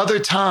them at another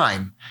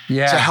time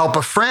to help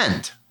a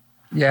friend.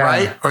 Yeah.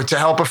 Right? Or to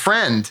help a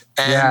friend.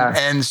 Yeah.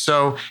 And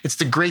so it's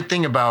the great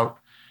thing about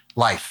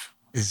life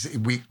is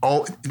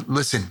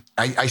listen,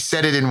 I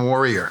said it in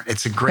Warrior.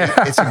 It's a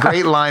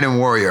great line in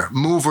Warrior.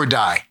 Move or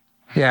die.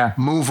 Yeah.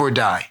 Move or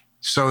die.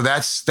 So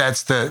that's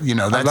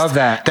the, I love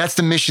that. That's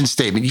the mission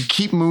statement. You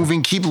keep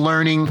moving, keep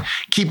learning,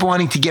 keep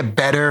wanting to get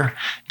better.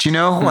 Do you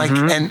know? Like,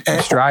 and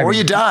or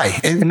you die.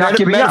 And not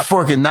giving up.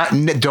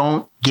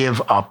 Don't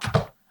give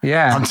up.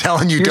 Yeah. I'm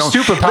telling you, You're don't.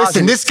 super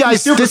positive. Listen,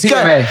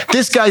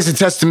 this guy's a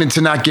testament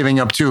to not giving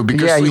up too,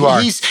 because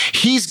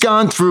he's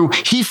gone through,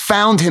 he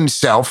found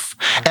himself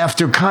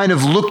after kind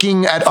of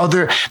looking at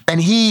other,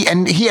 and he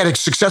had a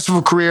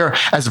successful career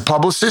as a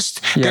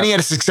publicist. Yeah. Then he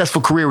had a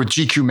successful career with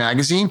GQ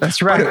magazine.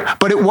 That's right.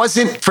 But it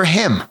wasn't for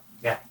him.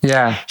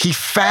 Yeah. He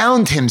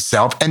found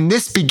himself, and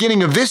this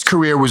beginning of this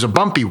career was a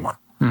bumpy one.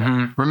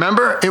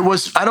 Remember, it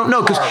was, I don't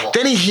know, because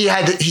then he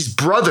had his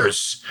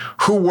brothers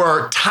who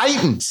were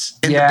titans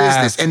in the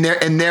business and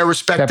their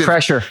respective that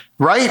pressure,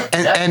 right?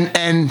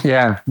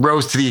 And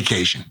rose to the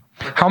occasion.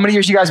 How many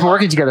years you guys been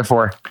working together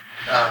for?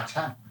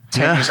 10.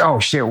 10 years. Oh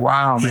shit!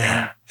 Wow,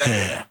 man.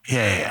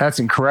 Yeah. That's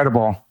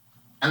incredible.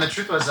 And the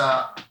truth was,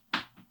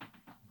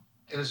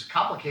 it was a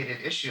complicated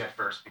issue at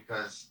first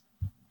because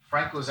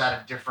Frank was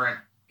at a different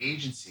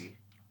agency.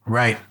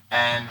 Right.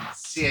 And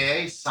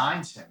CAA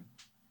signs him.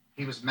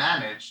 He was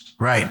managed.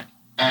 Right.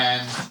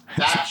 And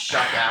that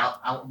shut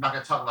out. I'm not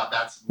going to talk about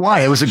that.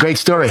 Why? It was a great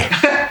story.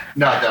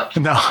 No.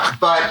 No.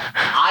 But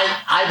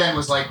I then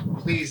was like,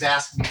 please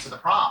ask me to the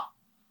prom.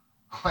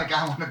 like,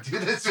 I want to do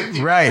this with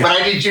you. Right.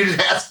 But I need you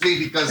to ask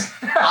me because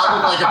I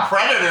look like a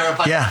predator if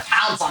I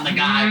pounce on the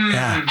guy.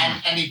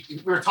 Yeah. And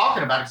we were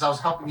talking about it because I was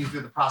helping you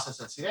through the process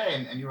at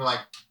CA, and you were like,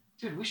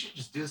 dude, we should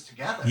just do this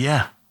together.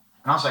 Yeah.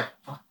 And I was like,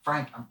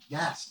 Frank,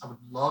 yes, I would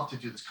love to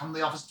do this. Come to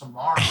the office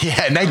tomorrow.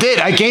 Yeah, and I did.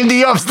 I came to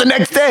the office the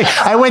next day.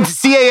 I went to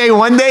CAA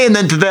one day and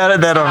then to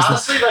that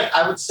office. Honestly, like,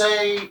 I would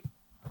say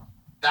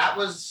that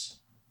was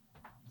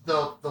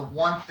the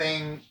one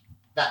thing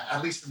that,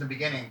 at least in the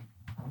beginning,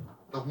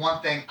 the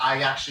one thing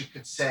I actually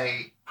could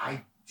say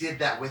I did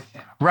that with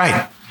him.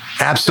 Right.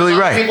 Absolutely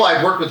right. People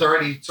I worked with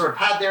already sort of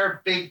had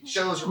their big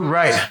shows.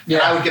 Right. Yeah.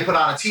 I would get put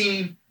on a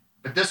team,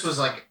 but this was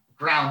like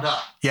ground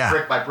up,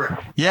 brick by brick.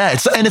 Yeah,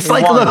 it's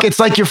like, look, it's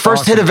like your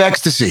first hit of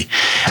ecstasy.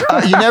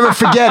 You never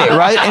forget it,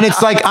 right? And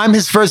it's like, I'm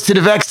his first hit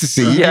of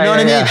ecstasy. You know what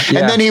I mean? Yeah.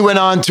 And then he went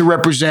on to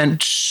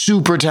represent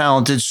super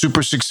talented,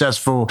 super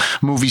successful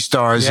movie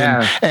stars,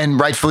 and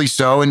rightfully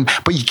so.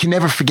 But you can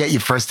never forget your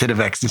first hit of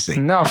ecstasy.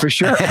 No, for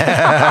sure.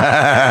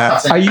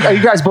 Are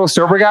you guys both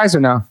sober guys or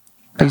no?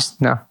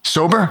 No.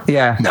 Sober?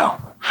 Yeah.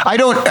 No. I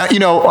don't,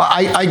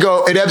 I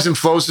go, it ebbs and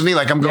flows with me.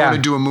 Like I'm going to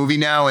do a movie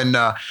now and,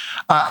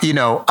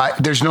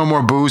 there's no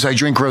more booze. I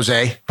drink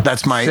rosé.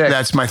 That's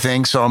my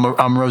thing. So I'm a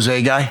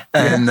rosé guy.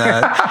 And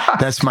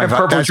that's my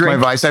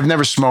vice. I've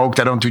never smoked.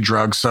 I don't do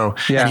drugs.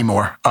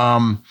 Anymore.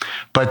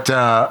 But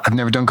I've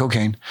never done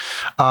cocaine.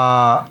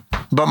 But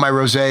my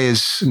rosé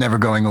is never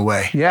going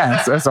away.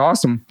 Yeah. That's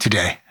awesome.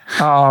 Today.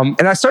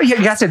 And I saw you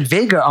guys had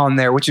Vega on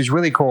there, which is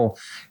really cool.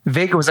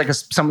 Vega was like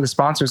some of the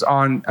sponsors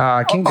on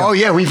Kingdom. Oh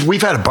yeah,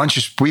 we've had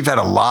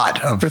a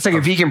lot of. It's like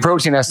a vegan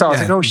protein. I saw. I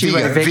was like, oh shit,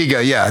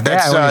 Vega. Yeah,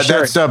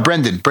 that's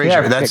Brendan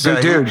Brazier. Yeah, that's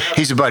good dude.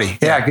 He's a buddy.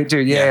 Yeah, good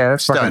dude. Yeah,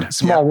 that's fucking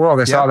small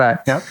world. I saw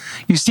that. Yeah.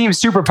 You seem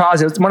super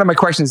positive. One of my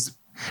questions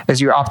is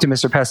you're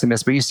optimist or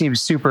pessimist, but you seem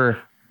super.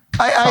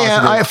 I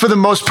am. For the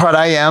most part,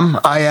 I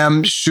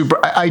am super.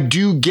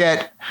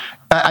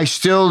 I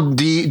still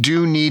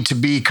do need to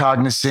be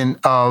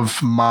cognizant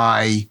of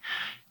my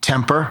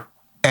temper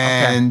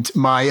and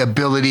my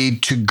ability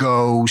to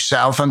go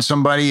south on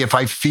somebody. If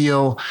I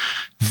feel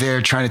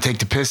they're trying to take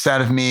the piss out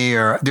of me,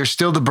 or there's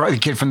still the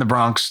kid from the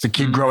Bronx, the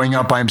kid growing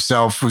up by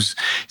himself who's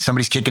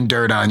somebody's kicking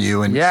dirt on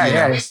you. And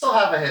we still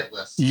have a hit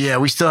list. Yeah,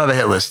 we still have a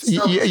hit list.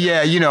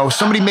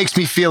 Somebody makes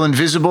me feel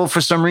invisible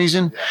for some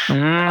reason.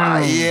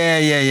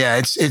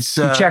 It's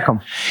you check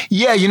them.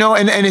 Yeah,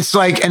 and it's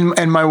like,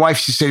 and my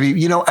wife used to say to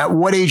me, at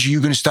what age are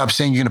you going to stop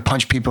saying you're going to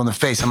punch people in the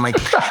face? I'm like,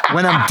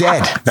 when I'm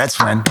dead,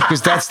 that's when.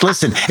 Because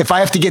listen, if I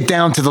have to get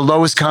down to the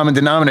lowest common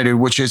denominator,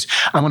 which is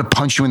I'm going to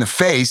punch you in the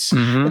face,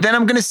 then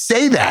I'm going to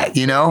say that,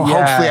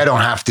 hopefully I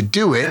don't have to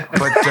do it,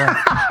 but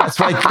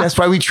that's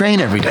why we train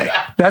every day.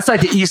 That's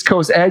like the East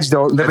Coast edge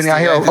though, living out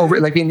here over,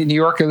 like being in New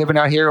York or living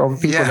out here over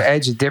people, the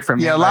edge is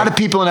different. Yeah. A lot of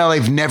people in LA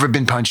have never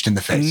been punched in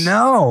the face.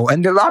 No.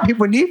 And a lot of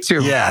people need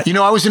to. Yeah.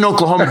 I was in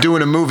Oklahoma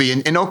doing a movie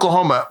in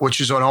Oklahoma, which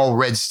is an all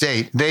red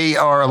state. They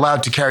are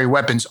allowed to carry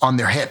weapons on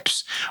their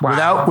hips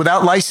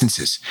without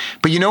licenses.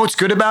 But you know what's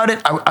good about it?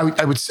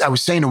 I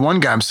was saying to one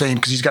guy,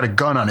 because he's got a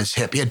gun on his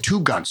hip. He had 2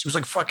 guns. It was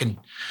like fucking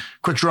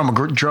quick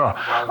draw.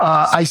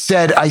 I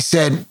said, is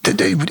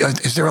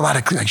there a lot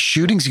of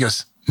shootings? He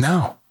goes,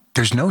 no,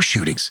 there's no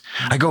shootings.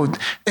 I go,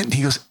 and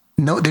he goes,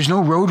 no, there's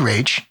no road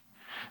rage.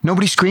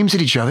 Nobody screams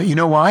at each other. You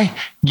know why?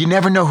 You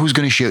never know who's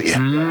going to shoot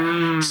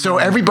you. So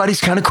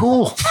everybody's kind of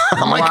cool.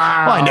 I'm like,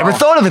 well, I never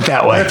thought of it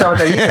that way.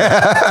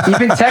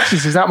 Even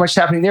Texas, there's not much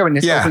happening there when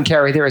it's open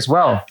carry there as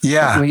well.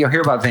 Yeah. When you'll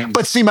hear about things.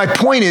 But see, my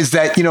point is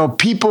that,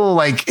 people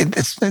like,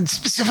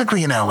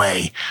 specifically in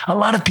LA, a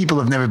lot of people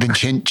have never been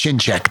chin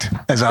checked,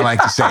 as I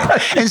like to say.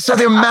 And so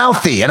they're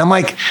mouthy. And I'm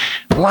like,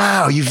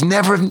 wow,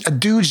 a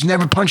dude's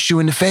never punched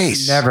you in the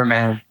face. Never,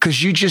 man.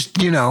 Because you just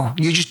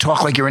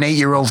talk like you're an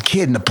 8-year-old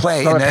kid in the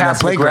playground.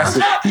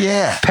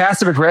 Yeah.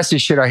 Passive aggressive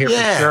shit out here for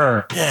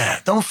sure. Yeah.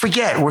 Don't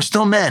forget, we're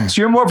still men.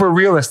 So you're more of a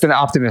realist than an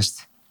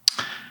optimist.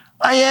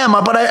 I am,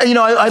 but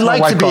I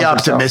like to be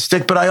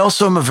optimistic, but I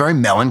also am a very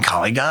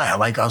melancholy guy. I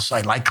like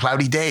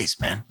cloudy days,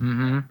 man.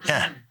 Mm-hmm.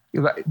 Yeah.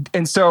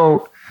 And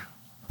so,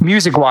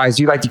 music-wise,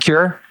 you like The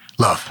Cure?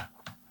 Love.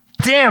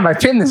 Damn, I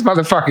pinned this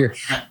motherfucker.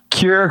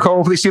 Cure,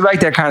 Coldplay. You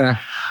like that kind of?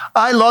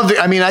 I love it.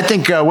 I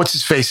think what's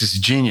his face is a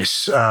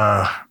genius.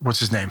 What's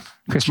his name?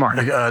 Chris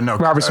Martin. No,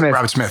 Robert Smith.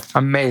 Robert Smith.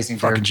 Amazing,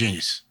 fucking dude.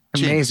 genius.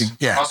 Amazing.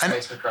 Yeah.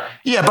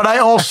 Yeah, but I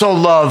love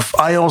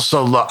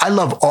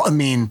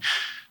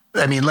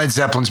Led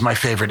Zeppelin's my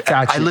favorite.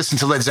 Gotcha. I listen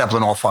to Led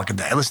Zeppelin all fucking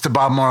day. I listen to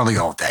Bob Marley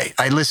all day.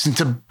 I listen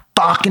to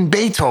Bach and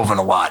Beethoven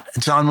a lot.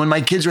 It's on when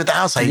my kids are at the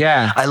house.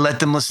 I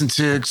let them listen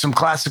to some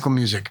classical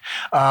music.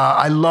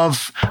 I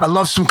love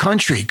some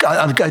country.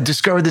 I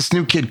discovered this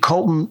new kid,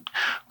 Colton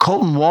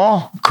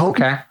Wall.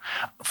 Okay.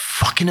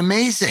 Fucking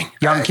amazing.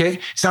 Young kid.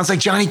 Sounds like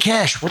Johnny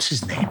Cash. What's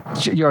his name?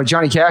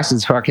 Johnny Cash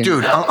is fucking.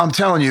 Dude, I'm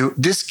telling you,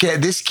 this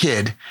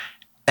kid,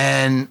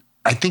 and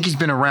I think he's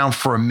been around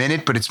for a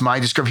minute, but it's my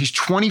discovery. He's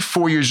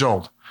 24 years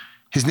old.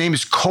 His name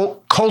is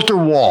Colter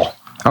Wall.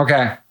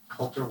 Okay.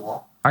 Colter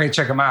Wall. I can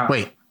check him out.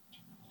 Wait.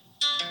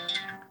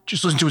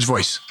 Just listen to his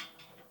voice.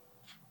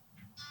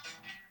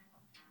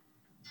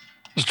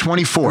 He's He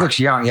 24. looks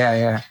young.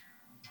 Yeah.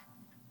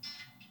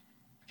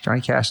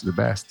 Johnny Cash is the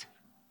best.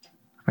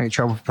 Am I in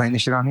trouble for playing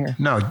this shit on here?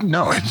 No.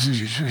 Are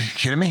you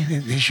kidding me?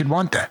 He should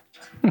want that.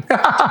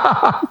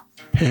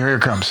 Here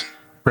it comes.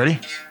 Ready?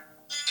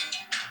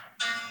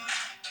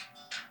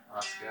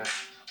 That's good.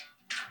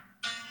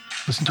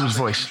 Listen to his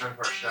voice. For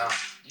a show.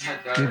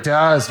 Yeah, It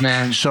does,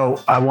 man.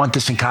 So I want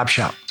this in Cop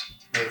Shop.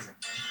 Amazing.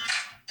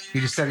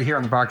 You just said it here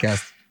on the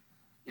podcast.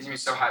 He's gonna be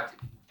so hyped.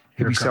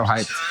 He'd be so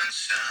hyped.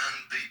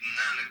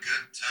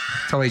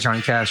 Totally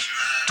Johnny Cash.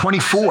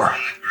 24.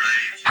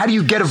 How do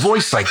you get a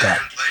voice like that?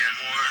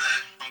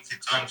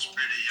 Sounds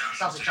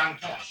like Johnny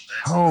Cash.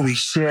 Holy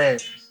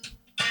shit.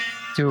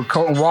 Dude,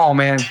 Colton Wall,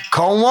 man.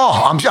 Colin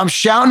Wall. I'm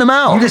shouting him You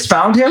out. just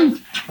found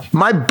him?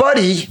 My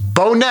buddy,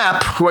 Bo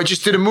Knapp, who I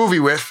just did a movie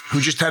with, who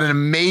just had an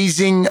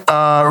amazing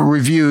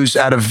reviews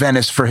out of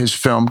Venice for his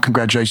film.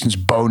 Congratulations,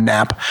 Bo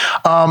Knapp.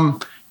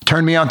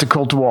 Turned me on to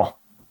Colter Wall.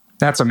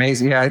 That's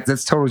amazing. Yeah,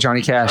 that's total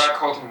Johnny Cash.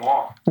 Colton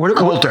Wall. What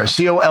Colter,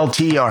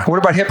 Colter. What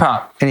about hip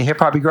hop? Any hip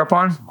hop you grew up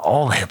on?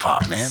 All hip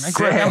hop, man. I'm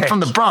Sick. from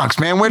the Bronx,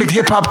 man. Where did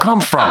hip hop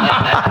come from?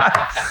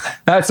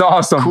 That's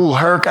awesome. Cool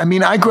Herc. I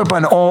mean, I grew up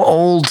on all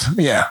old.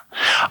 Yeah.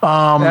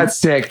 That's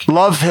sick.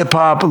 Love hip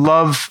hop.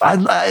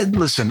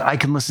 Listen. I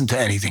can listen to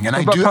anything, and What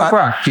I about do. punk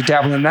rock? Do you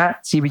dabble in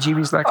that?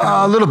 CBGB's like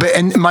A little bit.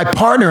 And my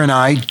partner and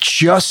I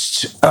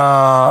just,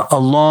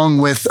 along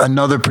with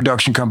another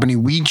production company,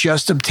 we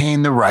just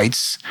obtained the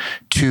rights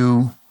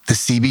to the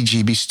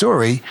CBGB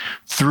story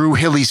through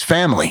Hilly's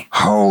family.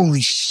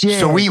 Holy shit.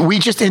 So we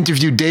just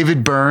interviewed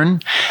David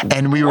Byrne,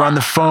 and we were on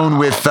the phone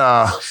with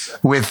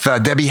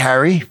Debbie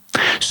Harry.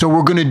 So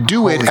we're going to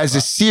do it as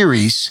a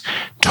series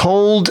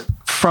told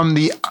from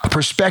the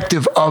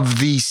perspective of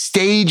the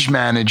stage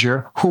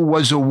manager, who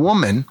was a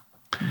woman.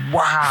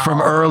 Wow.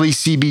 From early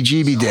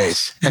CBGB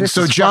days. And This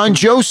so is John fucking-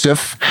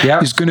 Joseph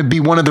Yep. is going to be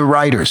one of the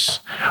writers.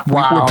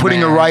 Wow, We're putting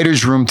man. a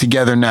writer's room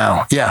together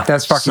now. Yeah.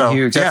 That's fucking So,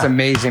 huge. That's yeah.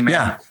 amazing, man.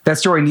 Yeah. That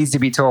story needs to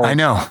be told. I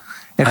know.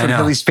 And I from know.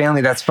 Hilly's family,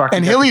 that's fucking.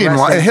 And that's Hilly didn't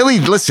want, blessing. Hilly,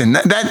 listen,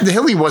 that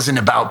Hilly wasn't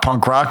about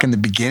punk rock in the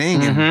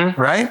beginning, and,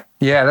 right?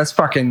 Yeah, that's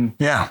fucking.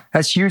 Yeah.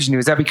 That's huge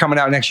news. That'll be coming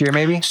out next year,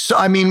 maybe. So,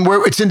 I mean,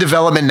 it's in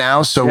development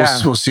now, so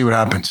Yeah. we'll see what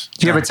happens.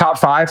 Do you have a top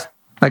 5,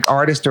 like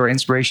artists or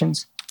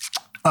inspirations?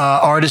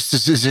 Artist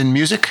is in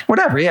music?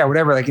 Whatever, yeah,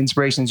 whatever, like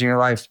inspirations in your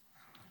life.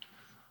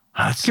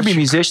 Could be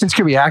musicians,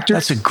 could be actors.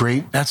 That's a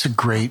great.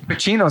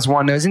 Pacino's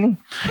one, isn't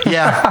he?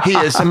 Yeah, he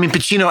is. I mean,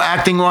 Pacino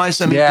acting wise,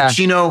 Yeah.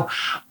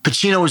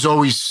 Pacino was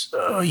always,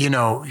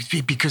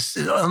 because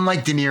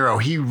unlike De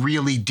Niro, he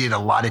really did a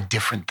lot of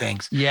different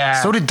things.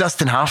 Yeah. So did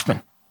Dustin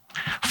Hoffman.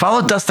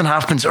 Follow Dustin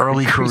Hoffman's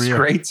early was career.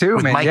 great too,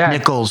 with man, Mike yeah.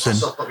 Nichols and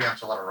Also put me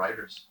onto a lot of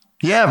writers.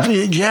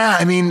 yeah.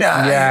 I mean,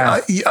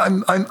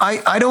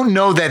 I don't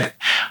know that.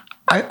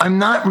 I'm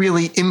not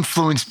really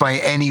influenced by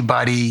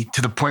anybody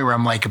to the point where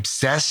I'm like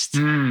obsessed,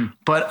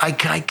 but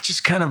I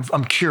just kind of,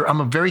 I'm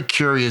a very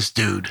curious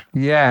dude,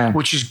 Yeah.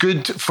 which is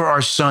good for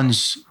our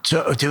sons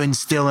to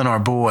instill in our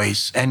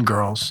boys and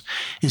girls,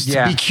 is to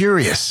Yeah. be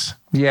curious,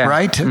 Yeah.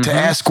 right? To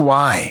ask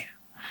why,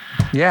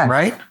 Yeah.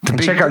 right?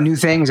 And check out new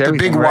things, the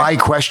everything. big why right?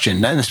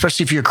 question, and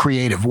especially if you're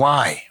creative,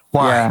 why,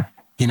 Yeah.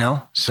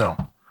 So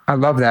I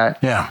love that.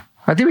 yeah.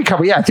 I think we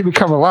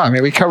covered a lot. I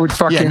mean, we covered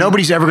fucking. Yeah,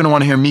 nobody's ever going to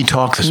want to hear me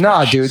talk this No,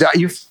 much. dude.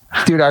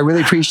 Dude, I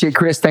really appreciate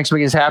Chris. Thanks for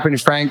making this happen.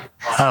 Frank,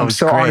 Oh, it I'm was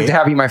so honored great. to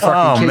have you in my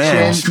fucking Oh,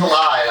 man. kitchen.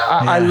 Collide.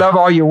 I love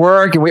all your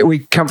work, and we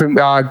come from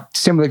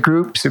similar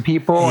groups of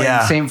people Yeah.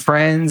 and same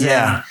friends.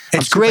 Yeah,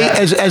 and it's I'm great.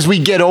 super- As we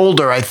get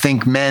older, I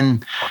think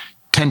men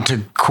tend to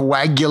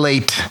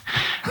coagulate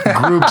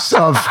groups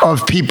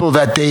of people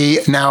that they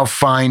now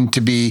find to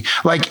be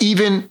like,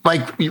 even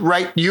like,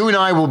 right, you and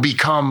I will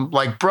become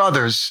like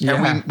brothers, Yeah.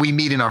 and we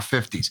meet in our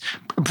 50s.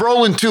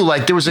 Brolin too,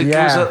 like there was a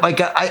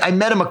I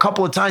met him a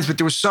couple of times, but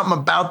there was something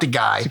about the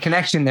guy. It's a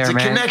connection there, It's a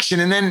man. connection,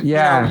 and then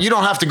Yeah. you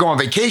don't have to go on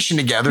vacation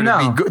together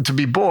No. to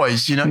be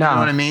boys. You know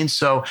what I mean?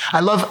 So I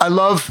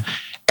love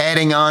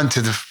adding on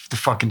to the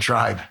fucking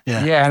tribe.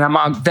 Yeah. Yeah, and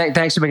I'm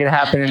thanks for making it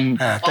happen. And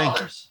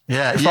Fathers.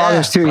 Yeah,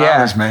 fathers too,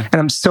 fathers, yeah, man.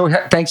 And I'm so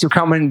thanks for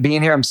coming and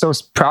being here. I'm so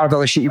proud of all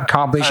the shit you've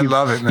accomplished. I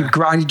love it, man. You've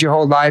grinded your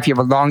whole life. You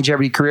have a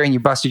longevity career, and you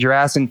busted your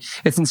ass. And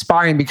it's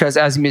inspiring because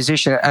as a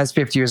musician, as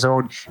 50 years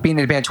old, being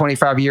in the band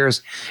 25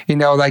 years,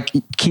 like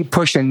keep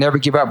pushing, never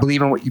give up,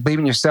 believe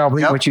in yourself,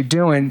 believe in what you're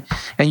doing,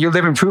 and you're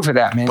living proof of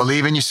that, man.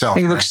 Believe in yourself.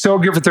 And you look so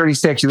good for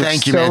 36. You look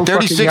Thank you, so man.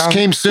 fucking 36 young.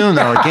 came soon,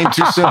 though. It came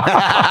too soon.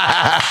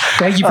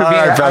 Thank you for All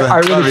being right, here. brother. I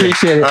really Love you.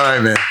 appreciate it. All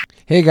right, man.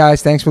 Hey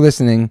guys, thanks for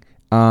listening.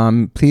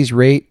 Please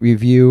rate,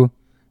 review,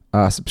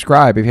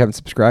 subscribe. If you haven't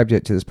subscribed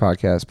yet to this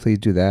podcast, please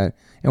do that.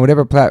 And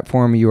whatever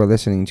platform you are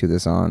listening to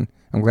this on,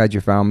 I'm glad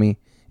you found me.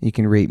 You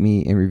can rate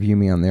me and review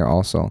me on there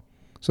also.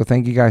 So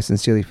thank you guys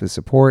sincerely for the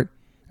support.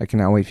 I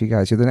cannot wait for you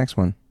guys to hear the next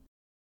one.